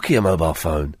new Nokia mobile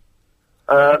phone?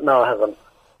 No, I haven't.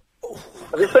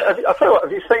 Have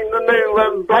you seen the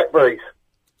new Blackberries?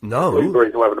 No.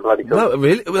 Blueberries, or whatever the bloody called. No,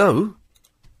 really? No.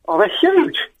 Oh, they're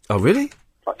huge. Oh, really?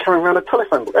 Like carrying around a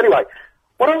telephone book. Anyway,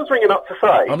 what I was ringing up to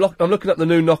say... I'm looking up the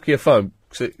new Nokia phone.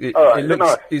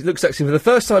 It looks sexy for the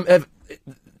first time ever.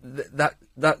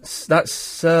 That's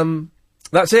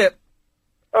it.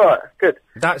 All right, good.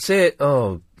 That's it.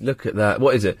 Oh, look at that.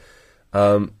 What is it?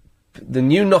 The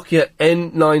new Nokia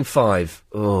N95.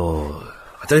 Oh,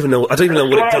 I don't even know what it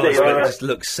does, but it just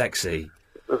looks sexy.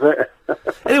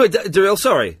 Anyway, Daryl,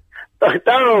 sorry.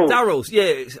 Darryl's,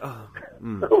 yes.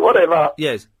 Whatever.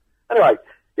 Yes. Anyway,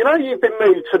 you've been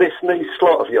moved to this new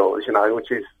slot of yours,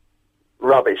 which is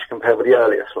rubbish compared with the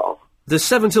earlier slot. The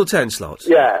 7 till 10 slots?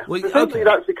 Yeah. Well, presumably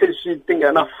that's because you didn't get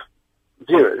enough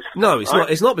viewers. No, it's right? not.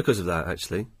 It's not because of that,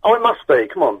 actually. Oh, it must be.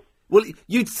 Come on. Well,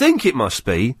 you'd think it must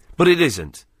be, but it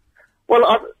isn't. Well,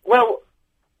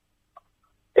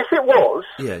 if it was,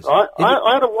 yes. I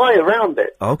had a way around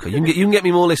it. Okay, you can get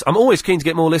me more listeners. I'm always keen to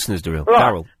get more listeners, Daryl. Right.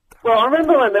 Darryl. Well, I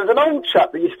remember when there was an old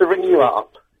chap that used to ring you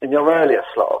up in your earlier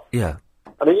slot. Yeah.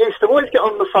 And he used to always get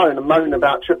on the phone and moan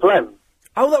about Triple M.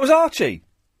 Oh, that was Archie.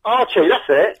 Archie, that's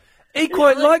it. He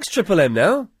quite likes Triple M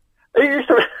now. He used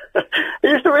to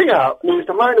ring up and he used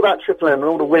to moan about Triple M and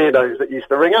all the weirdos that used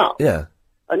to ring up. Yeah.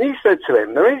 And you said to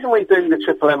him, the reason we do the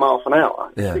Triple M half an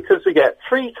hour is because we get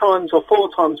 3 times or 4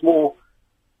 times more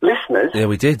listeners. Yeah,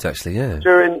 we did, actually, yeah.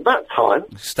 During that time.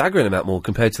 Staggering amount more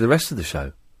compared to the rest of the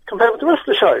show. Compared with the rest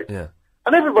of the show. Yeah.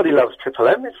 And everybody loves Triple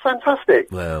M. It's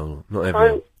fantastic. Well, not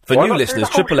everyone. For why new not do listeners, the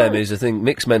whole Triple M show? is a thing,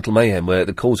 Mixed Mental Mayhem, where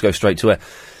the calls go straight to air.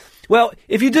 Well,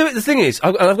 if you do it, the thing is,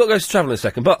 and I've got to go to travel in a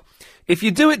second, but if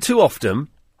you do it too often,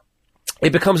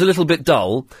 it becomes a little bit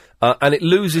dull, and it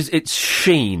loses its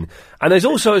sheen. And there's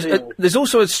also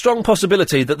a strong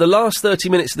possibility that the last 30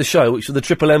 minutes of the show, which was the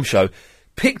Triple M show,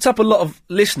 picked up a lot of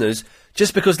listeners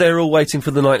just because they were all waiting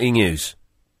for the nightly news.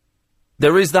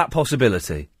 There is that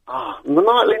possibility. The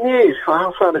nightly news.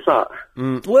 How fun is that?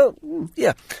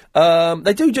 Yeah.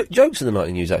 They do jokes in the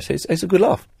nightly news, actually. It's a good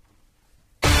laugh.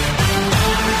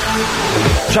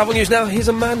 Travel news now. Here's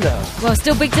Amanda. Well,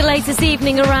 still big delays this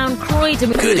evening around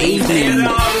Croydon. Good evening.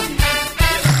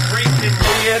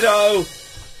 Weirdo.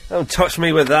 Don't touch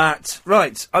me with that.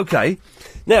 Right. Okay.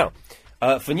 Now,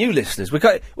 for new listeners,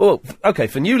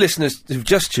 for new listeners who've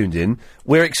just tuned in,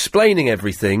 we're explaining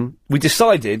everything. We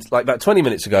decided, like about 20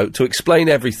 minutes ago, to explain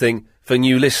everything for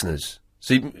new listeners.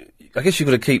 So I guess you've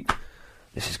got to keep...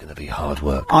 This is going to be hard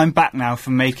work. I'm back now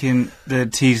from making the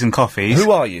teas and coffees.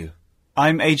 Who are you?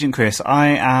 I'm Agent Chris.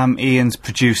 I am Ian's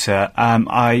producer.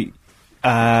 I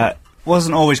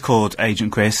wasn't always called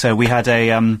Agent Chris, so we had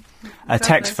a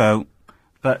text vote.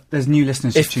 But there's new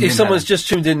listeners. If someone's just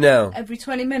tuned in now, Every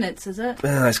 20 minutes, is it?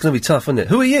 it's going to be tough, isn't it?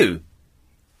 Who are you?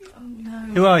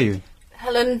 Who are you?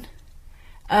 Helen.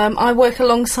 I work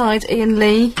alongside Ian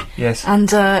Lee. Yes.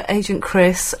 And Agent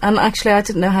Chris. And actually, I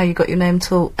didn't know how you got your name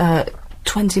till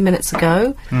 20 minutes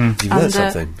ago. You've learned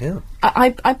something, yeah.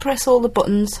 I press all the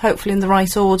buttons, hopefully in the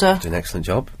right order. Did an excellent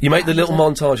job. You make the little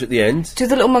montage at the end. Do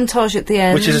the little montage at the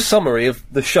end. Which is a summary of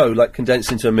the show, like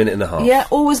condensed into a minute and a half. Yeah,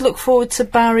 always look forward to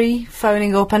Barry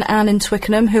phoning up and Anne in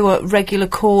Twickenham, who are regular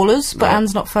callers, but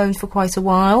Anne's not phoned for quite a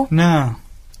while. No.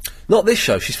 Not this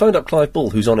show. She's phoned up Clive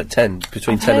Bull, who's on at 10,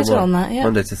 between I've 10 and heard 1. on that, yeah.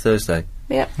 Monday to Thursday.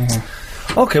 Yep.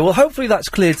 OK, well, hopefully that's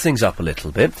cleared things up a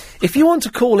little bit. If you want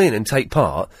to call in and take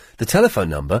part, the telephone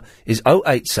number is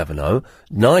 0870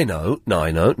 90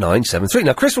 90 973.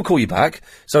 Now, Chris will call you back,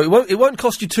 so it won't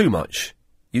cost you too much.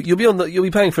 You'll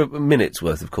be paying for a minute's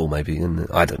worth of call, maybe, and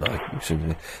I don't know. You should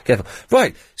be careful.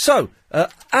 Right, so,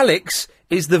 Alex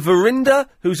is the Verinder,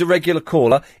 who's a regular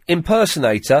caller,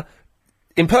 impersonator.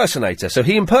 So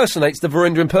he impersonates the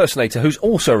Verinder impersonator, who's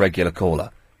also a regular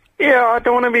caller. Yeah, I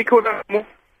don't want to be called that anymore.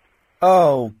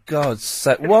 Oh, God's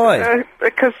sake, why?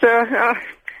 Because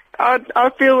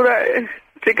I feel that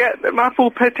to get my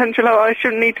full potential out, I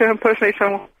shouldn't need to impersonate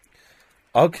someone.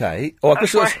 Okay. Oh, I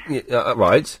guess that's...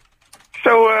 right.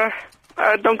 So,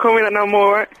 don't call me that no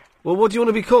more, right? Well, what do you want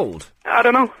to be called? I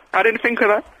don't know. I didn't think of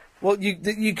that. Well,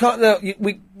 you can't...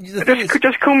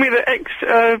 Just call me the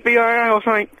ex-VII or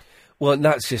something. Well,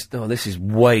 that's just... Oh, this is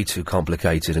way too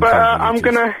complicated and But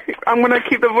convoluted. I'm gonna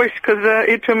keep the voice, because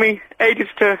it took me ages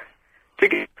to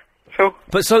get... So...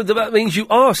 But so that means you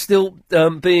are still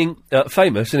being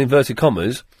famous, in inverted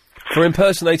commas, for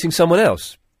impersonating someone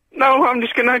else? No, I'm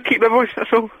just gonna keep the voice,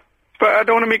 that's all. But I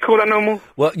don't want to be called that no more.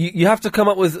 Well, you have to come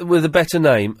up with a better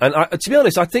name. And to be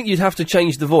honest, I think you'd have to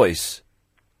change the voice.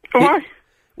 Why?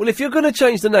 Well, if you're going to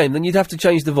change the name, then you'd have to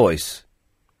change the voice.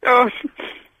 Oh,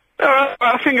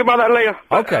 I'll think about that later.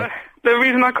 Okay. The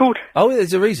reason I called. Oh,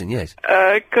 there's a reason, yes.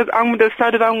 Because I'm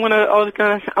decided I'm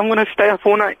gonna stay up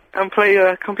all night and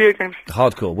play computer games.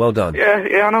 Hardcore, well done. Yeah,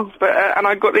 I know. But and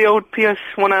I got the old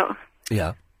PS1 out.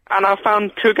 Yeah. And I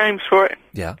found 2 games for it.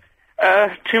 Yeah.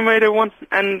 Tomb Raider 1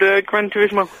 and Gran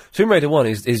Turismo. Tomb Raider 1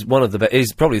 is one of the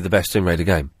is probably the best Tomb Raider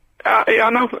game. Yeah, I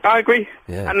know. I agree.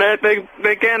 Yeah. And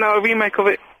they're getting a remake of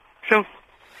it soon.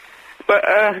 But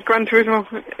Gran Turismo,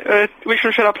 which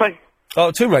one should I play?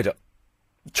 Oh, Tomb Raider.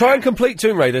 Try and complete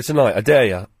Tomb Raider tonight, I dare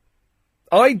you.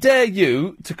 I dare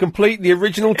you to complete the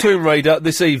original Tomb Raider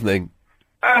this evening.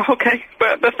 Okay,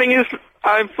 but the thing is,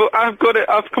 I've got it,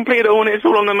 I've completed it all, and it's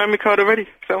all on the memory card already,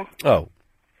 so... Oh.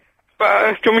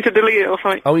 But, do you want me to delete it or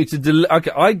something? I want you to delete...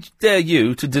 Okay, I dare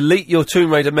you to delete your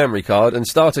Tomb Raider memory card and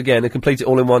start again and complete it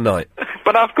all in one night.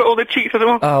 But I've got all the cheats as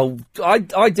well. Oh, I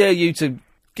dare you to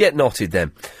get knotted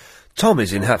then. Tom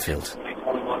is in Hatfield.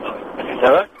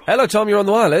 Hello? Hello, Tom, you're on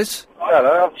the wireless.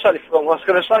 Hello, I've totally forgotten what I was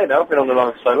going to say now. I've been on the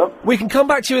line so long. We can come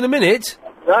back to you in a minute.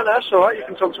 No, that's all right. You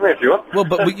can talk to me if you want. Well,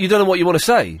 but you don't know what you want to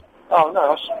say. Oh,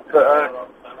 no,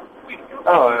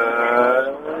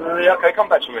 yeah, okay, come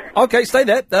back to me. Okay, stay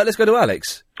there. Let's go to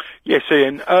Alex. Yes,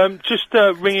 Ian. Just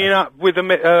ringing up with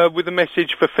a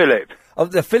message for Philip.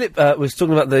 Philip was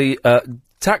talking about the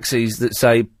taxis that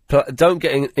say, don't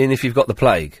get in if you've got the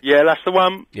plague. Yeah, that's the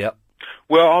one. Yep.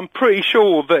 Well, I'm pretty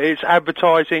sure that it's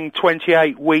advertising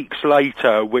 28 weeks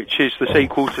later, which is the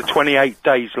sequel to 28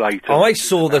 Days Later. I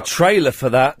saw the trailer for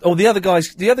that. Oh, the other guy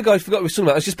forgot what he was talking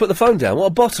about. Let's just put the phone down. What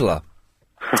a bottler.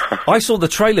 I saw the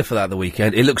trailer for that the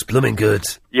weekend. It looks blooming good.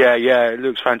 Yeah, it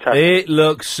looks fantastic. It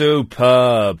looks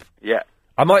superb. Yeah.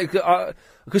 I might...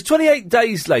 because 28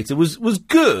 Days Later was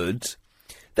good.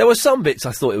 There were some bits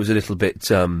I thought it was a little bit,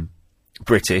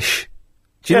 British.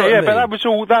 Do you know what I mean? But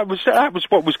that was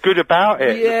what was good about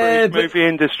it. Yeah, the British movie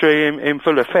industry in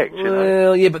full effect, you know.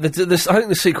 Well, yeah, but I think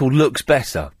the sequel looks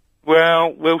better.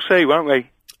 Well, we'll see, won't we?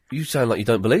 You sound like you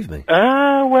don't believe me.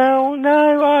 Well,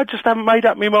 no, I just haven't made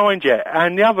up my mind yet.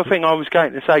 And the other thing I was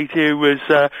going to say to you was,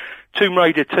 Tomb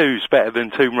Raider 2's better than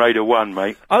Tomb Raider 1,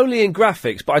 mate. Only in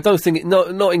graphics, but I don't think not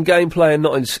in gameplay and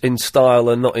not in style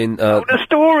and not in... the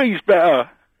story's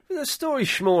better. The story's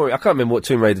schmory. I can't remember what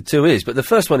Tomb Raider 2 is, but the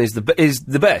first one is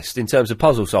the best in terms of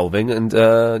puzzle solving and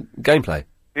gameplay.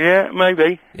 Yeah,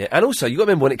 maybe. Yeah, and also, you got to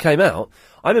remember when it came out,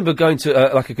 I remember going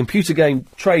to, like a computer game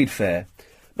trade fair,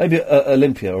 maybe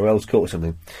Olympia or Earls Court or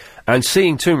something, and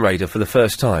seeing Tomb Raider for the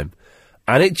first time.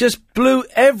 And it just blew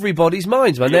everybody's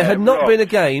minds, man. There had not been a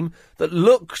game that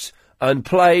looked and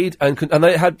played and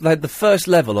they had the first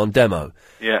level on demo.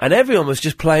 Yeah. And everyone was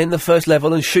just playing the first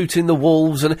level and shooting the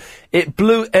wolves, and it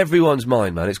blew everyone's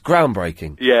mind, man. It's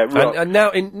groundbreaking. Yeah, right. And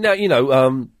now, you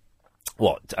know,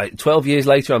 12 years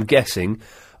later, I'm guessing,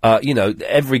 you know,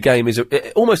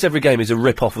 almost every game is a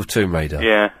rip-off of Tomb Raider.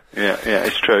 Yeah,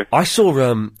 it's true. I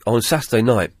saw, on Saturday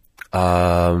night,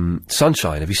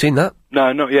 Sunshine. Have you seen that?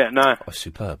 No, not yet, no. Oh,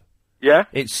 superb. Yeah?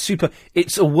 It's super.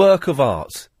 It's a work of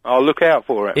art. I'll look out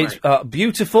for it, It's mate.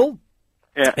 beautiful.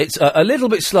 Yeah. It's a little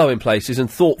bit slow in places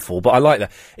and thoughtful, but I like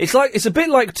that. It's a bit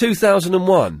like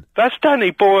 2001. That's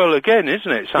Danny Boyle again, isn't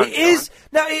it? Sunshine? It is.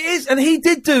 Now, it is, and he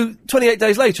did do 28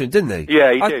 Days Later, didn't he?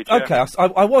 Yeah, he did, yeah. Okay,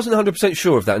 I wasn't 100%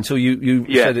 sure of that until you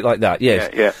said it like that, yes.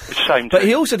 Yeah, it's the same But thing.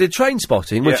 he also did Train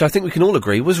Spotting, which Yeah. I think we can all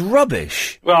agree was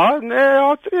rubbish. Well,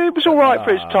 it was alright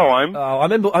for its time. Oh, I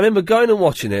remember going and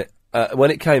watching it,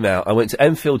 when it came out. I went to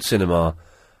Enfield Cinema,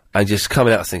 and just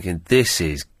coming out thinking, this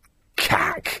is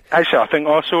cack. Actually, I think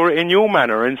I saw it in your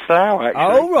manor in Slough, actually.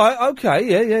 Oh, right, okay,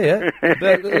 yeah.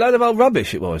 But a load of old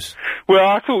rubbish it was. Well,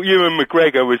 I thought Ewan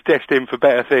McGregor was destined for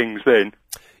better things then.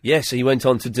 Yes, he went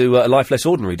on to do Life Less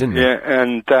Ordinary, didn't he? Yeah,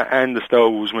 and the Star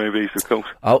Wars movies, of course.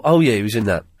 Oh yeah, he was in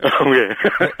that. Oh, yeah.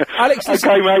 Alex,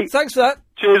 listen, okay, mate. Thanks for that.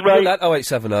 Cheers, mate.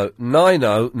 0870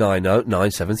 90 90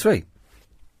 973.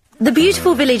 The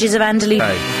beautiful villages of Andalou.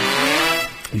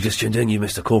 You just tuned in, you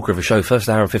missed a corker of a show. First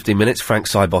hour and 15 minutes, Frank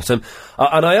Sidebottom.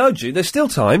 And I urge you, there's still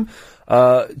time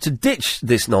to ditch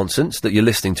this nonsense that you're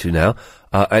listening to now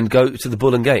and go to the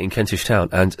Bull and Gate in Kentish Town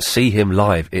and see him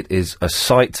live. It is a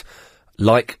sight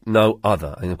like no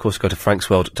other. And, of course, go to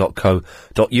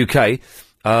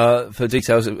franksworld.co.uk for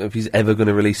details if he's ever going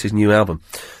to release his new album.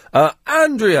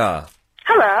 Andrea!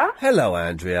 Hello. Hello,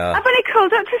 Andrea. I've only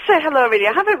called up to say hello, really.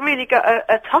 I haven't really got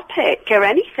a topic or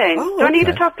anything. Do I need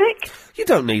a topic? You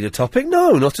don't need a topic.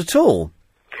 No, not at all.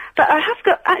 But I have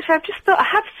got... Actually, I've just thought I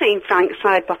have seen Frank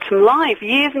Sidebottom live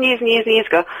years and years and years and years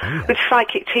ago with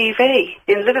Psychic TV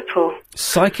in Liverpool.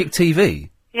 Psychic TV?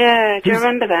 Yeah, do you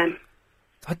remember them?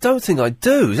 I don't think I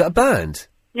do. Is that a band?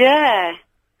 Yeah.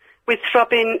 With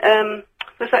Throbbing...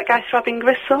 was that guy Throbbing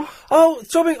Gristle? Oh,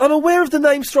 Throbbing... I'm aware of the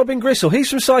name Throbbing Gristle. He's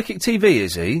from Psychic TV,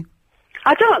 is he?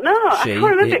 I don't know. I can't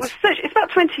remember. It was it's about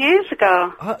 20 years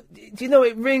ago. Do you know,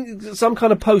 it rings some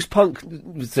kind of post-punk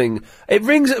thing. It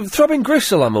rings... Throbbing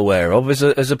Gristle I'm aware of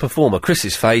as a performer.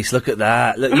 Chris's face, look at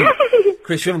that. Look,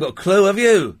 Chris, you haven't got a clue, have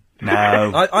you?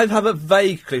 No. I have a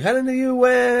vague clue. Helen, are you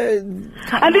aware? And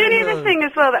the only other thing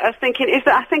as well that I was thinking is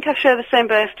that I think I share the same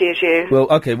birthday as you. Well,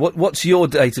 OK, what's your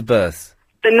date of birth?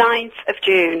 The 9th of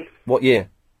June. What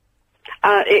year?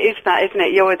 It is that, isn't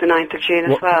it? You're the 9th of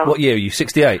June as well. What year are you?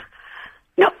 68?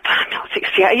 Nope, I'm not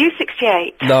 68. Are you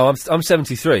 68? No, I'm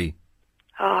 73.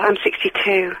 Oh, I'm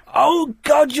 62. Oh,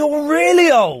 God, you're really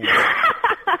old!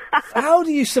 How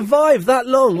do you survive that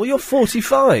long? Well, you're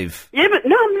 45. Yeah, but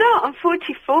no, I'm not. I'm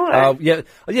 44. Yeah,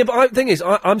 but the thing is,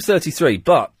 I'm 33,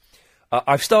 but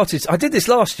I've started... I did this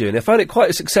last year, and I found it quite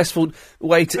a successful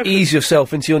way to ease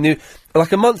yourself into your new...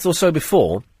 Like a month or so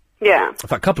before... Yeah. In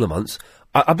fact, a couple of months,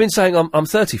 I've been saying I'm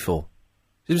 34.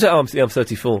 You say, I'm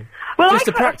 34. Well, just I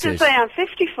to practice. say I'm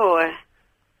 54.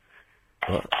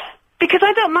 What? Because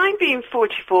I don't mind being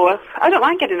 44. I don't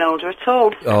mind getting older at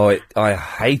all. Oh, I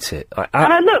hate it. And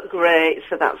I look great,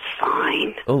 so that's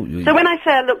fine. Oh, so when I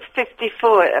say I look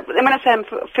 54, when I say I'm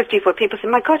 54, people say,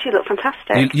 my God, you look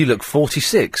fantastic. You look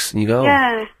 46, and you go,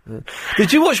 yeah.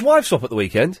 Did you watch Wife Swap at the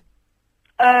weekend?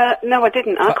 No, I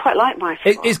didn't. I quite like Wife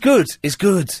Swap. It's good. It's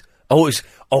good. Oh, it's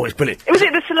brilliant. Was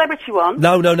it the celebrity one?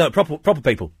 No. Proper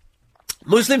people.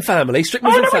 Muslim family, strict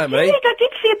Muslim family. I did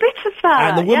see a bit of that.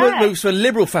 And the woman moves to a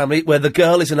liberal family where the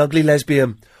girl is an ugly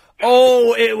lesbian.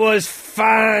 Oh, it was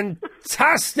fantastic.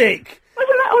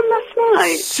 Wasn't that on last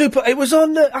night? Super. It was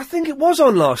on. I think it was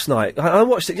on last night. I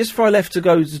watched it just before I left to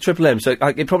go to Triple M. So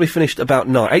it probably finished about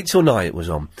 8 till 9. It was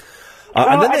on.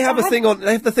 And then they have a thing on.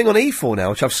 They have the thing on E4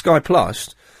 now, which I have Sky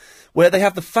Plus, where they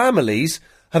have the families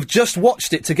have just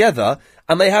watched it together,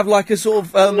 and they have like a sort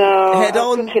of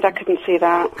head-on. I couldn't see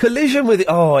that collision with it.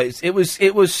 Oh, it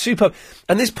was superb.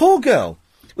 And this poor girl.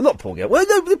 Well, not poor girl. Well,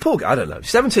 no, the poor girl. I don't know.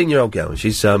 17-year-old girl. And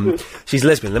she's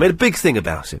lesbian. They made a big thing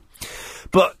about it.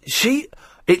 But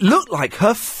it looked like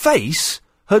her face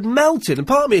had melted. And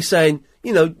part of me is saying,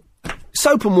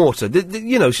 soap and water.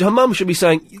 Her mum should be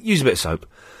saying, use a bit of soap.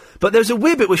 But there's a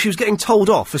weird bit where she was getting told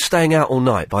off for staying out all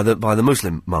night by the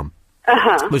Muslim mum.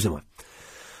 Muslim wife.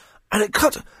 And it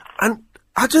cut, and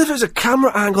I don't know if it was a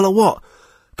camera angle or what,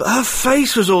 but her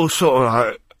face was all sort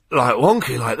of like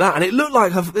wonky like that, and it looked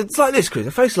like it's like this, Chris,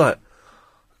 her face like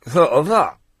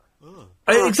that.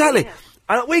 Exactly. Yeah.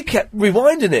 And we kept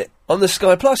rewinding it on the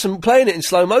Sky Plus and playing it in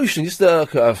slow motion, just to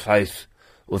look at her face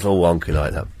was all wonky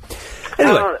like that.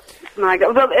 Anyway. Oh, my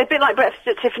God. Well, a bit like Breakfast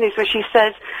at Tiffany's, where she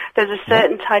says there's a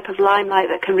certain type of limelight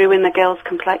that can ruin the girl's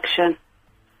complexion.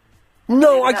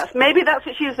 No, maybe that's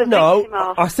what she was victim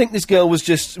of. I think this girl was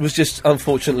just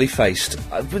unfortunately faced.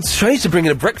 It's strange to bring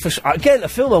in a breakfast again. A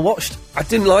film I watched, I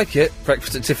didn't like it.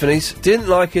 Breakfast at Tiffany's, didn't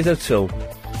like it at all.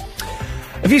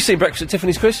 Have you seen Breakfast at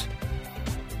Tiffany's, Chris?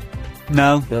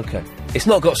 No. Okay, it's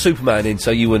not got Superman in,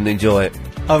 so you wouldn't enjoy it.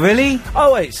 Oh, really?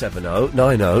 0870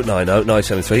 90 90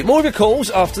 973. More of your calls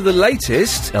after the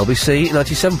latest LBC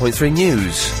 97.3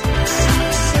 news.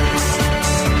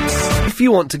 If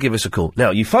you want to give us a call.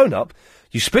 Now, you phone up,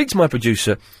 you speak to my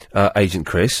producer, Agent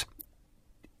Chris.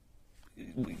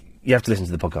 You have to listen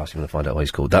to the podcast if you want to find out why he's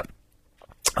called that.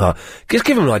 Just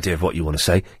give him an idea of what you want to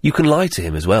say. You can lie to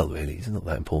him as well, really. It's not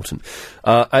that important.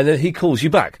 And then he calls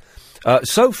you back.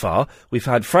 So far, we've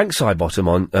had Frank Sidebottom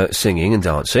on singing and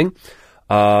dancing.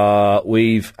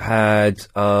 We've had...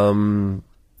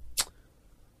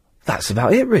 that's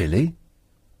about it, really.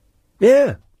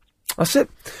 Yeah, that's it.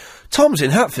 Tom's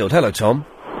in Hatfield. Hello, Tom.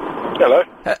 Hello.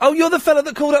 Oh, you're the fella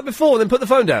that called up before and then put the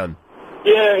phone down?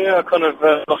 Yeah, I kind of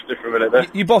lost it for a minute there.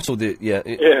 You bottled it, yeah?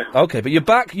 Yeah. Okay, but you're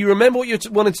back. You remember what you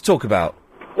wanted to talk about?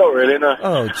 Not really, no.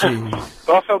 Oh, jeez.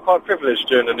 But I felt quite privileged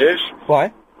during the news.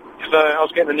 Why? Because I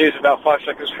was getting the news about 5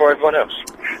 seconds before everyone else.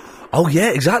 Oh,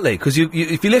 yeah, exactly. Because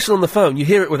if you listen on the phone, you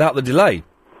hear it without the delay.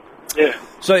 Yeah.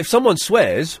 So if someone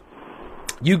swears,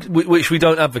 which we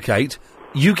don't advocate,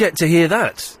 you get to hear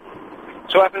that.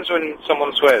 So what happens when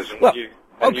someone swears and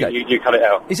you cut it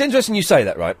out? It's interesting you say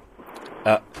that, right?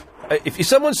 If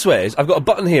someone swears, I've got a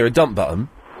button here, a dump button.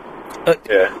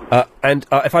 And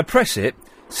if I press it,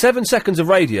 7 seconds of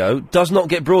radio does not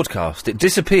get broadcast. It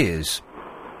disappears.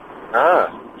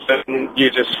 Ah, so you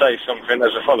just say something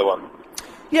as a follow-on?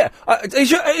 Yeah.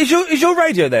 Is your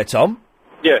radio there, Tom?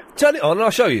 Yeah. Turn it on and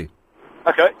I'll show you.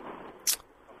 Okay.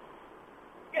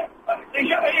 Is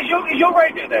your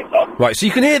radio there, Tom? Right, so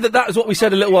you can hear that is what we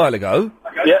said a little while ago.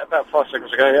 Okay. Yeah, about 5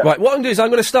 seconds ago, yeah. Right, what I'm going to do is I'm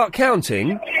going to start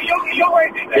counting. Is your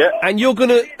radio there? Yeah. And you're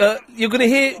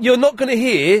not going to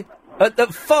hear,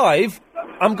 at 5,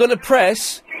 I'm going to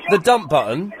press the dump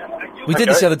button. We did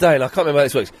this the other day and I can't remember how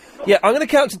this works. Yeah, I'm going to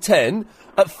count to 10.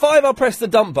 At 5, I'll press the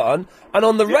dump button. And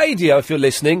on the radio, if you're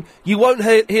listening, you won't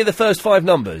hear the first 5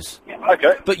 numbers.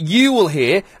 Okay. But you will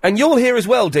hear, and you'll hear as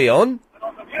well, Dion.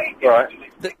 Right.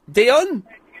 Dion?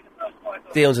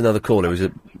 Dion's another caller, is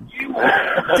it?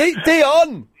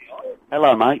 Dion!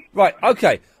 Hello, mate. Right,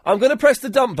 okay. I'm going to press the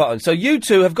dump button. So you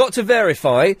two have got to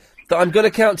verify that I'm going to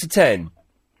count to 10.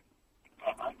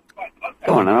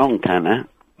 Go on, I can count that.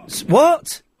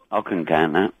 What? I can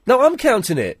count that. No, I'm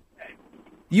counting it.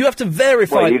 You have to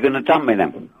verify... Well, you're going to dump me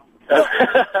then?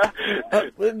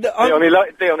 Dion, he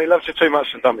loves you too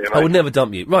much to dump you, mate. I would never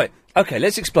dump you. Right, okay,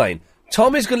 let's explain.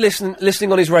 Tom is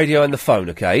listening on his radio and the phone,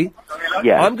 okay?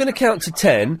 Yeah. I'm going to count to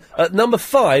 10. At number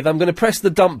 5, I'm going to press the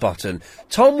dump button.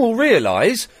 Tom will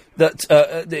realise that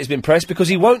it's been pressed because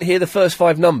he won't hear the first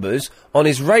 5 numbers on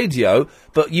his radio,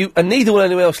 and neither will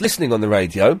anyone else listening on the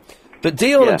radio. But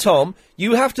Dion and Tom,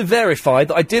 you have to verify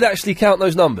that I did actually count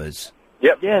those numbers.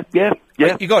 Yep. Yeah.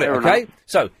 You got it, okay?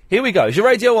 So, here we go. Is your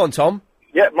radio on, Tom?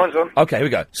 Yeah, mine's on. Okay, here we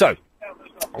go. So,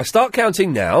 I'll start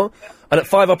counting now, and at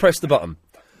 5 I'll press the button.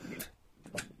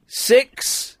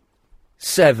 6,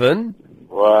 7,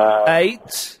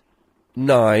 8,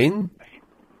 9,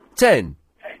 10.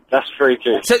 That's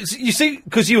freaky. So you see,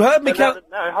 because you heard me count...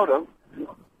 No, hold on.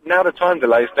 Now the time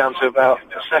delay's down to about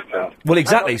a second. Well,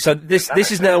 exactly. So this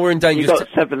is now we're in danger. You've got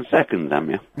 7 seconds,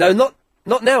 haven't you? No, not...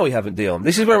 Not now we haven't, Dion.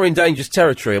 This is where we're in dangerous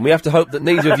territory, and we have to hope that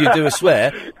neither of you do a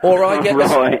swear, or I get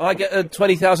a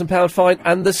 £20,000 fine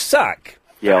and the sack.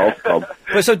 Yeah, I'll come.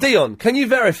 But so, Dion, can you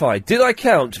verify, did I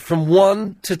count from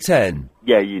 1 to 10?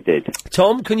 Yeah, you did.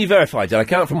 Tom, can you verify, did I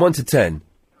count from 1 to 10?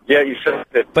 Yeah, you said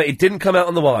it. But it didn't come out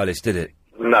on the wireless, did it?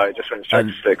 No, it just went straight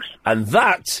to 6. And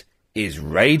that is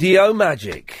radio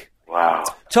magic. Wow.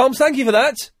 Tom, thank you for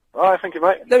that. All right, thank you,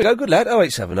 mate. There we go, good lad.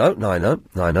 0870 90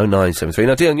 90 973.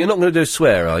 Now, Dion, you're not going to do a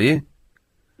swear, are you?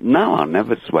 No, I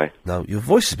never swear. No, your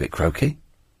voice is a bit croaky.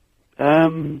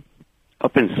 I've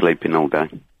been sleeping all day.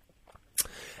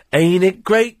 Ain't it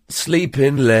great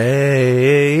sleeping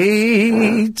late?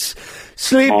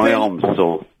 Sleeping... My arm's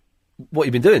sore. What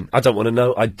you been doing? I don't want to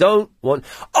know. I don't want...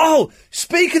 Oh,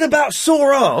 speaking about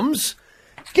sore arms,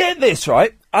 get this,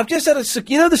 right? I've just had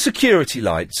you know the security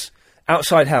lights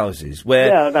outside houses where...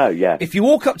 Yeah, I know, yeah. If you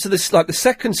walk up to this, like the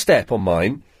second step on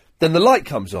mine, then the light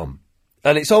comes on.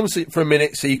 And it's on for a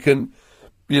minute so you can,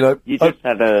 you know... You just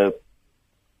had a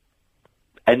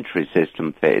entry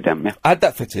system fitted, haven't you? I had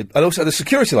that fitted. And also the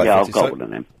security light fitted. Yeah, I've got one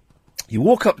of them. You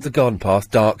walk up the garden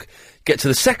path, dark, get to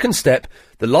the second step,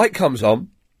 the light comes on,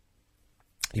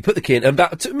 you put the key in, and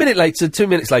about 2 minutes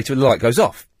later, the light goes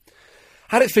off.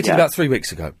 Had it fitted about 3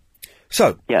 weeks ago.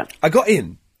 So, I got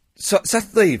in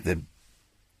Saturday evening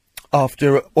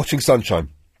after watching Sunshine.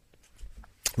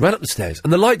 Ran up the stairs,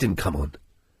 and the light didn't come on.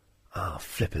 Oh,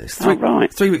 flipping this. 3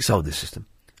 weeks old, this system.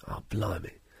 Oh,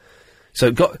 blimey.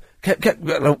 So,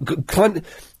 climbed...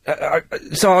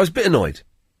 so I was a bit annoyed.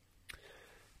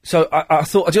 So I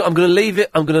thought, I'm going to leave it.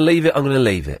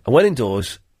 I went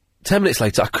indoors. 10 minutes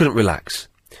later, I couldn't relax.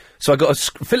 So I got a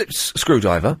Phillips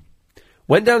screwdriver,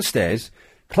 went downstairs,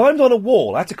 climbed on a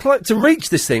wall. I had to climb, to reach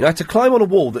this thing, I had to climb on a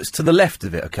wall that's to the left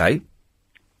of it, okay?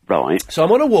 Right. So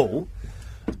I'm on a wall,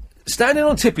 standing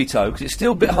on tippy-toe, because it's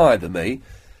still a bit higher than me,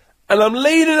 and I'm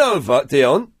leaning over,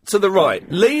 Dion, to the right.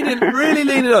 Really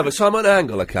leaning over, so I'm at an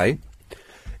angle, okay?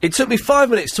 It took me 5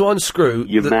 minutes to unscrew...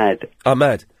 You're mad. I'm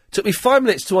mad. Took me 5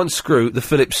 minutes to unscrew the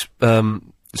Phillips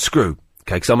screw,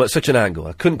 okay, because I'm at such an angle.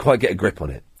 I couldn't quite get a grip on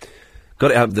it.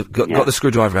 Got it out, got the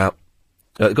screwdriver out,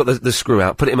 got the screw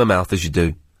out, put it in my mouth, as you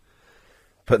do.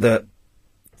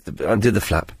 Undid the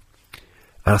flap.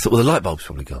 And I thought, well, the light bulb's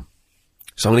probably gone.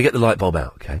 So I'm going to get the light bulb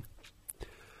out, okay?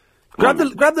 Grab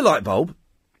the light bulb.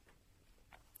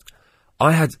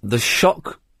 I had the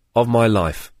shock of my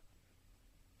life.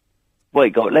 Well,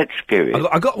 you got electrocuted.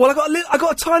 I got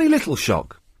a tiny little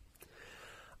shock.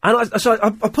 And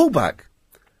I pulled back.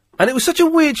 And it was such a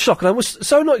weird shock, and I was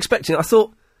so not expecting it. I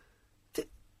thought,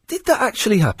 did that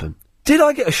actually happen? Did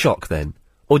I get a shock then?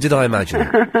 Or did I imagine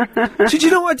it? So do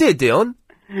you know what I did, Dion?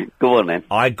 Go on then.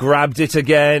 I grabbed it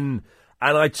again,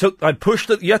 and I pushed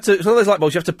it. You have to, it's one of those light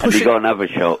bulbs, you have to push it. You got another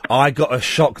shock. I got a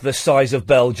shock the size of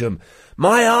Belgium.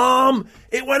 My arm,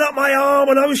 it went up my arm,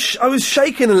 and I was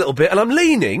shaking a little bit, and I'm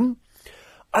leaning,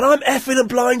 and I'm effing and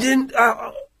blinding.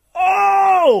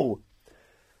 Oh!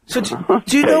 So do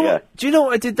you know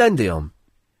what I did then, Dion?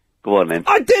 Go on then.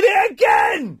 I did it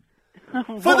again!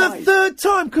 For the third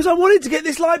time, because I wanted to get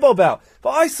this light bulb out. But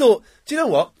I thought, do you know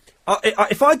what?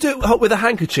 If I do it with a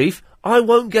handkerchief, I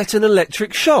won't get an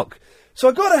electric shock. So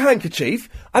I got a handkerchief,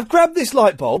 I've grabbed this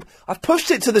light bulb, I've pushed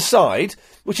it to the side,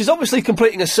 which is obviously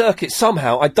completing a circuit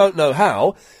somehow, I don't know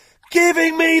how,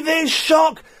 giving me this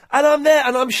shock, and I'm there,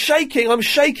 and I'm shaking,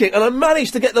 and I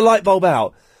managed to get the light bulb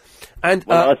out. And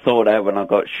I thought that when I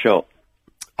got shot.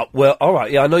 Well, all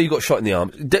right, yeah, I know you got shot in the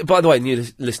arm. By the way, new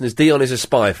listeners, Dion is a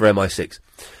spy for MI6.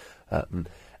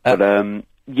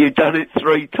 You've done it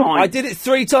 3 times. I did it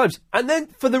 3 times. And then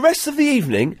for the rest of the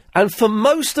evening, and for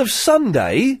most of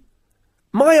Sunday,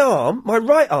 my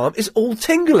right arm, is all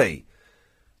tingly.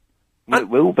 It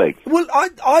will be. Well,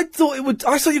 I thought it would...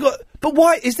 I thought you got... But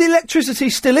why... Is the electricity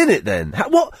still in it, then?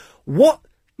 What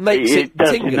makes it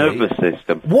does tingly? Your nervous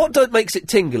system. What makes it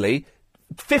tingly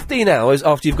 15 hours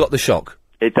after you've got the shock?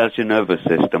 It does your nervous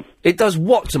system. It does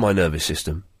what to my nervous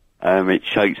system? It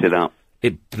shakes it up.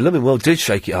 It blooming well did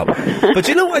shake it up. But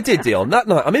do you know what I did, Dion? That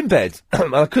night, I'm in bed,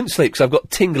 and I couldn't sleep because I've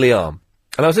got tingly arm.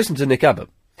 And I was listening to Nick Abbott.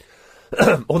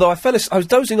 Although I was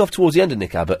dozing off towards the end of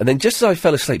Nick Abbott, and then just as I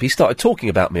fell asleep, he started talking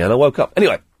about me, and I woke up.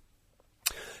 Anyway,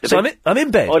 so I'm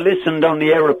in bed. I listened on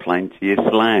the aeroplane to your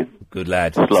slam. Good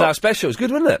lad. So that special. It was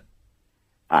good, wasn't it?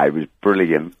 It was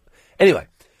brilliant. Anyway,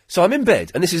 so I'm in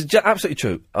bed, and this is absolutely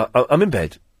true. I'm in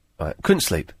bed. Right, couldn't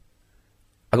sleep.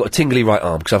 I got a tingly right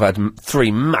arm because I've had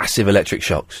 3 massive electric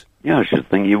shocks. Yeah, I should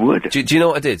think you would. Do you know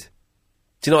what I did?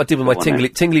 Do you know what I did with my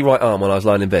tingly right arm when I was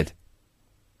lying in bed?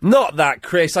 Not that,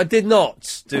 Chris. I did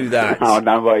not do that. Oh,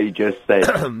 no, what you just said.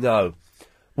 No.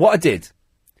 What I did,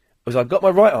 was I got my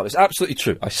right arm. It's absolutely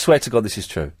true. I swear to God this is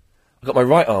true. I got my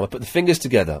right arm, I put the fingers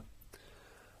together.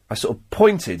 I sort of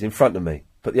pointed in front of me.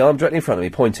 Put the arm directly in front of me,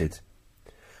 pointed.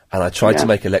 And I tried to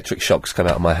make electric shocks come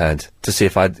out of my hand to see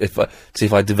if I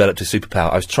developed a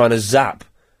superpower. I was trying to zap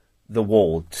the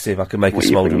wall to see if I could make a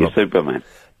smouldering rock. Superman.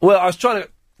 Well, I was trying to.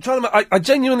 I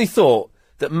genuinely thought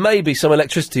that maybe some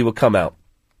electricity would come out.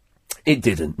 It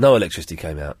didn't. No electricity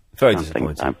came out. Very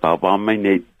disappointing. So, Bob. I mean,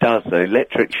 it does. The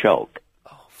electric shock.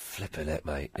 Oh, flipping it,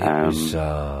 mate.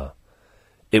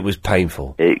 It was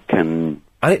painful. It can.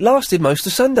 And it lasted most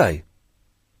of Sunday.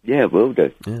 Yeah, it will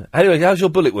do. Yeah. Anyway, how's your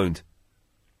bullet wound?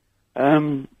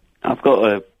 I've got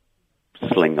a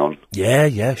sling on.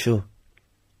 Yeah, sure.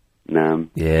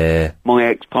 Yeah. My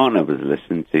ex-partner was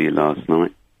listening to you last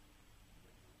night.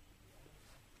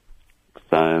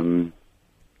 So,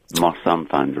 my son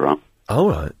phoned her up. All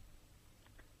right.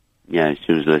 Yeah,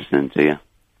 she was listening to you.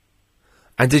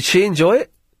 And did she enjoy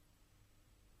it?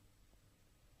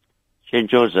 She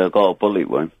enjoys it. I've got a bullet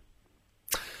wound.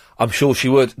 I'm sure she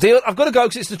would. Deal, I've got to go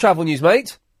because it's the travel news,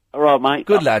 mate. All right, mate.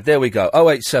 Good lad. There we go.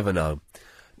 0870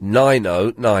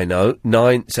 9090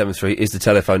 973 is the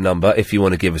telephone number if you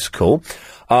want to give us a call.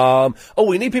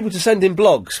 We need people to send in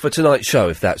blogs for tonight's show,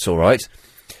 if that's all right.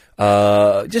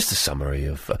 Just a summary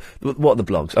of what are the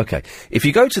blogs. Okay. If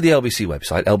you go to the LBC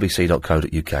website,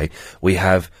 lbc.co.uk, we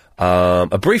have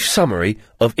a brief summary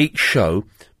of each show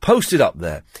posted up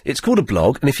there. It's called a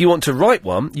blog, and if you want to write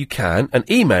one, you can, and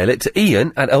email it to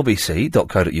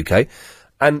ian@lbc.co.uk.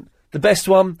 And the best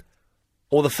one,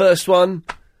 or the first one,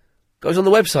 goes on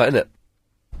the website, isn't it?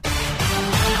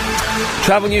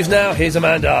 Travel news now, here's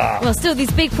Amanda. Well, still these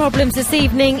big problems this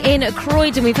evening in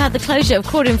Croydon. We've had the closure of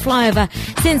Croydon Flyover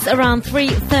since around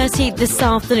 3:30 this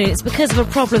afternoon. It's because of a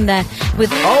problem there with...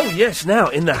 Oh, yes, now,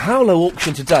 in the Howlow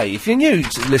auction today, if you're new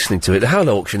to listening to it, the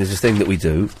Howlow auction is a thing that we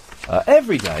do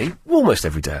every day, almost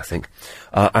every day, I think,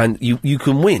 and you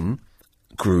can win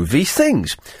groovy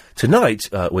things. Tonight,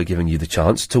 we're giving you the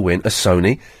chance to win a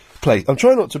Sony Play... I'm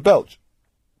trying not to belch.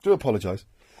 Do apologise.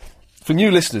 For new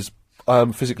listeners...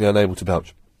 I'm physically unable to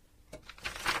belch.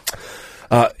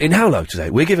 In Howlow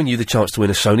today, we're giving you the chance to win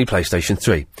a Sony PlayStation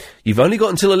 3. You've only got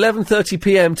until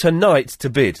 11:30pm tonight to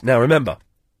bid. Now remember,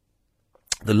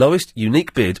 the lowest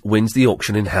unique bid wins the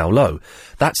auction in Howlow.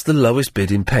 That's the lowest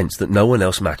bid in pence that no one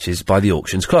else matches by the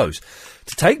auction's close.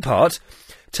 To take part,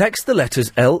 text the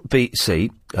letters LBC,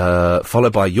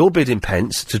 followed by your bid in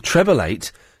pence to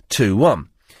 88821.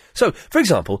 So, for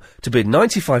example, to bid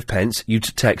 95 pence, you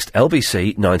text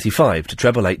LBC 95 to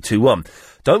 88821.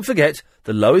 Don't forget,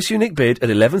 the lowest unique bid at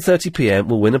 11:30pm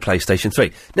will win a PlayStation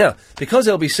 3. Now, because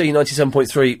LBC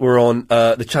 97.3 were on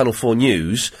the Channel 4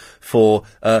 News for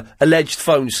alleged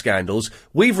phone scandals,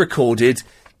 we've recorded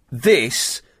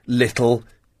this little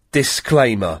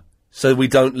disclaimer so we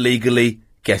don't legally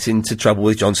get into trouble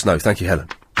with Jon Snow. Thank you, Helen.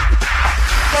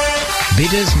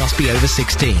 Bidders must be over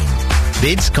 16.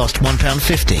 Bids cost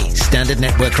 £1.50. Standard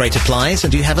network rate applies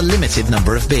and you have a limited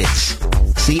number of bids.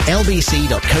 See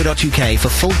lbc.co.uk for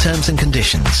full terms and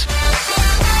conditions.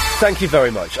 Thank you very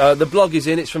much. The blog is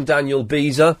in. It's from Daniel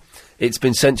Beezer. It's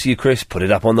been sent to you, Chris. Put it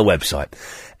up on the website.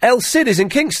 El Cid is in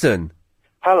Kingston.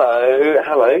 Hello.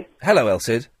 Hello, El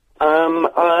Cid. I'm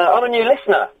a new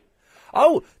listener.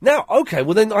 Oh, now, okay,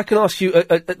 well then I can ask you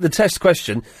the test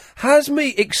question. Has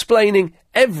me explaining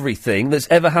everything that's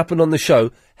ever happened on the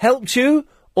show helped you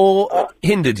or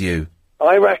hindered you?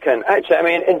 I reckon. Actually, I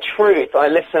mean, in truth, I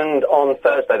listened on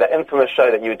Thursday, that infamous show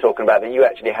that you were talking about that you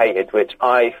actually hated, which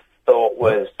I thought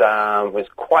was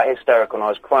quite hysterical, and I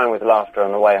was crying with laughter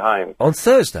on the way home. On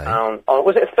Thursday?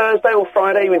 Was it Thursday or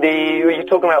Friday? Were you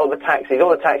talking about all the taxi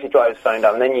drivers phoned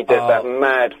up, and then you did that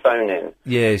mad phone-in.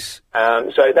 Yes.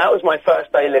 So that was my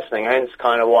first day listening, hence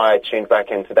kind of why I tuned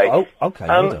back in today. Oh, okay,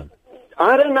 well done.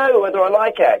 I don't know whether I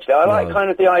like it, actually. I like kind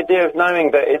of the idea of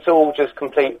knowing that it's all just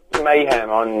complete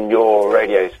mayhem on your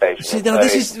radio station. See, now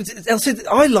this is... Elsie,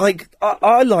 I like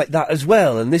that as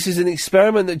well, and this is an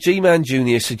experiment that G-Man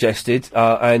Jr. suggested,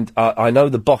 and I know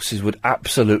the bosses would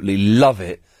absolutely love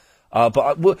it,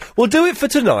 but we'll do it for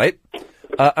tonight.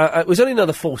 It was only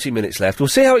another 40 minutes left. We'll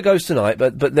see how it goes tonight,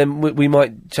 but then we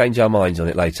might change our minds on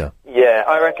it later. Yeah,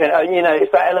 I reckon,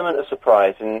 it's that element of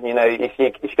surprise, and, if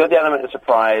you've got the element of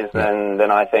surprise, then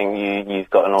I think you've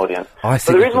got an audience. I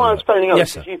think but the reason why I'm phoning up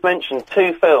yes, is you've mentioned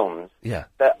two films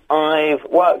that I've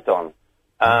worked on.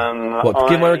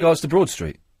 Give my regards to Broad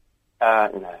Street?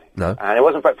 No. No? And it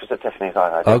wasn't Breakfast at Tiffany's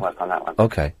either, I didn't work on that one.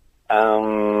 Okay.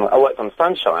 I worked on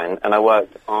Sunshine, and I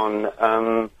worked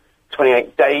on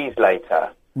 28 Days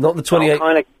Later. Not the 28... I'm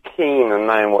kind of keen on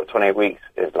knowing what 28 Weeks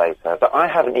is later, but I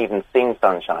haven't even seen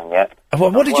Sunshine yet.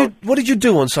 What did you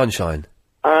do on Sunshine?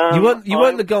 You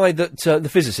weren't the guy that the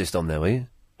physicist on there, were you?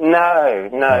 No.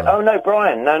 Oh no,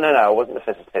 Brian. No. I wasn't the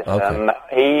physicist.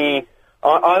 Okay.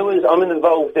 I'm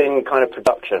involved in kind of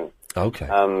production. Okay.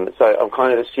 So I'm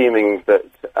kind of assuming that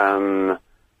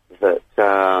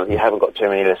you haven't got too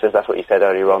many listeners. That's what you said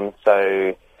earlier on.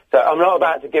 So I'm not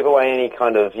about to give away any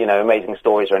kind of, amazing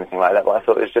stories or anything like that, but I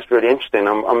thought it was just really interesting.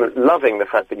 I'm loving the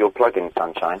fact that you're plugging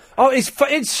Sunshine. Oh,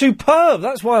 it's superb.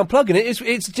 That's why I'm plugging it.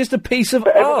 It's just a piece of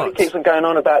But art. everybody keeps on going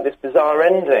on about this bizarre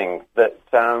ending that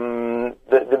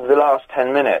the last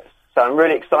 10 minutes. So I'm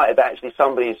really excited that actually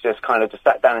somebody's just kind of just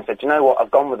sat down and said, you know what,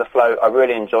 I've gone with the flow. I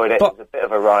really enjoyed it. It was a bit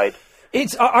of a ride.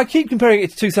 I keep comparing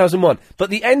it to 2001, but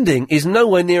the ending is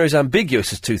nowhere near as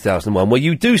ambiguous as 2001, where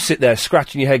you do sit there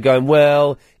scratching your head going,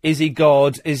 well, is he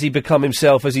God? Is he become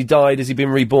himself? Has he died? Has he been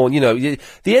reborn? The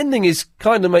ending is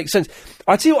kind of makes sense.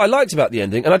 I tell you what I liked about the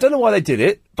ending, and I don't know why they did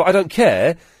it, but I don't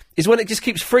care, is when it just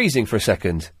keeps freezing for a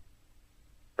second.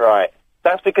 Right.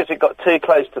 That's because it got too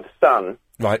close to the sun.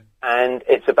 Right. And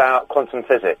it's about quantum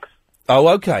physics. Oh,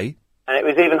 okay. And it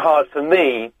was even hard for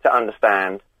me to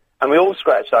understand. And we all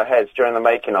scratched our heads during the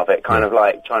making of it, kind of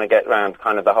like trying to get around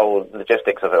kind of the whole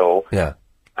logistics of it all. Yeah.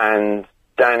 And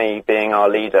Danny, being our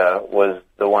leader, was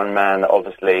the one man that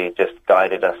obviously just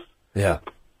guided us. Yeah.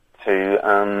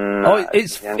 To,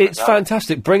 it's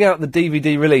fantastic. Bring out the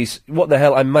DVD release. What the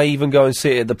hell? I may even go and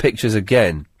see it at the Pictures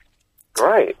again.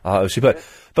 Great. Oh, superb.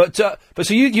 But so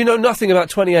you know nothing about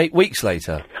 28 Weeks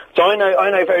Later? So I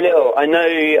know very little. I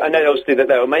know obviously that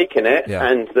they were making it,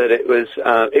 and that it was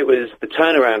the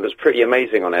turnaround was pretty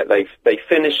amazing on it. They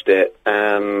finished it,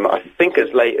 I think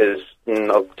as late as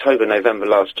October, November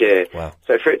last year. Wow.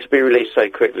 So for it to be released so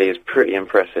quickly is pretty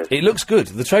impressive. It looks good.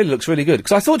 The trailer looks really good.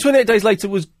 Because I thought 28 Days Later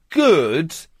was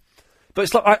good, but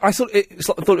it's like I thought it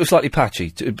was slightly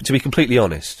patchy, to be completely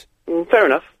honest. Fair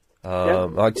enough.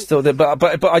 I still,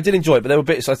 but I did enjoy it. But there were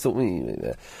bits I thought.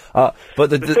 But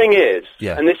the thing is,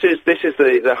 yeah. and this is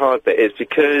the hard bit, is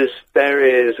because there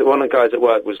is one of the guys at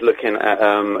work was looking at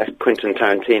a Quentin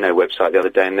Tarantino website the other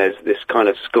day, and there's this kind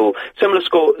of similar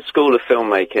school of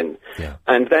filmmaking,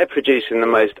 and they're producing the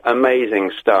most amazing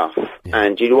stuff.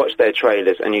 And you watch their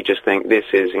trailers, and you just think this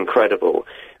is incredible.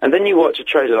 And then you watch a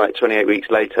trailer like 28 Weeks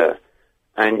Later.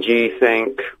 And you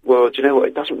think, well, do you know what?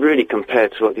 It doesn't really compare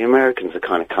to what the Americans are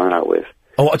kind of coming out with.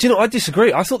 Oh, do you know, I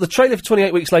disagree. I thought the trailer for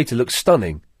 28 Weeks Later looked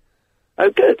stunning. Oh,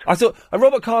 good. I thought, and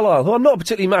Robert Carlyle, who I'm not a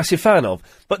particularly massive fan of,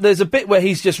 but there's a bit where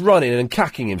he's just running and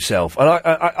cacking himself, and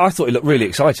I thought it looked really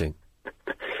exciting.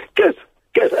 Good,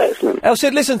 excellent.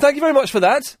 Elsid, listen, thank you very much for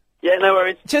that. Yeah, no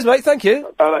worries. Cheers, mate, thank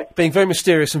you. Bye-bye. Being very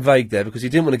mysterious and vague there, because he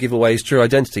didn't want to give away his true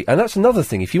identity. And that's another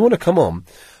thing, if you want to come on,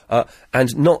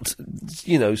 and not,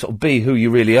 sort of be who you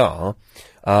really are,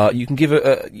 you can give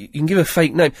a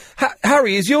fake name.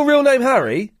 Harry, is your real name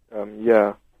Harry?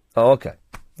 Yeah. Oh, okay.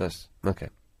 That's okay.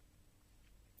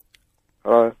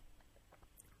 Hello.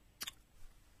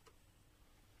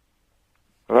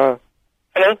 Hello.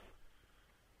 Hello.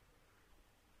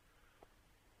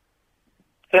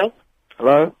 Hello.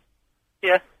 Hello.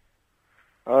 Yeah.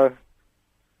 Hello.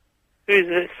 Who is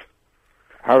this?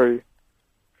 Harry.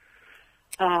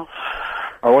 Oh.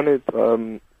 I wanted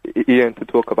Ian to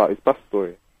talk about his bus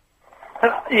story.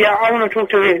 Yeah, I want to talk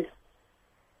to Ian.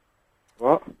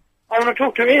 What? I want to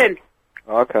talk to Ian.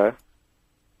 Okay.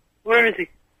 Where is he?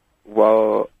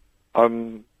 Well,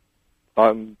 I'm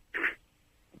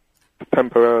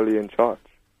temporarily in charge.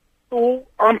 Oh,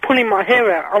 I'm pulling my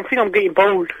hair out. I think I'm getting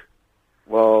bold.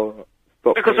 Well,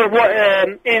 stop. Because of what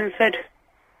Ian said.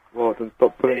 Well, then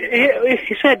stop putting.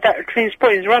 He said that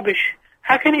Transport is rubbish.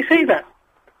 How can he say that?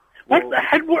 What?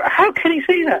 How can he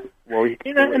say that? Well,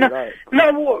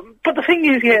 no. But the thing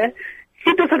is,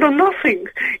 he doesn't know nothing.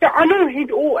 Yeah, I know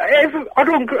I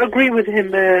don't agree with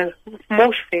him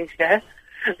most things,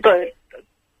 but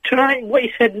tonight what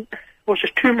he said was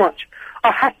just too much.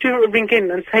 I had to ring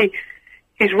in and say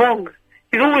he's wrong.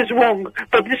 He's always wrong,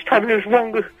 but this time he was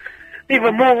wrong,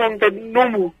 even more wrong than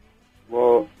normal.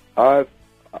 Well, I've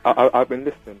been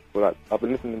listening for that. I've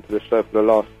been listening to the show for the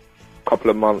last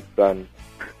couple of months, and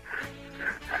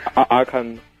I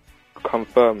can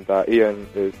confirm that Ian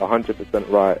is 100%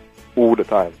 right all the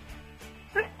time.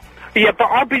 Yeah, but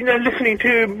I've been listening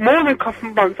to more than a couple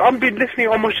of months. I've been listening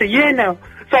almost a year now.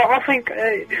 So I think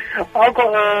I've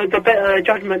got the better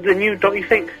judgment than you, don't you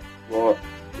think? Well,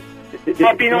 if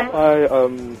I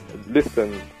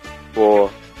listened for...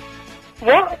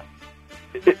 What?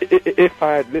 If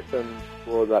I had listened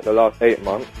for like the last 8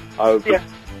 months, I would be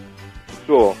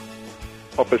sure,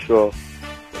 proper sure,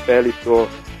 fairly sure.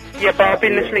 Yeah, but I've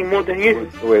been listening more than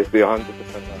you. Always be 100%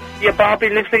 right. Yeah, but I've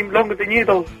been listening longer than you,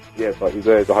 though. Yeah, but he's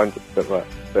always 100% right.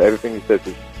 So everything he says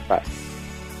is fact.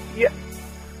 Yeah.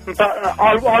 But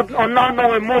I now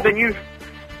know him more than you.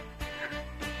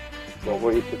 Well,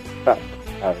 what he said is fact.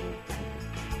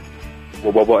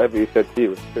 Well, whatever he said to you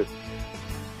was true.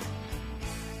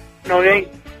 No, it ain't.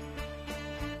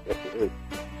 Yes, it is.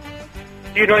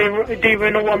 Do you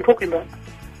even know what I'm talking about?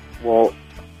 Well,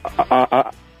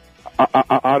 I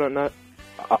don't know.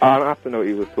 I don't have to know what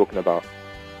he was talking about.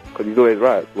 Because he's always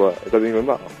right. Well, it doesn't even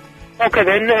matter. Okay,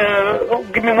 then,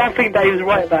 give me one thing that he was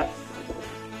right about.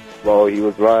 Well, he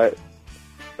was right.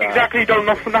 Exactly, you don't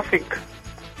know for nothing.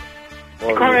 Well,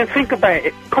 You can't even think about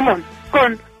it. Come on, go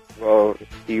on. Well,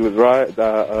 he was right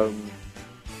that,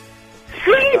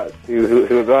 Sleep! he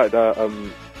was right that,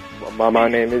 my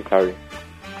name is Harry.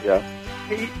 Yeah.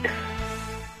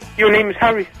 Your name is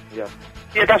Harry? Yeah.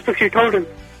 Yeah, that's because you told him.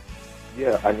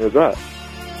 Yeah, and he was right.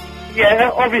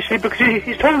 Yeah, obviously, because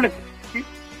he's told him.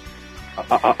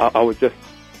 I was just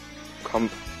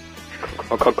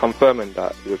confirming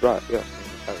that he was right, yeah.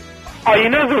 Are you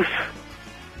nervous?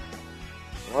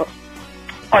 What?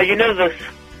 Are you nervous?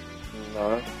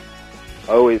 No.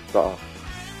 I always start.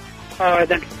 Alright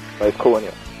then. But it's cool,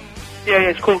 innit? Yeah,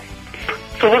 it's cool.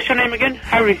 So what's your name again?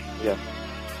 Harry? Yeah.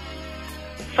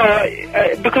 So,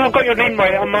 because I've got your name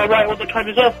right, am I right all the time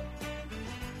as well?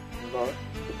 No,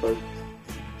 because...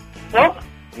 What?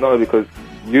 No, because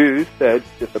you said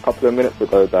just a couple of minutes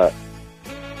ago that...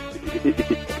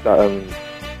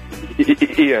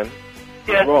 Ian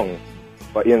is wrong.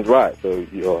 But Ian's right, so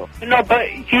you're... No, but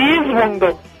he is wrong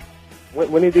though.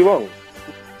 When is he wrong?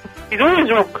 He's always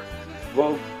wrong.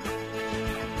 Well,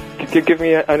 give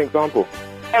me an example.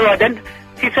 Alright then.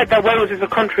 He said that Wales is a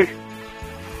country.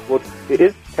 Well, it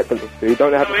is technically. You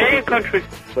don't have No, it ain't a country.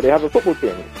 But they have a football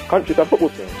team. Countries have football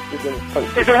teams. Is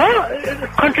it what?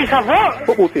 Countries have what?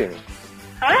 Football teams.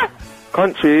 Huh?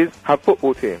 Countries have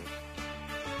football teams.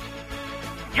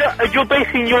 You're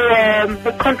basing your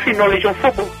country knowledge on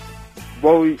football.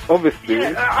 Well,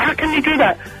 obviously. How can you do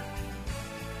that?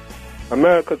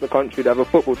 America's a country that have a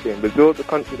football team. Brazil's a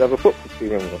country that have a football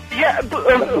team. Yeah, but...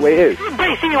 that's the way it is.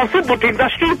 Basing on football team,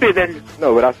 that's stupid then.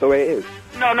 No, but that's the way it is.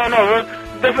 No.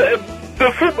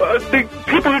 The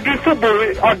people who do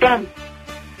football are dumb.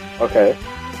 Okay.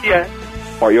 Yeah.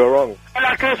 Oh, you're wrong.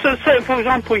 Like, so say, for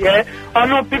example, yeah, I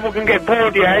know people can get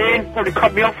bored, yeah, Ian probably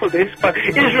cut me off for this, but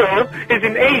Israel is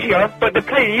in Asia, but they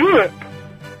play in Europe.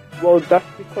 Well, that's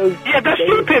because... Yeah, that's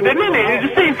stupid, then, isn't it?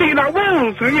 It's the same thing like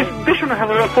Wales. They shouldn't have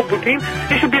a football team.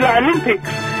 It should be like Olympics.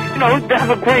 You know, they have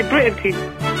a Great Britain team.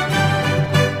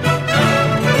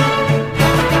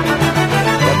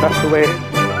 That's the way it is.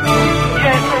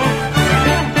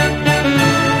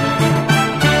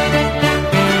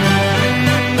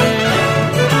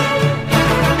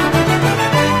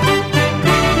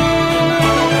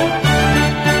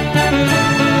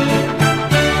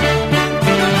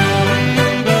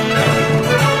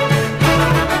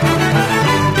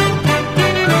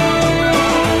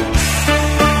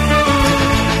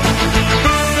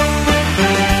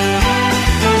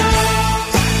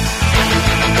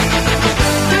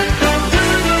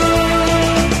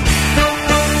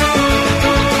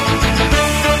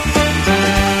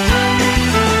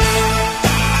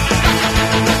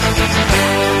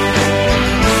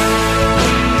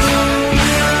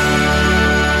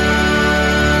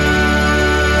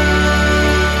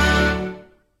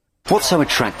 What's so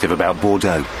attractive about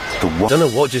Bordeaux? I don't know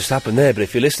what just happened there, but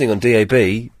if you're listening on DAB,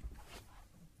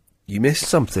 you missed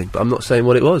something. But I'm not saying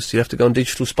what it was. You have to go on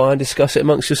Digital Spy and discuss it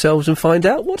amongst yourselves and find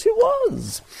out what it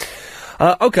was.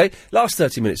 OK, last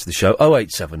 30 minutes of the show,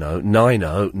 0870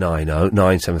 90 90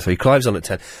 973. Clive's on at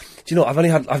 10. Do you know,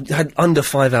 I've had under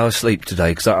 5 hours sleep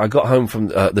today, because I got home from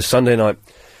the Sunday night,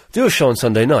 do a show on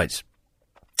Sunday nights.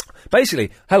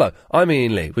 Basically, hello, I'm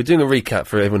Ian Lee. We're doing a recap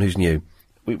for everyone who's new.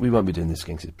 We won't be doing this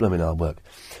again because it's blooming hard work.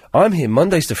 I'm here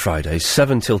Mondays to Fridays,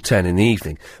 7 till 10 in the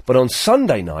evening. But on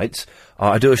Sunday nights,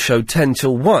 I do a show 10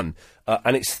 till 1.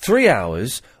 And it's 3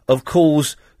 hours of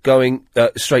calls going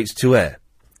straight to air.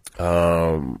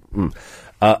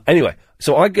 Anyway,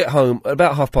 so I get home at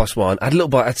about 1:30. I had a little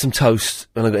bite, had some toast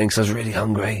when I got in because I was really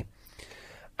hungry.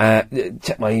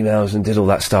 Checked my emails and did all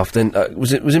that stuff. Then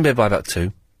was in bed by about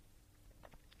 2.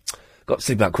 Got to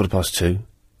sleep about 2:15.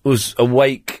 Was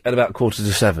awake at about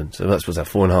 6:45, so that's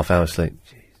 4.5 hours sleep.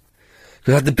 Jeez.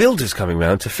 Because I had the builders coming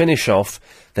round to finish off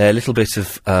their little bit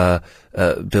of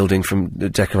building from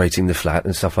decorating the flat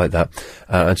and stuff like that,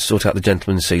 and to sort out the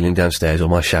gentleman's ceiling downstairs, or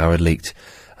my shower had leaked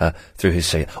through his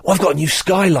ceiling. Oh, I've got a new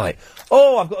skylight!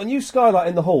 Oh, I've got a new skylight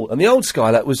in the hall. And the old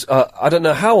skylight was, I don't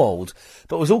know how old,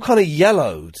 but was all kind of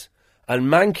yellowed and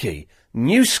manky.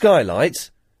 New skylight,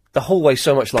 the hallway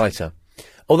so much lighter.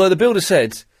 Although the builder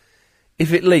said,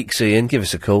 if it leaks, Ian, give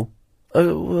us a call.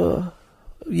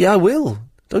 Yeah, I will.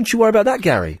 Don't you worry about that,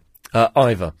 Gary.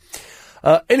 Ivor.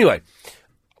 Anyway,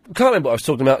 can't remember what I was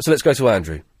talking about, so let's go to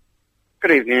Andrew.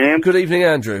 Good evening, Ian. Good evening,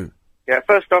 Andrew. Yeah,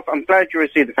 first off, I'm glad you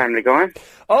received the Family Guy.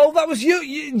 Oh, that was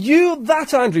you,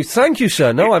 that, Andrew. Thank you,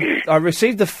 sir. No, I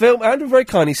received the film. Andrew very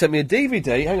kindly sent me a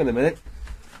DVD. Hang on a minute.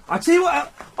 I tell you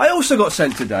what, I also got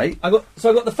sent today. I got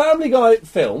the Family Guy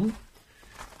film.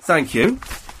 Thank you.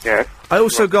 Yeah. I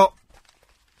also got...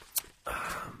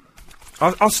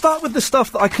 I'll start with the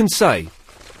stuff that I can say.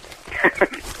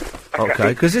 Okay,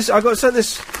 because I got sent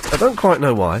this... I don't quite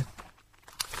know why.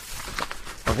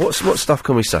 What stuff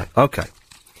can we say? Okay.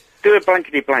 Do a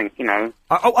blankety blank, you know.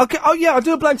 Okay. Oh, yeah, I'll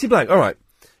do a blankety blank. All right.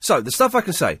 So, the stuff I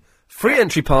can say. Free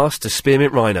entry pass to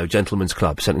Spearmint Rhino Gentlemen's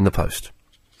Club, sent in the post.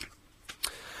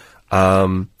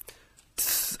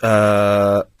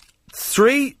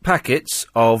 3 packets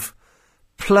of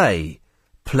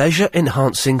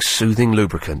pleasure-enhancing soothing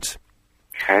lubricant.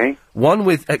 Okay.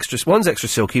 One's extra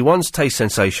silky, one's taste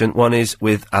sensation, one is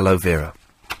with aloe vera.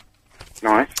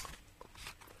 Nice.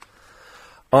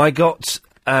 I got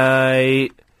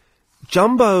a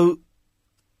jumbo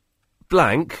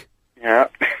blank. Yeah.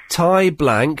 Tie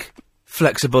blank,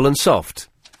 flexible and soft.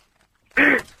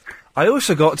 I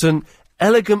also got an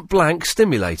elegant blank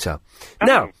stimulator. Oh.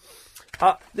 Now,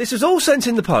 this was all sent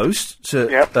in the post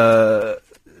to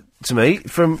me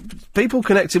from people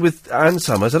connected with Ann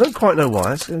Summers. I don't quite know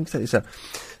why. I'm going to take this out.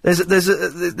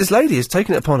 This lady has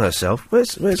taken it upon herself.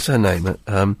 Where's her name?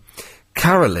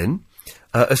 Carolyn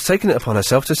has taken it upon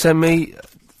herself to send me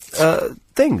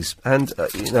things, and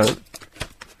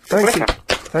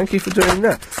thank you for doing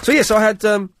that. So yes, I had.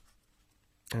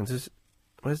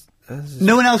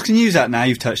 No one else can use that now.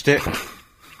 You've touched it.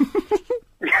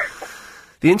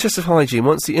 The interest of hygiene.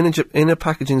 Once the inner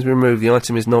packaging is removed, the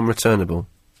item is non-returnable.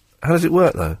 How does it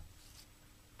work, though?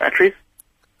 Batteries?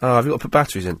 Oh, have you got to put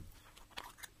batteries in?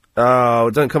 Oh,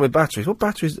 it don't come with batteries. What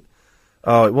batteries?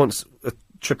 Oh, it wants a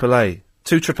AAA.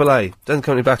 2 AAA. Doesn't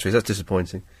come with batteries. That's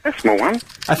disappointing. A small one.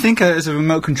 I think there's a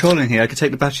remote control in here. I could take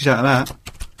the batteries out of that.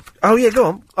 Oh, yeah, go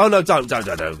on. Oh, no, don't. What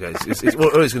it's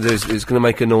going to do is it's going to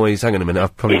make a noise. Hang on a minute.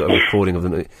 I've probably got a recording of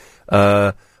them.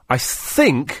 I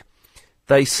think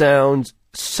they sound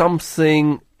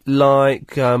something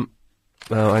like... hang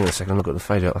on a second. I've got the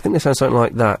fade out. I think they sound something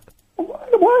like that.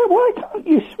 Why don't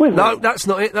you swivel? No, that's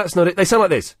not it. They sound like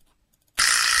this.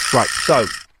 Right, so...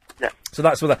 Yeah. So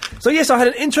that's what that... So, yes, I had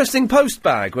an interesting post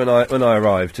bag when I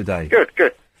arrived today.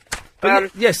 Good.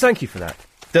 But yes, thank you for that.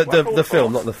 The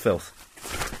film, not the filth.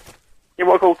 You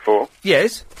know what I called for?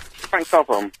 Yes? Frank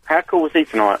Southern. How cool was he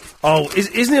tonight? Oh,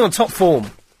 isn't he on top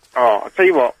form? Oh, I'll tell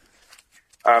you what.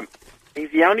 He's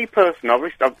the only person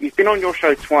he's been on your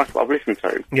show twice, but I've listened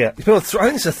to. Yeah. He's been on I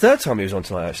think it's the 3rd time he was on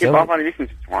tonight, actually. Yeah, but I've only listened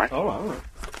to twice. All right.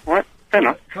 All right, fair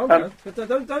enough. Calm down.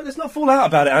 Don't, let's not fall out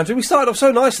about it, Andrew. We started off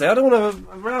so nicely. I don't want to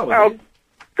row with you.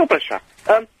 God bless you.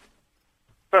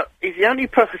 But he's the only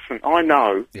person I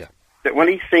know that when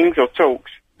he sings or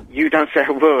talks, you don't say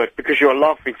a word because you're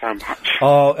laughing so much.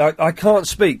 Oh, I can't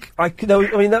speak. I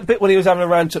mean, that bit when he was having a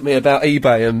rant at me about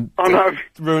eBay and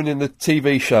ruining the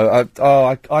TV show.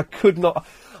 I could not.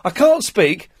 I can't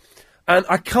speak, and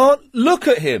I can't look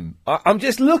at him. I'm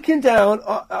just looking down,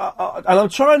 and I'm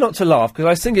trying not to laugh because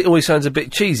I think it always sounds a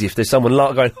bit cheesy if there's someone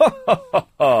going, ha ha ha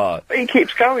ha. But he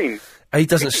keeps going. He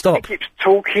doesn't stop. He keeps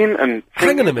talking and...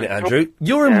 Hang on a minute, Andrew.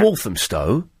 You're in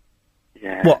Walthamstow.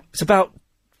 Yeah. What? It's about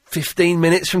 15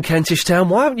 minutes from Kentish Town.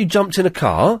 Why haven't you jumped in a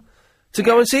car to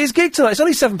go and see his gig tonight? It's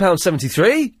only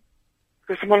 £7.73.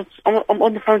 Because I'm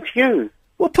on the phone to you.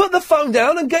 Well, put the phone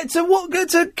down and get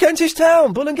to Kentish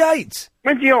Town, Bull and Gate.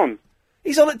 When's he on?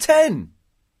 He's on at 10.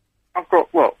 I've got,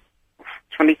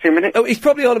 22 minutes? Oh, he's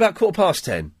probably on about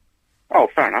 10:15. Oh,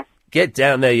 fair enough. Get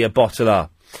down there, you bottler.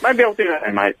 Maybe I'll do that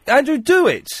then, mate. Andrew, do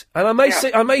it. And I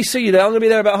may see you there. I'm going to be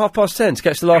there about 10:30 to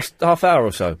catch the last half hour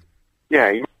or so.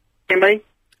 Yeah, you see me?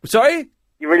 Sorry?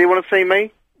 You really want to see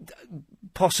me?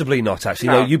 Possibly not, actually.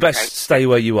 No, you best stay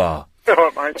where you are. All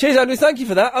right, mate. Cheers, Andrew. Thank you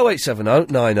for that.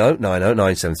 0870 90 90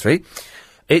 973.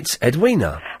 It's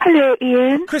Edwina. Hello,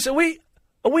 Ian. Chris, are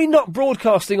we not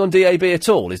broadcasting on DAB at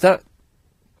all? Is that...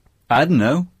 I don't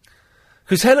know.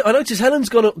 Because I noticed Helen's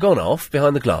gone off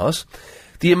behind the glass.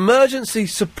 The emergency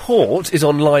support is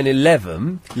on line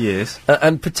 11. Yes.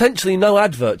 And potentially no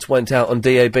adverts went out on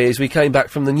DAB as we came back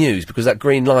from the news because that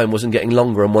green line wasn't getting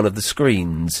longer on one of the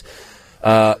screens.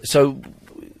 Because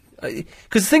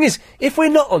the thing is, if we're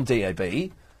not on DAB,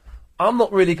 I'm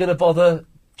not really going to bother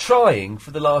trying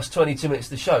for the last 22 minutes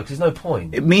of the show, because there's no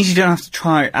point. It means you don't have to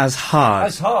try as hard.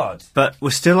 As hard. But we're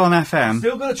still on FM.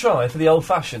 Still going to try for the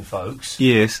old-fashioned folks.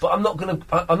 Yes. But I'm not going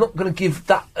to give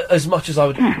that as much as I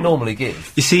would normally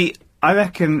give. You see, I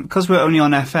reckon, because we're only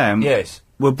on FM... Yes.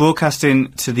 We're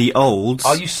broadcasting to the olds.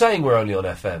 Are you saying we're only on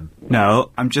FM?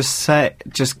 No, I'm just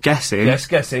guessing. Yes,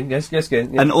 guessing. Yes.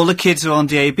 And all the kids are on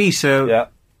DAB, so... Yeah.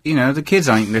 You know, the kids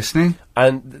ain't listening.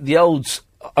 And the olds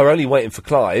are only waiting for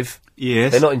Clive.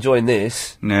 Yes. They're not enjoying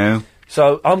this. No.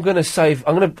 So I'm going to save...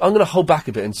 I'm going to hold back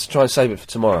a bit and try and save it for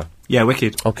tomorrow. Yeah,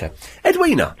 wicked. Okay.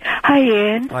 Edwina. Hi,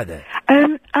 Ian. Hi there.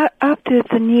 After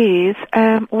the news,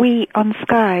 we on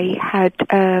Sky had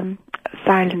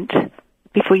silent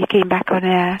before you came back on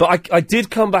air. But I did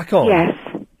come back on?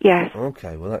 Yes.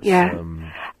 Okay, well that's... Yeah.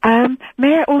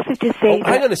 May I also just say...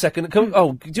 hang on a second. Do you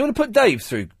want to put Dave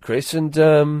through, Chris? And,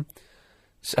 hang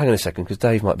on a second, because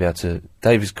Dave might be able to...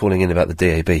 Dave is calling in about the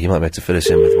DAB. He might be able to fill us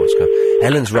in with what's going on.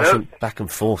 Helen's rushing back and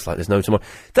forth like there's no tomorrow.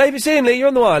 Dave, it's Ian Lee. You're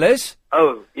on the wireless.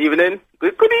 Oh, evening.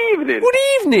 Good evening. Good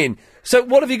evening. So,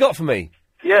 what have you got for me?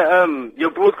 Yeah, you're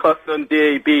broadcast on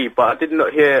DAB, but I did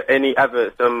not hear any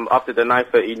adverts after the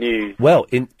 9:30 news. Well,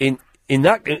 in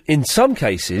some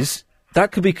cases,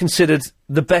 that could be considered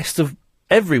the best of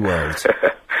every world.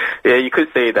 Yeah, you could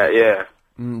say that, yeah.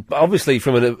 But obviously,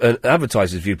 from an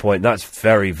advertiser's viewpoint, that's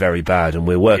very, very bad, and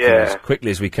we're working as quickly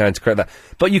as we can to correct that.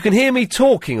 But you can hear me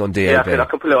talking on DAB. Yeah, I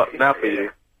can pull it up now for you.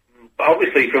 But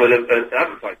obviously, from an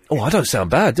advertiser. Oh, I don't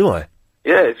sound bad, do I?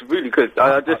 Yeah, it's really good.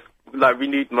 I just...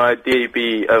 renewed my DAB.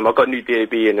 I got a new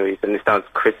DAB anyways, and it sounds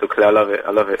crystal clear. I love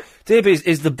it. DAB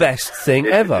is the best thing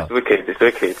ever. It's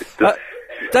wicked.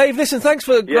 Dave, listen, thanks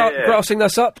for grassing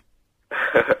us up.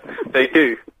 They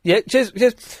do. Yeah, cheers.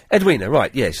 Edwina,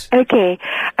 right, yes. Okay.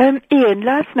 Ian,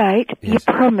 last night you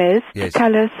promised to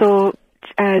tell us all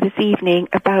this evening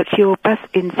about your bus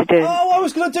incident. Oh, I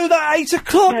was going to do that at 8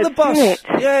 o'clock, the bus. It.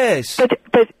 Yes. But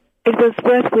it was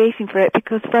worth waiting for it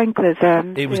because Frank was...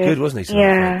 he was good, wasn't he?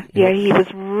 Yeah, he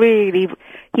was really...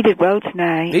 He did well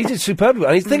tonight. He did superbly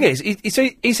well. And the thing is,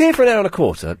 he's here for an hour and a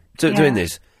quarter doing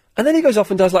this, and then he goes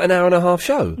off and does like an hour and a half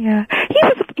show. Yeah.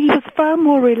 He was far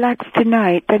more relaxed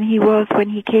tonight than he was when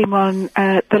he came on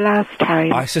the last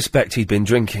time. I suspect he'd been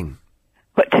drinking.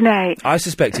 What, tonight? I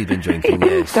suspect he'd been drinking, He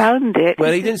didn't sound it.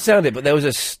 Well, he didn't sound it, but there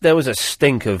was a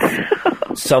stink of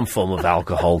some form of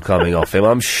alcohol coming off him.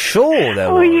 I'm sure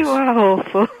there was. Oh, you are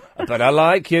awful. But I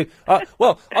like you.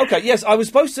 Well, okay, yes, I was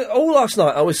supposed to... All last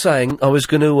night I was saying I was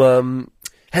going to...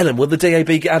 Helen, will the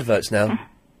DAB get adverts now?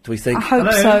 Do we think? I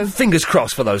hope so. Fingers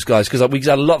crossed for those guys, because we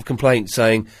had a lot of complaints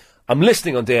saying, I'm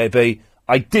listening on DAB,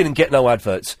 I didn't get no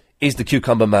adverts. Is the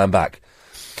Cucumber Man back?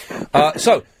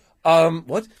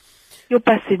 What? Your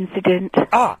bus incident.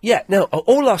 Yeah. Now,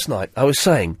 all last night I was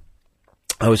saying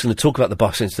I was going to talk about the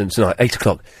bus incident tonight, 8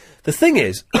 o'clock. The thing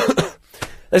is,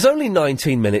 there's only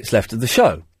 19 minutes left of the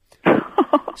show.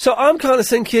 So I'm kind of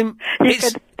thinking...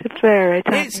 It's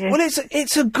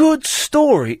a good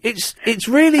story. It's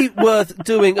really worth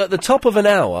doing at the top of an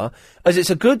hour, as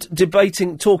it's a good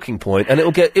debating talking point, and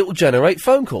it will generate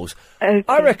phone calls. Okay.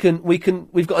 I reckon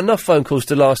we've got enough phone calls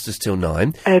to last us till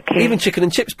 9. Okay. Even Chicken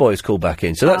and Chips boys call back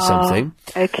in, so that's something.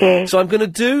 Okay. So I'm going to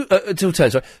do till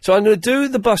 10. Sorry. So I'm going to do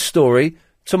the bus story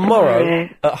tomorrow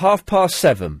at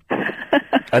 7:30.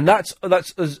 And that's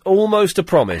almost a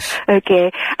promise.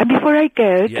 Okay. And before I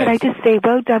go, Yes. can I just say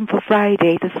well done for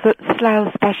Friday. The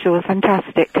Slough special was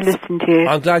fantastic to listen to.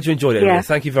 I'm glad you enjoyed it. Yeah. Olivia.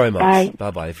 Thank you very much. Bye.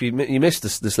 Bye-bye. If you missed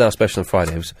the Slough special on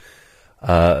Friday, it was,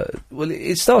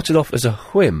 it started off as a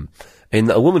whim. In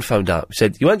that a woman phoned up,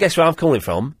 said, "You won't guess where I'm calling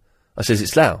from." I says,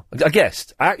 "It's Slough." I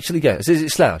guessed. I actually guessed. I said, "Is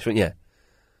it Slough?" She went, "Yeah." I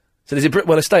said, "Is it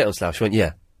Britwell Estate on Slough?" She went,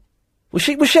 "Yeah."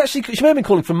 She may have been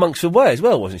calling from Monksford Way as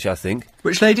well, wasn't she, I think?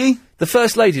 Which lady? The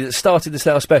first lady that started the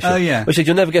Slough special. Oh, yeah. She said,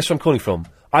 "You'll never guess where I'm calling from."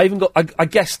 I even got, I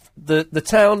guessed the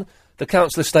town, the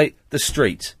council estate, the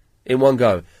street in one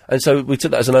go. And so we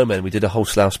took that as an omen and we did a whole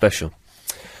Slough special.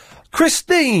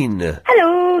 Christine!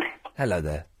 Hello. Hello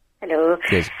there. Hello.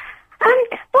 Yes. What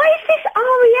is this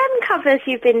REM covers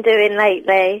you've been doing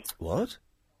lately? What?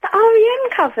 The REM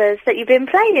covers that you've been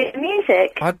playing in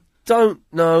music. I don't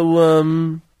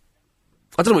know,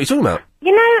 I don't know what you're talking about.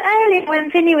 You know, earlier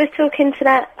when Vinny was talking to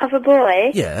that other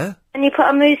boy... Yeah? And you put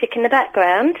on music in the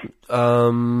background...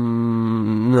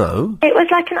 No. It was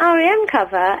like an REM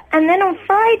cover, and then on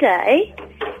Friday,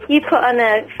 you put on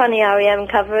a funny REM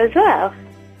cover as well.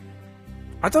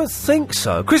 I don't think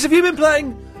so. Chris, have you been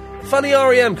playing funny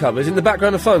REM covers in the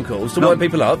background of phone calls to wind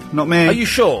people up? Not me. Are you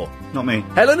sure? Not me.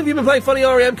 Helen, have you been playing funny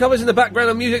REM covers in the background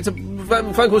of music to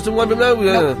phone calls to wind people up? I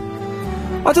don't know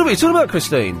what you're talking about,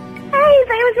 Christine. Hey,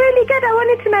 but it was really good. I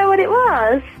wanted to know what it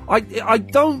was. I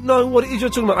don't know what it is you're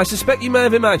talking about. I suspect you may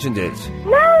have imagined it.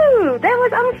 No, there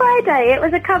was on Friday. It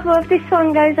was a cover of This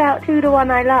Song Goes Out to the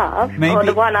One I Love. Maybe- Or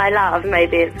The One I Love,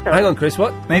 maybe it's called. Hang on, Chris,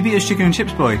 what? Maybe it's Chicken and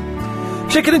Chips Boy.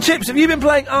 Chicken and Chips, have you been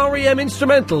playing REM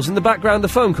instrumentals in the background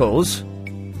of phone calls?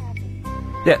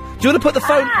 Yeah. Do you want to put the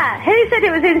phone... Ah, who said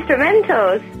it was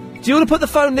instrumentals? Do you want to put the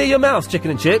phone near your mouth,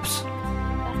 Chicken and Chips?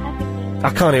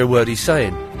 I can't hear a word he's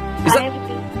saying. Is that...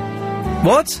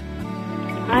 What?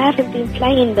 I haven't been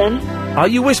playing them. Are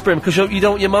you whispering because you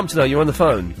don't want your mum to know you're on the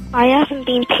phone? I haven't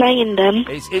been playing them.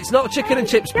 It's not Chicken and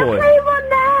Chips, You're boy. playing one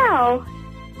now.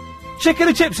 Chicken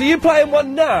and Chips, are you playing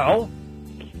one now?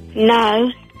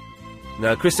 No.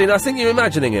 No, Christine, I think you're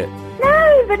imagining it.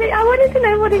 No, but I wanted to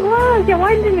know what it was. You're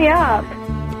winding me up.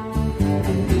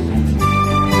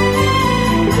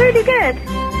 It's really good.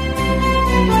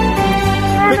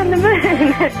 Man on the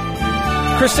moon.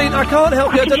 Christine, I can't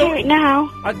help you. I can don't know hear it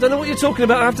now. I don't know what you're talking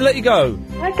about. I have to let you go.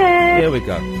 Okay. Here we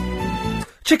go.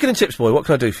 Chicken and Chips, boy, what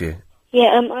can I do for you?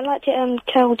 Yeah, I'd like to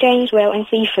tell James Well and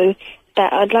Sifu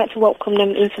that I'd like to welcome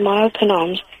them into my open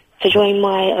arms to join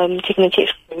my Chicken and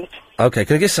Chips group. Okay,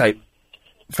 can I just say,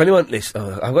 for anyone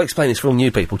listening, I've got to explain this for all new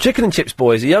people. Chicken and Chips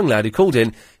Boy is a young lad who called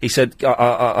in. He said,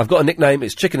 I've got a nickname,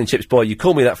 it's Chicken and Chips Boy. You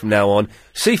call me that from now on.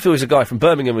 Sifu is a guy from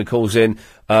Birmingham who calls in.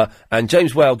 And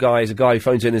James Whale guy is a guy who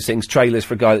phones in and sings trailers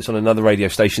for a guy that's on another radio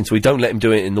station. So we don't let him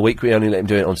do it in the week. We only let him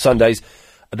do it on Sundays.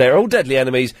 They're all deadly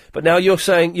enemies. But now you're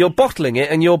saying you're bottling it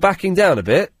and you're backing down a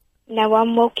bit. No,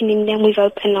 I'm welcoming them with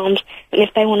open arms. And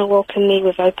if they want to welcome me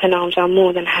with open arms, I'm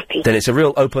more than happy. Then it's a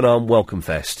real open arm welcome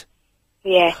fest.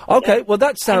 Yeah. Okay, well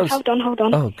that sounds... Hold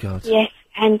on. Oh, God. Yes,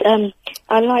 and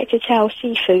I'd like to tell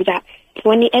Sifu that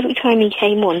every time he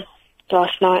came on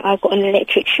last night, I got an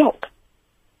electric shock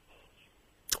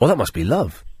Well, that must be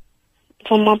love.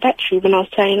 from my battery when I was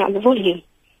turning up the volume.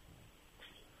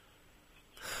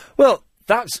 Well,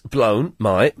 that's blown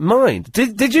my mind.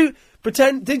 Did you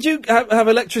have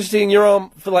electricity in your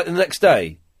arm for, like, the next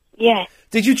day? Yeah.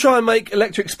 Did you try and make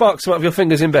electric sparks come out of your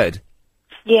fingers in bed?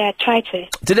 Yeah, I tried to.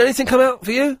 Did anything come out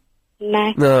for you?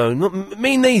 No. No,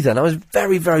 me neither, and I was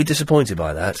very, very disappointed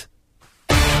by that.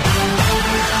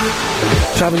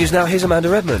 Travel News now, here's Amanda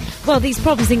Redmond. Well, these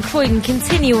problems in Croydon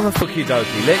continue on a... Okie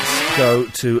dokie, let's go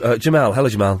to Jamal. Hello,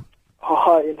 Jamal. Oh,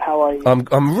 hi, Ian, how are you?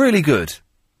 I'm really good.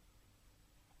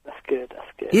 That's good.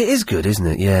 It is good, isn't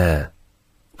it? Yeah.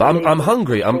 But I'm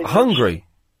hungry. I'm hungry.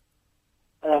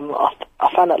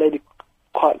 I found that lady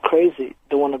quite crazy,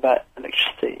 the one about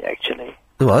electricity, actually.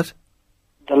 The what?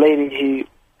 The lady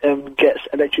who gets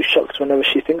electric shocks whenever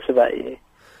she thinks about you.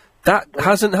 That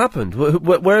hasn't happened.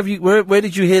 Where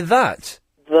did you hear that?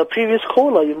 The previous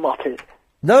caller, you muppet.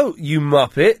 No, you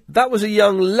muppet. That was a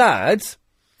young lad.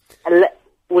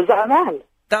 Was that a man?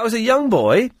 That was a young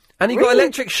boy, and he got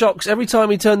electric shocks every time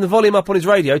he turned the volume up on his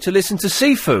radio to listen to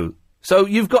Sifu. So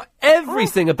you've got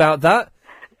everything about that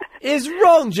is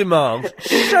wrong, Jamal.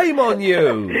 Shame on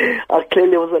you. I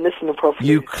clearly wasn't listening properly.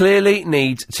 You clearly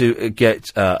need to get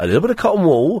a little bit of cotton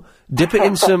wool, dip it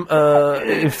in some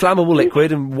inflammable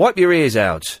liquid, and wipe your ears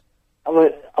out.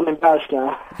 I'm embarrassed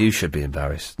now. You should be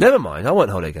embarrassed. Never mind, I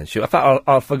won't hold it against you. In fact,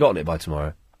 I've forgotten it by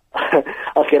tomorrow.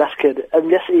 Okay, that's good.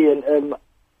 Yes, Ian.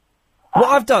 What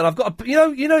I've done, I've got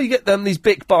you get these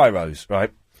big biros, right?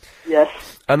 Yes.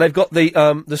 And they've got the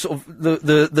sort of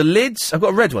the lids. I've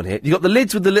got a red one here. You've got the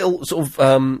lids with the little sort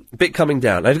of bit coming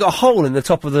down. They've got a hole in the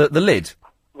top of the lid.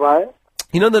 Right.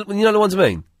 You know the ones I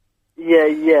mean?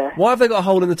 Yeah. Why have they got a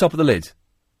hole in the top of the lid?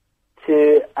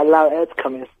 To allow air to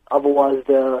come in. Otherwise,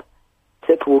 the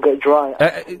tip will get dry.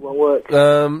 It won't work.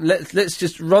 Let's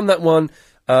just run that one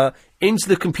into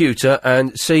the computer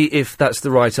and see if that's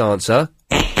the right answer.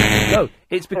 No,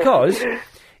 it's because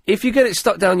if you get it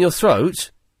stuck down your throat,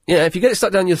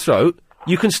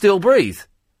 you can still breathe.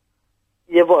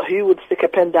 Yeah, but who would stick a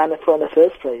pen down it for in the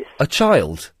first place? A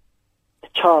child. A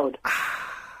child.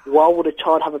 Why would a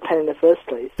child have a pen in the first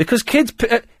place? Because kids...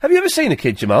 have you ever seen a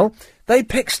kid, Jamal? They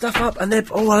pick stuff up and they're...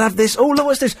 Oh, I'll have this. Oh, look,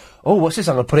 what's this? Oh, what's this?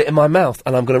 I'm going to put it in my mouth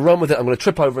and I'm going to run with it. I'm going to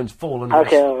trip over and fall. And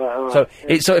okay, all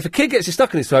right. So if a kid gets it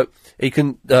stuck in his throat, he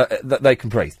can... they can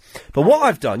breathe. But what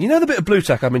I've done... You know the bit of Blue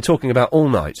Tack I've been talking about all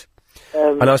night?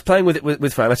 And I was playing with it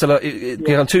with Fran. I said, it's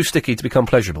become too sticky to become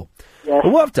pleasurable. Yeah.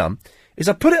 But what I've done is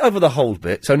I put it over the hold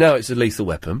bit, so now it's a lethal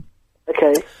weapon.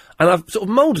 Okay. And I've sort of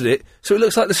moulded it so it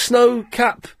looks like the snow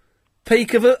cap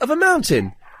peak of a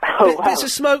mountain. Oh, wow. Bits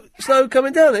of snow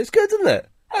coming down there. It's good, isn't it?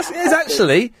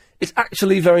 It's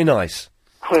actually very nice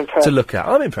to look at.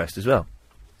 I'm impressed as well.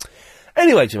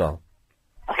 Anyway, Jamal.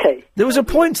 Okay. There was a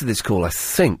point to this call, I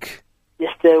think.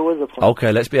 Yes, there was a point.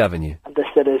 Okay, let's be having you. And yes,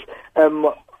 there is.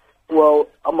 Well,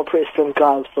 I'm a pretty slim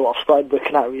guy, so I've started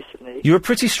working out recently. You're a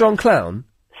pretty strong clown?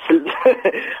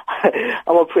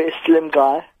 I'm a pretty slim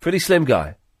guy, Pretty slim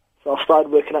guy. so I've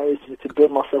started working out recently to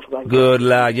build myself a Good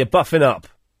lad, you're buffing up.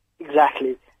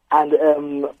 Exactly. And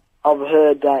I've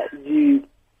heard that you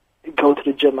go to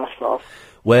the gym and stuff.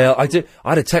 Well, I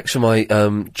had a text from my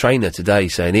trainer today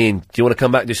saying, Ian, do you want to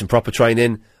come back and do some proper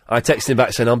training? I texted him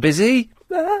back saying, I'm busy.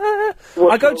 I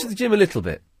go to the gym a little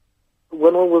bit.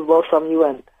 When was the last time you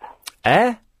went?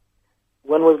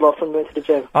 When was the last time you went to the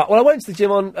gym? Well, I went to the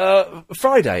gym on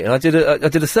Friday, and I did a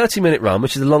 30-minute run,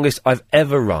 which is the longest I've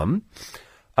ever run,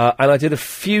 and I did a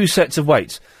few sets of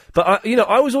weights. But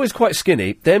I was always quite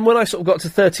skinny. Then when I sort of got to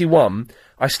 31,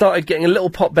 I started getting a little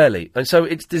pot belly, and so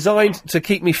it's designed to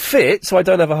keep me fit, so I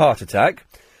don't have a heart attack,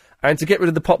 and to get rid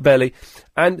of the pot belly,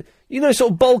 and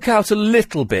sort of bulk out a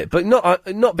little bit, but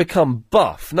not become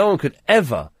buff. No one could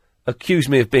ever accuse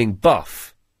me of being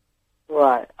buff.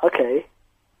 Right. Okay.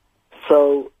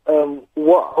 So,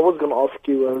 what I was going to ask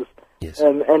you was,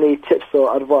 any tips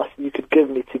or advice you could give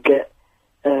me to get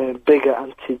bigger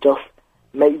and to just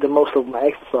make the most of my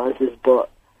exercises, but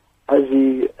as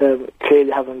you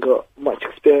clearly haven't got much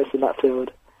experience in that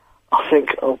field, I think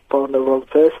I've found the wrong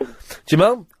person.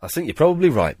 Jamal, I think you're probably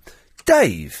right.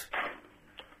 Dave.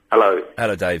 Hello.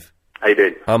 Hello, Dave. How you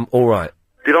doing? I'm all right.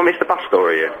 Did I miss the bus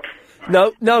story yet?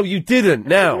 No, you didn't.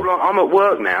 Now. Well, I'm at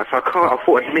work now, so I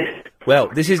thought I'd missed it. Well,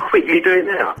 this is... Quickly do it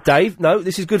now. Dave, no,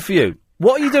 this is good for you.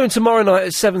 What are you doing tomorrow night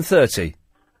at 7:30?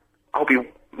 I'll be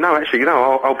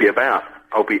about.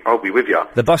 I'll be with you.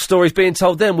 The bus story's being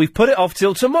told then. We've put it off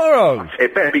till tomorrow.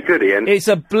 It better be good, Ian. It's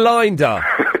a blinder.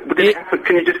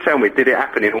 Can you just tell me, did it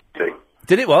happen in Hornsey?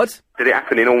 Did it what? Did it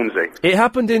happen in Hornsey? It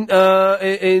happened in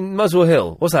Muswell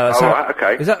Hill. What's that? Right,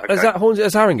 okay. Is that Hornsey?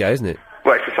 That's Haringey, isn't it?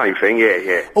 Well, it's the same thing,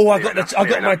 yeah. Oh, I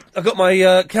got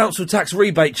my council tax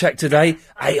rebate check today.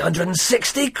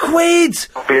 860 quid.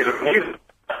 Beers are on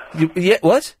you. Yeah,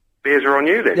 what? Beers are on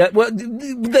you then. Yeah, well,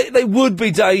 they would be,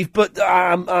 Dave, but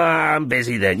I'm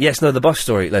busy then. Yes, no, the bus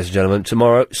story, ladies and gentlemen,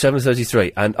 tomorrow,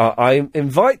 7:33, and I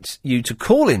invite you to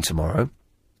call in tomorrow.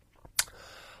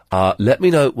 Let me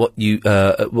know what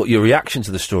your reaction to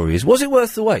the story is. Was it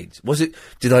worth the wait?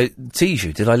 Did I tease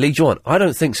you? Did I lead you on? I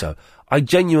don't think so. I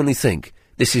genuinely think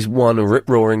this is one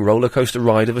rip-roaring rollercoaster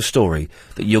ride of a story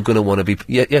that you're going to want to be...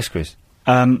 yes, Chris?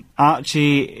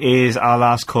 Archie is our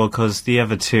last call because the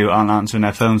other two aren't answering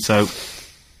their phone, so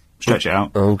stretch it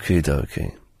out. Okie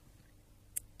dokie.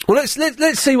 Well,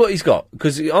 let's see what he's got,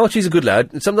 because Archie's a good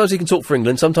lad. Sometimes he can talk for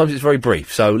England, sometimes it's very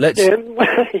brief. So let's see.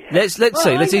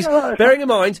 Bearing in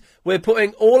mind, we're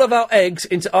putting all of our eggs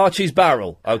into Archie's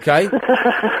barrel. Okay.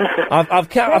 I've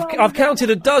counted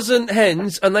a dozen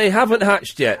hens, and they haven't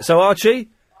hatched yet. So Archie,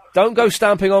 don't go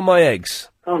stamping on my eggs.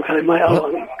 Okay, mate.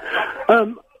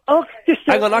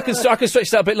 Hang on, I can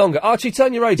stretch that a bit longer. Archie,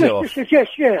 turn your radio off. Yes,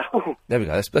 yeah. Oh. There we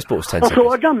go. Let's put us 10 I seconds.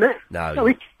 thought I'd done that. No.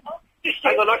 Sorry.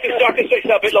 Hang on, I can stretch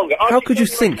that a bit longer. How could you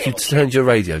think you turned your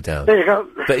radio down? There you go.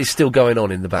 But it's still going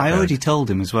on in the I background. already told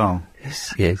him as well.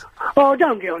 Yes. Oh,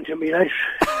 don't get on to me, lads.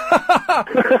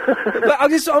 But I'm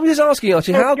just asking,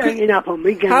 Archie, how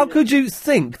could you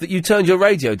think that you turned your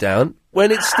radio down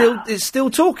when it's still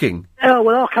talking? Oh,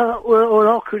 well, I can't. Well,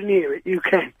 I couldn't hear it. You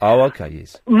can. Oh, okay,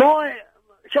 yes.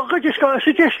 So I just got a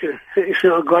suggestion. It's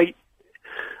not great.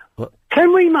 What?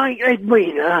 Can we make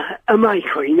Edwina a May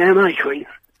Queen? Our May Queen.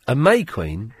 A May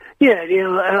Queen? Yeah,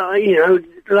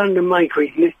 London May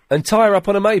Queen. And tie her up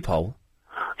on a maypole?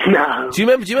 No. Do you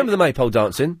remember the maypole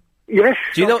dancing? Yes.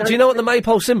 Do you know what the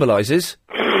maypole symbolises?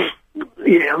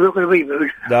 Yeah, I'm not going to be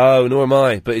rude. No, nor am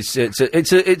I. But it's a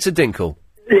dinkle.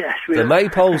 Yes. The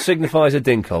maypole signifies a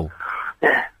dinkle.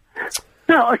 Yeah.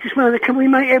 No, I just wondered, can we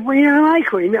make Edwina a May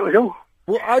Queen? That was all.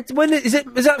 Well, when is that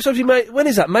supposed to be May? When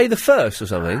is that? May the 1st or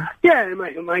something? Yeah, they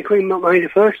make a May Queen, not May the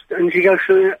 1st, and she goes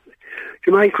to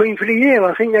May Queen for the year.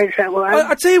 I think that's how.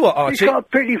 I tell you what, Archie. She's got a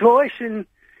pretty voice, and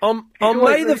on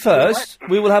May the 1st,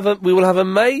 we will have a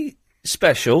May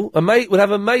special. We'll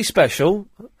have a May special.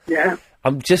 Yeah.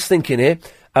 I'm just thinking here.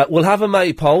 We'll have a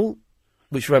maypole,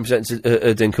 which represents a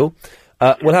dinkle.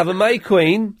 We'll have a May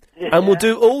Queen, and we'll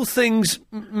do all things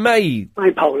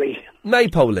Maypole-y.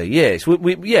 Maypole-y, yes.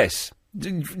 Yes.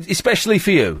 Especially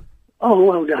for you. Oh,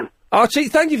 well done. Archie,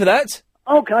 thank you for that.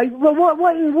 Okay, well,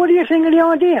 what do you think of the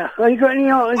idea? Have you got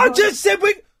any idea? I just said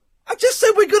we're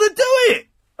going to do it!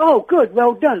 Oh, good,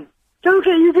 well done.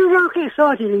 You do get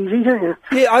excited easy, don't you?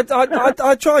 Yeah,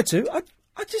 I try to.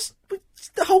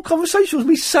 The whole conversation was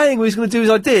me saying what he's going to do his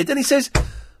idea. Then he says,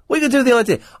 we're going to do the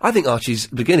idea. I think Archie's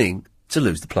beginning to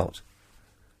lose the plot.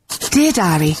 Dear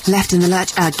Diary, left in the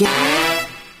lurch again.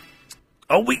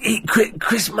 Oh,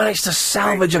 Chris managed to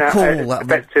salvage a call. A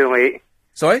bit too late.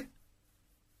 Sorry?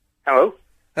 Hello?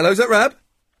 Hello, is that Rab?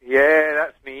 Yeah,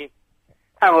 that's me.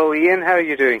 Hello, Ian. How are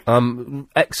you doing?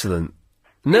 Excellent.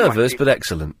 Nervous, but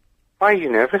excellent. Why are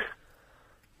you nervous?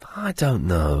 I don't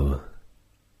know.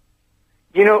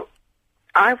 You know,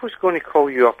 I was going to call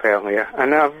you up earlier,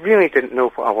 and I really didn't know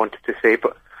what I wanted to say,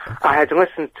 but I had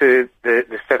listened to the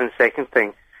 7-second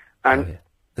thing, and...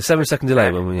 The 7-second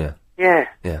delay one, yeah.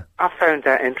 Yeah. I found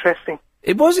that interesting.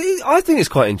 I think it's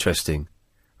quite interesting.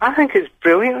 I think it's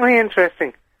brilliantly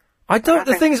interesting.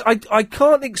 The thing is, I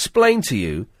can't explain to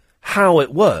you how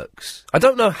it works. I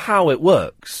don't know how it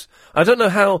works. I don't know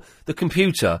how the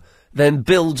computer then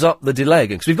builds up the delay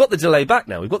again. Because we've got the delay back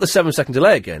now. We've got the 7-second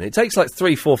delay again. It takes like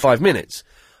 3, 4, 5 minutes.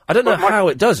 I don't know how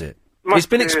it does it. It's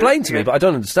been explained to me, but I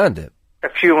don't understand it. A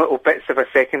few little bits of a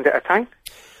second at a time?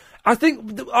 I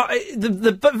think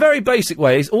the very basic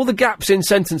way is all the gaps in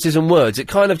sentences and words, it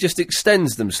kind of just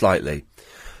extends them slightly.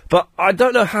 But I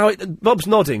don't know how it... Bob's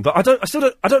nodding, but I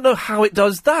don't know how it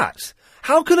does that.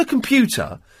 How can a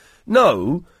computer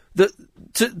know that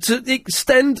to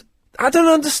extend... I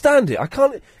don't understand it. I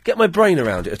can't get my brain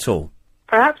around it at all.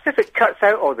 Perhaps if it cuts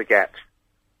out all the gaps.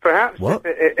 Perhaps What?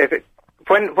 if it...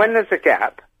 When there's a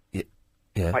gap... Yeah.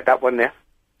 Like that one there.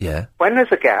 Yeah. When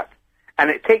there's a gap, and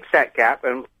it takes that gap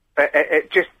and it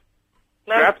just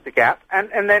grabs the gap,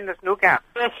 and then there's no gap.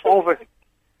 All of a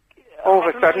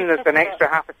sudden, there's an extra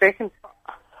half a second.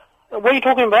 What are you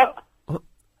talking about?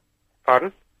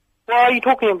 Pardon? What are you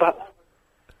talking about?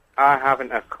 I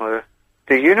haven't a clue.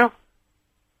 Do you know?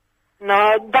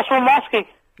 No, that's what I'm asking.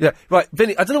 Yeah, right,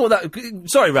 Vinny, I don't know what that...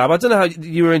 Sorry, Rab, I don't know how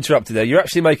you were interrupted there. You're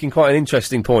actually making quite an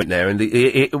interesting point there, and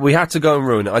we had to go and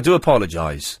ruin it. I do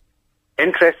apologise.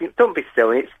 Interesting. Don't be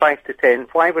silly. It's 5 to 10.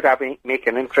 Why would I make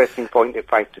an interesting point at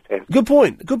 5 to 10? Good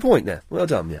point there. Well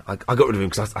done, yeah. I got rid of him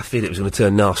because I feared it was going to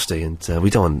turn nasty, and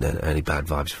we don't want any bad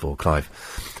vibes before Clive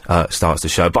starts the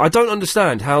show. But I don't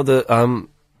understand how the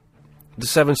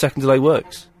 7-second delay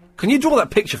works. Can you draw that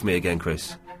picture for me again,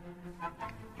 Chris?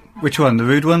 Which one, the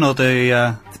rude one or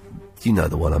the... You know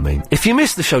the one I mean. If you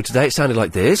missed the show today, it sounded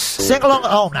like this. Sing along at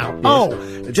home now.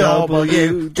 Yes.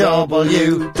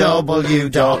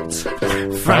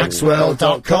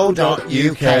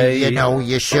 www.franksworld.co.uk. You know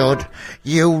you should.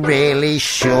 You really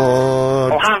should.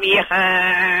 Oh, have you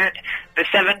heard the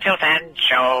 7 till 10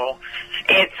 show?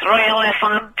 It's really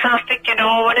fantastic, you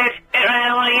know it is. It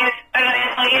really is. It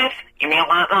really is. You mean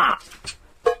like that?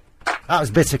 That was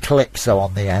a bit of calypso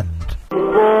on the end.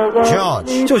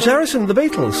 George Harrison, The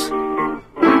Beatles.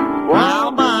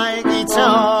 While my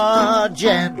guitar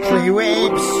gently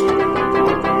weeps.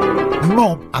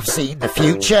 Mum, I've seen the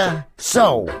future,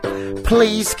 so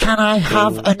please can I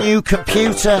have a new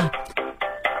computer?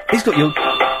 He's got your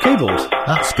keyboard.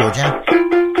 That's good, yeah.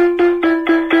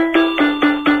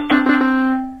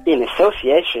 In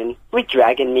association with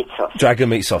Dragon Meat Sausage. Dragon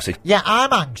Meat Sausage. Yeah,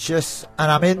 I'm anxious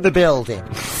and I'm in the building.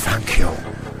 Thank you.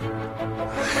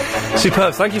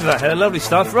 Superb, thank you for that, Helen. Lovely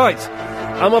stuff. Right,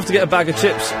 I'm off to get a bag of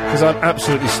chips because I'm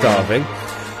absolutely starving.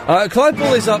 Clive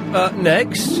Ball is up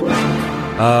next.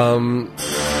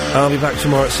 I'll be back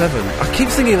tomorrow at 7. I keep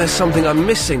thinking there's something I'm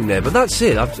missing there, but that's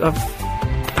it.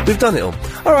 We've done it all.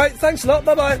 All right, thanks a lot.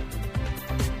 Bye-bye.